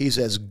people he's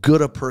as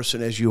good a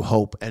person as you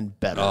hope and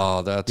better.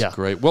 Oh, that's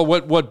great. Well,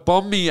 what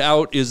bummed me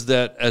out is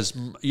that, as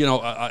you know,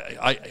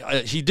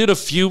 he did a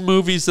few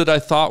movies that I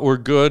thought were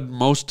good.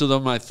 Most of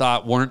them I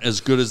thought weren't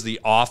as good as The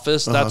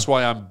Office. That's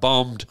why I'm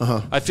bummed.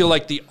 I feel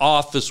like The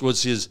Office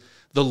was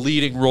the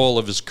leading role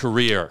of his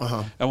career.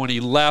 And when he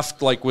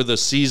left, like with a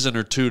season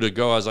or two to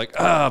go, I was like,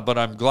 but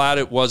I'm glad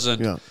it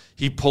wasn't.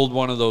 He pulled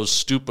one of those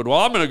stupid, well,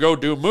 I'm going to go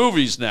do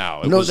movies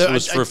now. It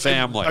was for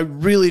family. I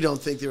really don't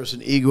think there was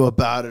an ego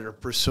about it or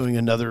pursuing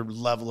another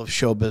level of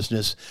show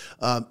business.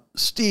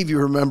 Steve, you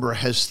remember,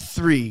 has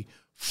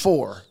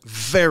 3-4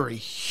 very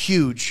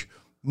huge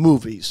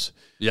movies.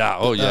 Yeah.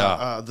 Oh,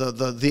 yeah.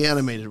 The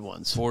animated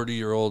ones.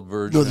 40-year-old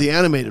version. No, the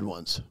animated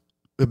ones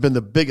have been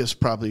the biggest,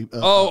 probably.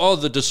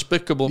 The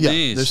Despicable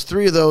Me. There's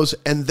 3 of those,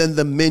 and then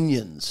the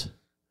Minions.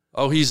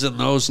 Oh, he's in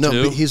those too?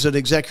 No, he's an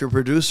executive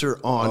producer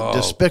on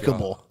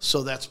Despicable, God.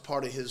 So that's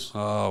part of his thing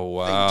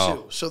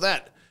too. So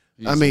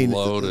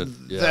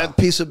loaded. That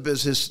piece of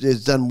business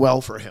is done well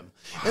for him.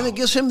 Wow. And it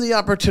gives him the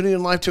opportunity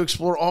in life to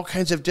explore all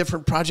kinds of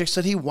different projects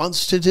that he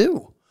wants to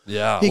do.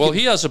 Yeah.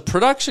 He has a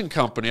production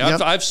company.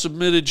 Yep. I've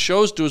submitted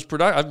shows to his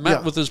production. I've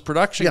met with his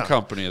production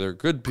company. They're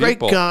good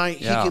people. Great guy.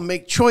 He can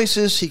make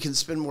choices. He can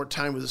spend more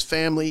time with his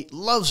family.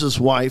 Loves his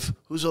wife,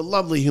 who's a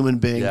lovely human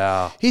being.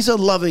 Yeah. He's a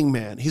loving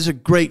man. He's a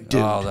great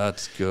dude. Oh,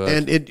 that's good.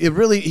 And it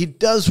really, he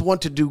does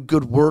want to do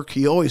good work.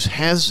 He always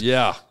has.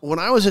 Yeah. When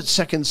I was at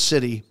Second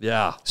City,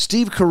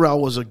 Steve Carell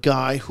was a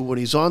guy who, when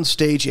he's on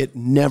stage, it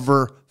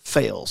never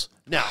fails.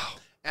 Now,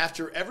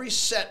 after every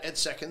set at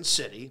Second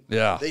City,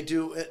 they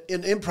do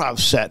an improv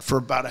set for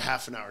about a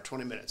half an hour,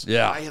 20 minutes.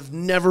 Yeah. I have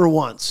never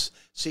once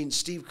seen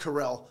Steve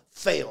Carell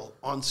fail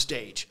on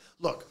stage.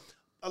 Look,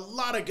 a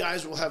lot of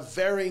guys will have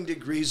varying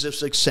degrees of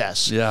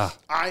success. Yeah.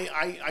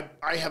 I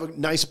have a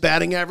nice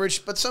batting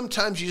average, but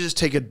sometimes you just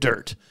take a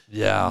dirt.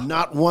 Yeah.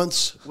 Not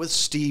once with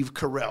Steve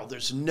Carell.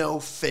 There's no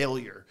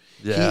failure.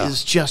 Yeah. He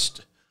is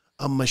just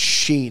a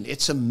machine.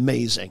 It's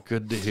amazing.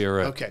 Good to hear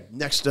it. Okay,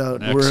 next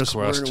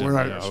question. We're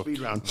on our speed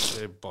round.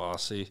 Hey,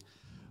 bossy.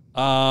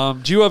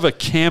 Do you have a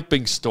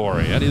camping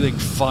story? Anything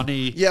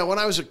funny? Yeah, when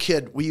I was a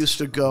kid, we used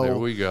to go. There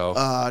we go.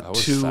 That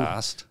was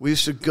fast. We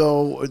used to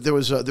go. There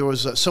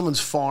was someone's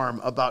farm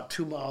about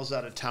 2 miles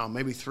out of town,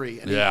 maybe 3,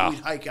 and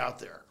we'd hike out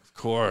there. Of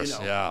course,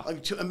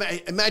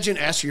 Imagine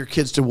asking your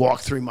kids to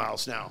walk 3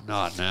 miles now.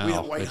 Not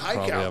now. We'd hike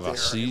probably out have there. A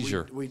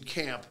seizure. We'd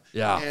camp.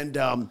 Yeah. And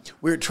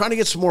we were trying to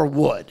get some more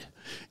wood.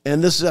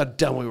 And this is how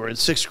dumb we were in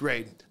 6th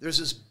grade. There's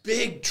this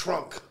big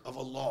trunk of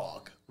a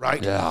log,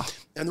 right? Yeah.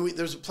 And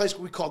there's a place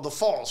we called the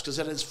Falls because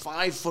it has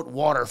 5-foot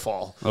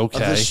waterfall of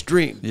the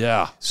stream.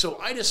 Yeah. So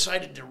I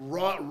decided to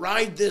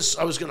ride this.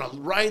 I was going to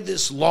ride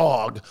this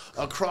log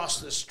across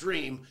the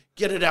stream,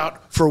 get it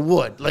out for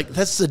wood. Like,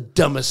 that's the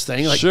dumbest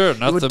thing. Like, sure,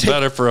 nothing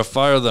better for a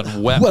fire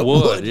than wet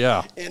wood.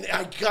 Yeah. And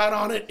I got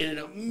on it and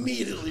it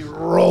immediately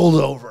rolled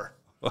over.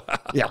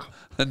 Yeah.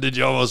 And did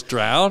you almost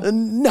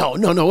drown? No,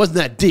 it wasn't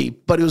that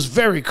deep, but it was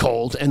very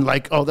cold and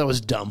that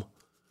was dumb.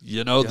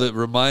 You know, that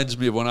reminds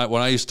me of when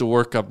I used to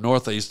work up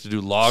north, I used to do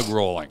log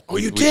rolling. Oh,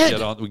 you did?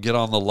 We'd get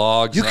on the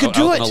logs out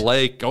in the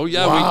lake. Oh,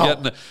 yeah.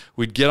 Wow.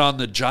 We'd get on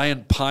the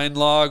giant pine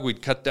log.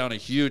 We'd cut down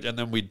and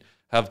then we'd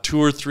have 2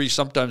 or 3,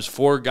 sometimes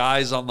 4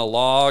 guys on the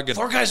log. And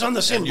 4 guys on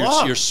the same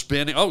log? You're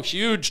spinning. Oh,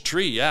 huge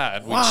tree, yeah.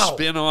 And we'd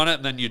spin on it,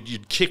 and then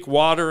you'd kick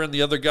water, and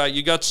the other guy,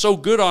 you got so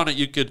good on it,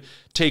 you could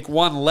take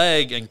one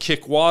leg and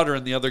kick water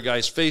in the other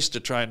guy's face to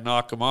try and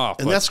knock him off.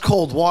 And that's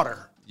cold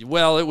water.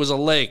 Well, it was a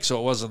lake, so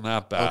it wasn't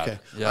that bad. Okay.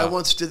 Yeah. I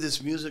once did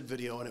this music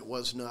video, and it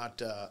was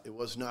not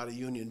a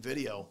union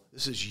video.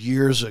 This is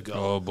years ago.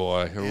 Oh,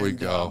 boy. Here we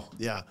go.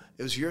 Yeah,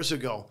 it was years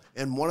ago.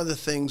 And one of the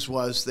things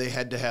was they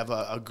had to have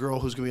a girl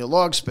who's going to be a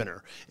log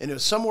spinner. And it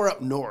was somewhere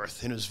up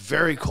north, and it was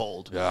very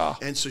cold. Yeah.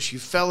 And so she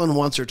fell in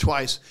once or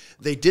twice.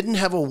 They didn't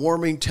have a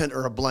warming tent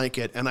or a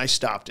blanket, and I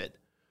stopped it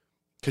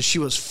because she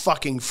was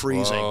fucking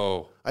freezing.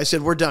 Whoa. I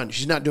said, we're done.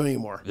 She's not doing it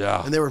anymore.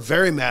 Yeah. And they were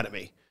very mad at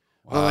me.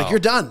 Wow. They're like, you're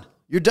done.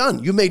 You're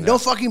done. You made no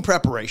fucking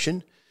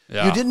preparation.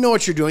 Yeah. You didn't know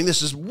what you're doing.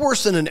 This is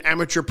worse than an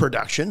amateur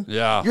production.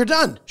 Yeah. You're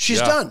done. She's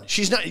done.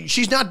 She's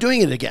not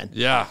doing it again.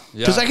 Yeah.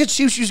 Because I could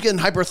see she was getting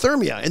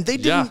hypothermia, and they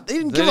didn't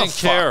give a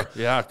care. fuck.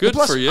 Yeah. Good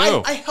for you.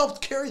 I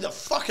helped carry the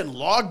fucking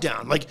log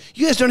down. Like,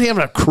 you guys don't have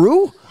a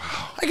crew?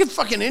 Wow. I could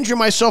fucking injure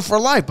myself for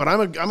life, but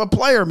I'm a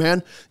player,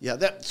 man. Yeah.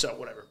 So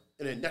whatever.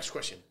 And then next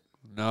question.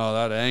 No,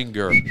 that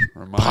anger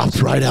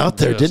popped right out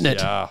there, didn't it?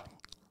 Yeah.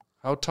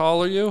 How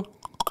tall are you?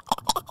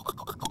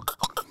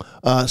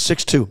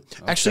 6'2".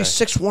 Actually,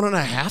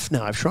 6'1.5"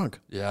 now. I've shrunk.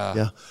 Yeah.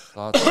 Yeah.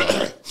 Thought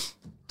so.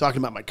 Talking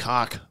about my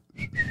cock.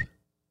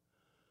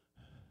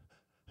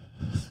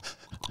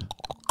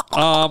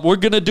 We're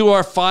going to do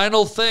our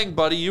final thing,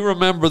 buddy. You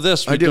remember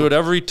this. We do it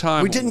every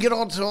time. We didn't get to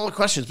all the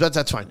questions, but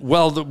that's fine.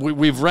 Well,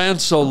 we've ran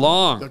so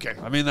long. Okay.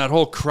 I mean, that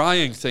whole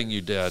crying thing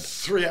you did.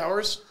 3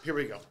 hours? Here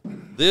we go.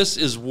 This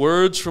is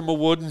words from a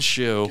wooden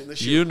shoe.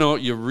 You know,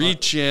 you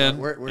reach in.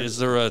 where is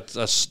there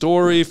a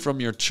story from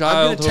your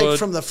childhood? I'm going to take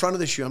from the front of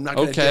the shoe. I'm not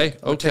going to take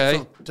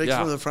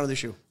from the front of the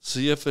shoe.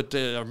 See if it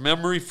a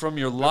memory from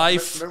your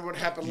life. Remember what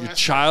happened your last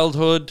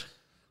childhood.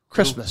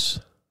 Christmas.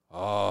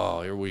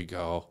 Oh, here we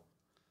go.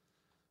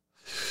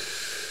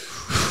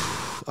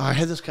 I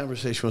had this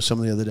conversation with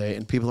someone the other day,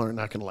 and people are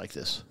not going to like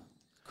this.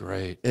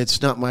 Great.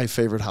 It's not my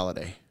favorite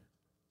holiday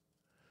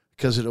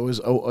because it was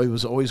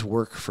always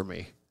work for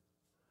me.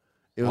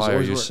 Why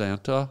are you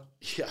Santa?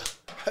 Yeah,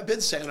 I've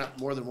been Santa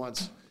more than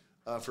once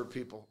for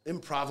people,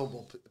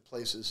 improbable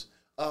places.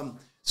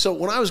 So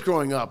when I was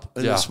growing up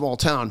in a small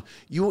town,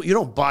 you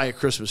don't buy a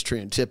Christmas tree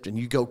in Tipton.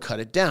 You go cut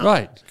it down.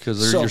 Right,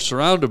 because you're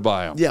surrounded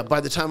by them. Yeah, by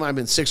the time I'm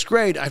in 6th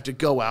grade, I have to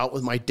go out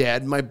with my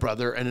dad and my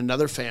brother and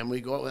another family,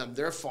 go out on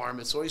their farm.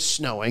 It's always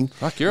snowing.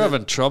 Fuck, you're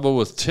having trouble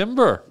with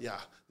timber. Yeah.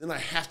 Then I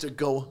have to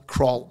go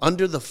crawl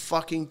under the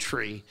fucking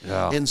tree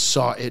and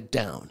saw it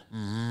down.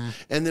 Mm-hmm.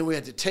 And then we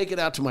had to take it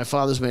out to my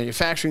father's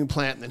manufacturing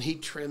plant, and then he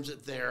trims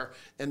it there,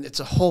 and it's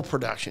a whole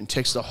production. It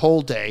takes the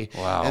whole day.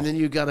 Wow. And then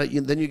you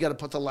gotta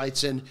put the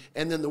lights in.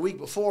 And then the week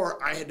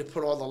before, I had to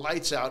put all the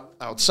lights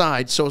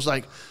outside. So it's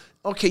like,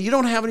 okay, you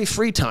don't have any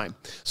free time.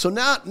 So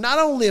now, not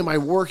only am I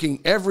working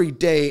every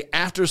day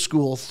after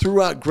school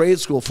throughout grade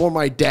school for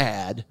my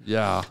dad.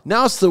 Yeah.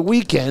 Now it's the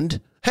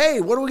weekend. Hey,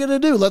 what are we gonna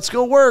do? Let's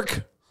go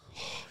work.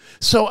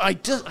 So I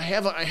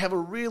have a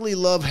really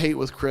love-hate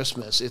with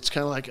Christmas. It's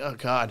kind of like, oh,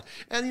 God.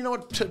 And you know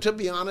what? To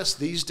be honest,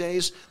 these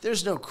days,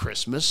 there's no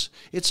Christmas.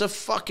 It's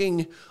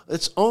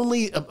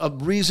only a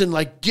reason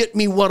like, get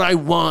me what I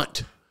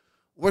want.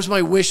 Where's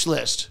my wish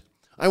list?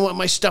 I want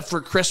my stuff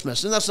for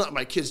Christmas. And that's not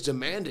my kids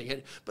demanding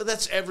it, but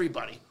that's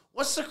everybody.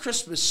 What's the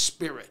Christmas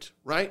spirit,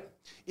 right?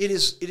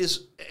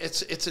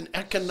 It's an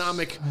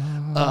economic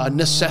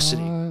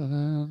necessity.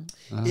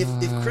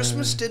 If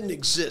Christmas didn't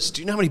exist,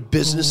 do you know how many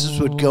businesses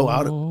would go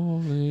out at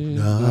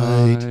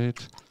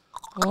night?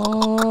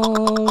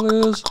 All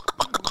is.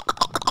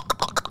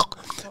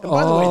 And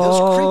by the way, those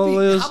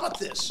creepy. How about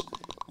this?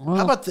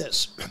 How about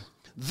this?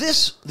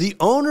 The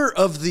owner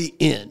of the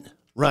inn,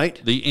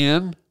 right? The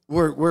inn?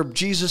 Where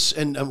Jesus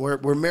and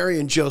where Mary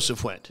and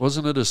Joseph went.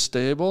 Wasn't it a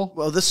stable?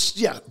 Well,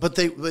 but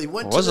they went to the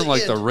inn. It wasn't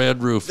like the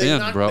Red Roof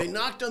Inn, bro. They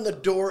knocked on the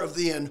door of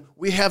the inn.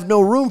 We have no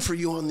room for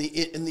you in the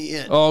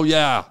inn. Oh,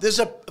 yeah. There's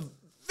a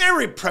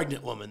very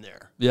pregnant woman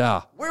there.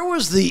 Yeah. Where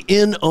was the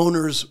inn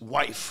owner's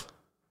wife?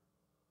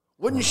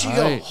 Wouldn't she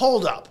go,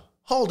 hold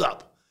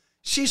up.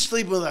 She's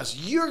sleeping with us.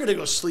 You're going to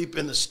go sleep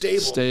in the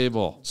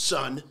stable.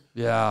 Son.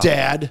 Yeah.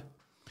 Dad.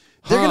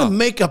 They're going to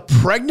make a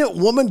pregnant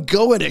woman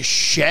go in a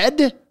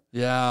shed?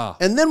 Yeah.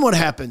 And then what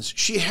happens?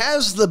 She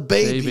has the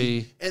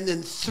baby. And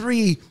then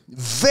 3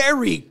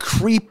 very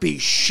creepy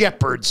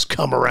shepherds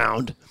come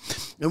around.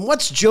 And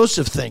what's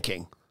Joseph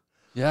thinking?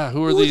 Yeah,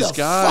 who are these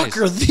guys? Who the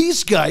fuck are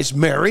these guys,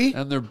 Mary?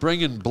 And they're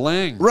bringing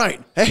bling.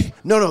 Right. Hey,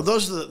 no,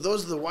 those are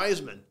the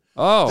wise men.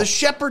 Oh. The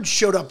shepherds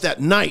showed up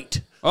that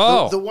night.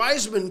 Oh. The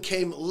wise men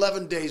came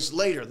 11 days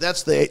later.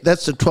 That's the 12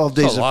 days of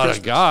Christmas. A lot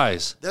of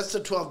guys. That's the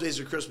 12 days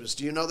of Christmas.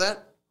 Do you know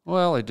that?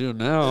 Well, I do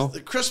now.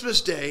 The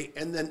Christmas day,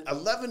 and then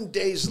 11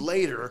 days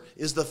later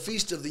is the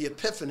Feast of the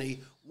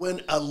Epiphany,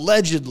 when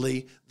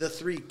allegedly the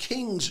 3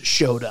 kings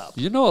showed up.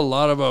 You know a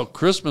lot about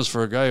Christmas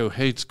for a guy who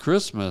hates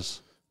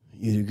Christmas.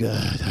 You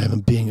God,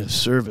 I'm being of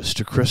service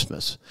to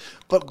Christmas.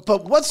 But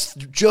what's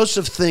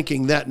Joseph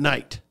thinking that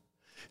night?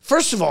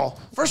 First of all,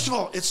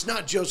 it's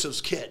not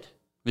Joseph's kid.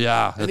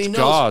 Yeah, it's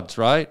God's,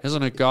 right?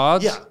 Isn't it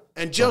God's? Yeah,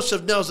 and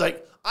Joseph knows,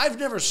 like, I've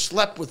never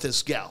slept with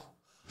this gal.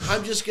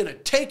 I'm just going to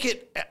take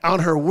it on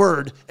her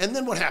word. And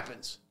then what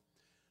happens?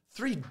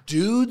 3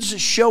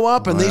 dudes show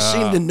up and they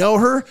seem to know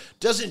her.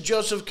 Doesn't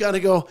Joseph kind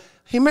of go,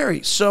 hey,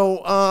 Mary,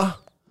 so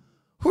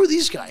who are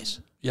these guys?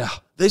 Yeah.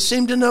 They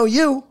seem to know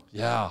you.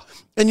 Yeah.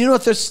 And you know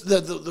what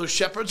those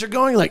shepherds are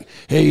going? Like,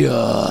 hey,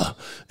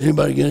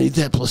 anybody going to eat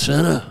that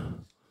placenta?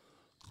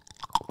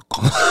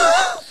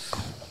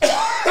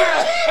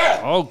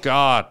 Oh,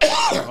 God.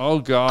 Oh,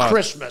 God.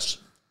 Christmas.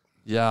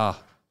 Yeah.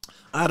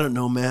 I don't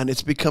know, man.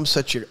 It's become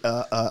such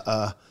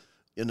a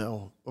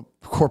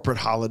corporate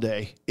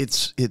holiday.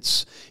 It's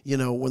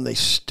when they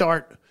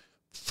start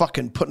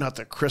fucking putting out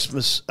the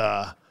Christmas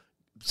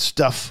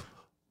stuff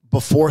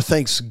before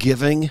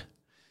Thanksgiving,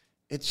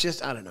 it's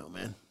just, I don't know,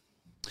 man.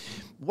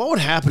 What would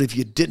happen if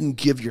you didn't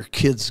give your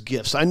kids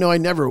gifts? I know I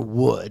never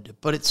would,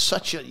 but it's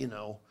such a,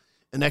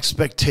 an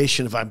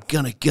expectation of I'm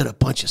going to get a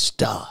bunch of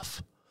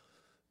stuff.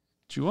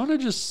 Do you want to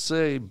just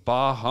say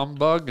bah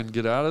humbug and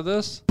get out of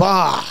this?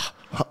 Bah.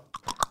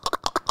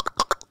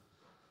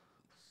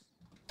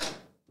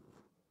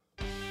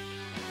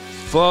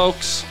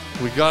 Folks,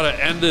 we got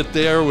to end it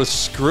there with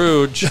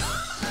Scrooge.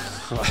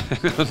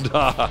 And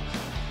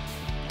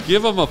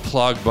give them a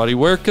plug, buddy.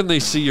 Where can they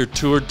see your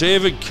tour?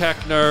 David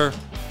Koechner,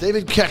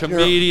 David Koechner,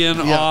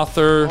 comedian,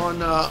 author,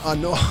 on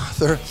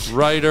author,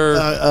 writer.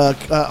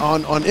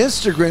 on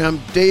Instagram,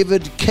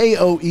 David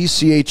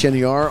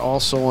Koechner.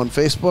 Also on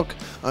Facebook.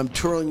 I'm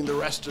touring the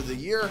rest of the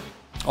year,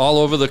 all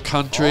over the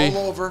country.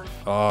 all over.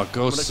 Oh,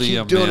 go see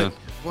him, doing man. it.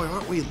 Boy,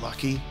 aren't we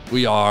lucky?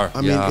 We are.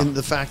 I mean, in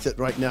the fact that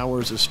right now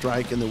there's a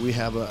strike and that we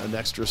have an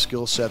extra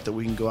skill set that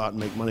we can go out and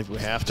make money if we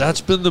have to. That's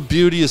been the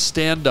beauty of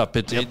stand-up.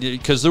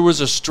 Because there was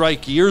a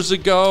strike years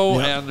ago,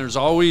 Yep. and there's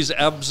always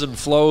ebbs and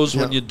flows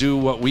when Yep. you do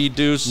what we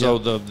do. So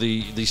Yep.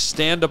 the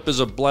stand-up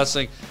is a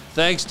blessing.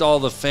 Thanks to all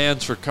the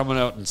fans for coming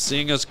out and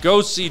seeing us.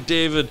 Go see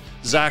David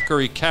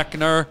Zachary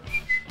Koechner.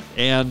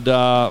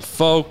 And,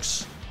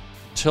 folks,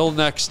 till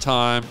next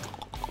time,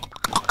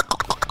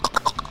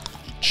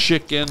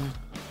 chicken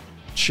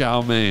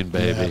chow mein,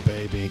 baby. Yeah,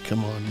 baby.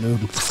 Come on,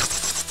 noodle.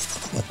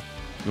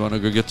 You want to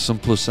go get some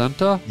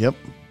placenta? Yep.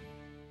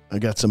 I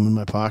got some in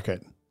my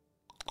pocket.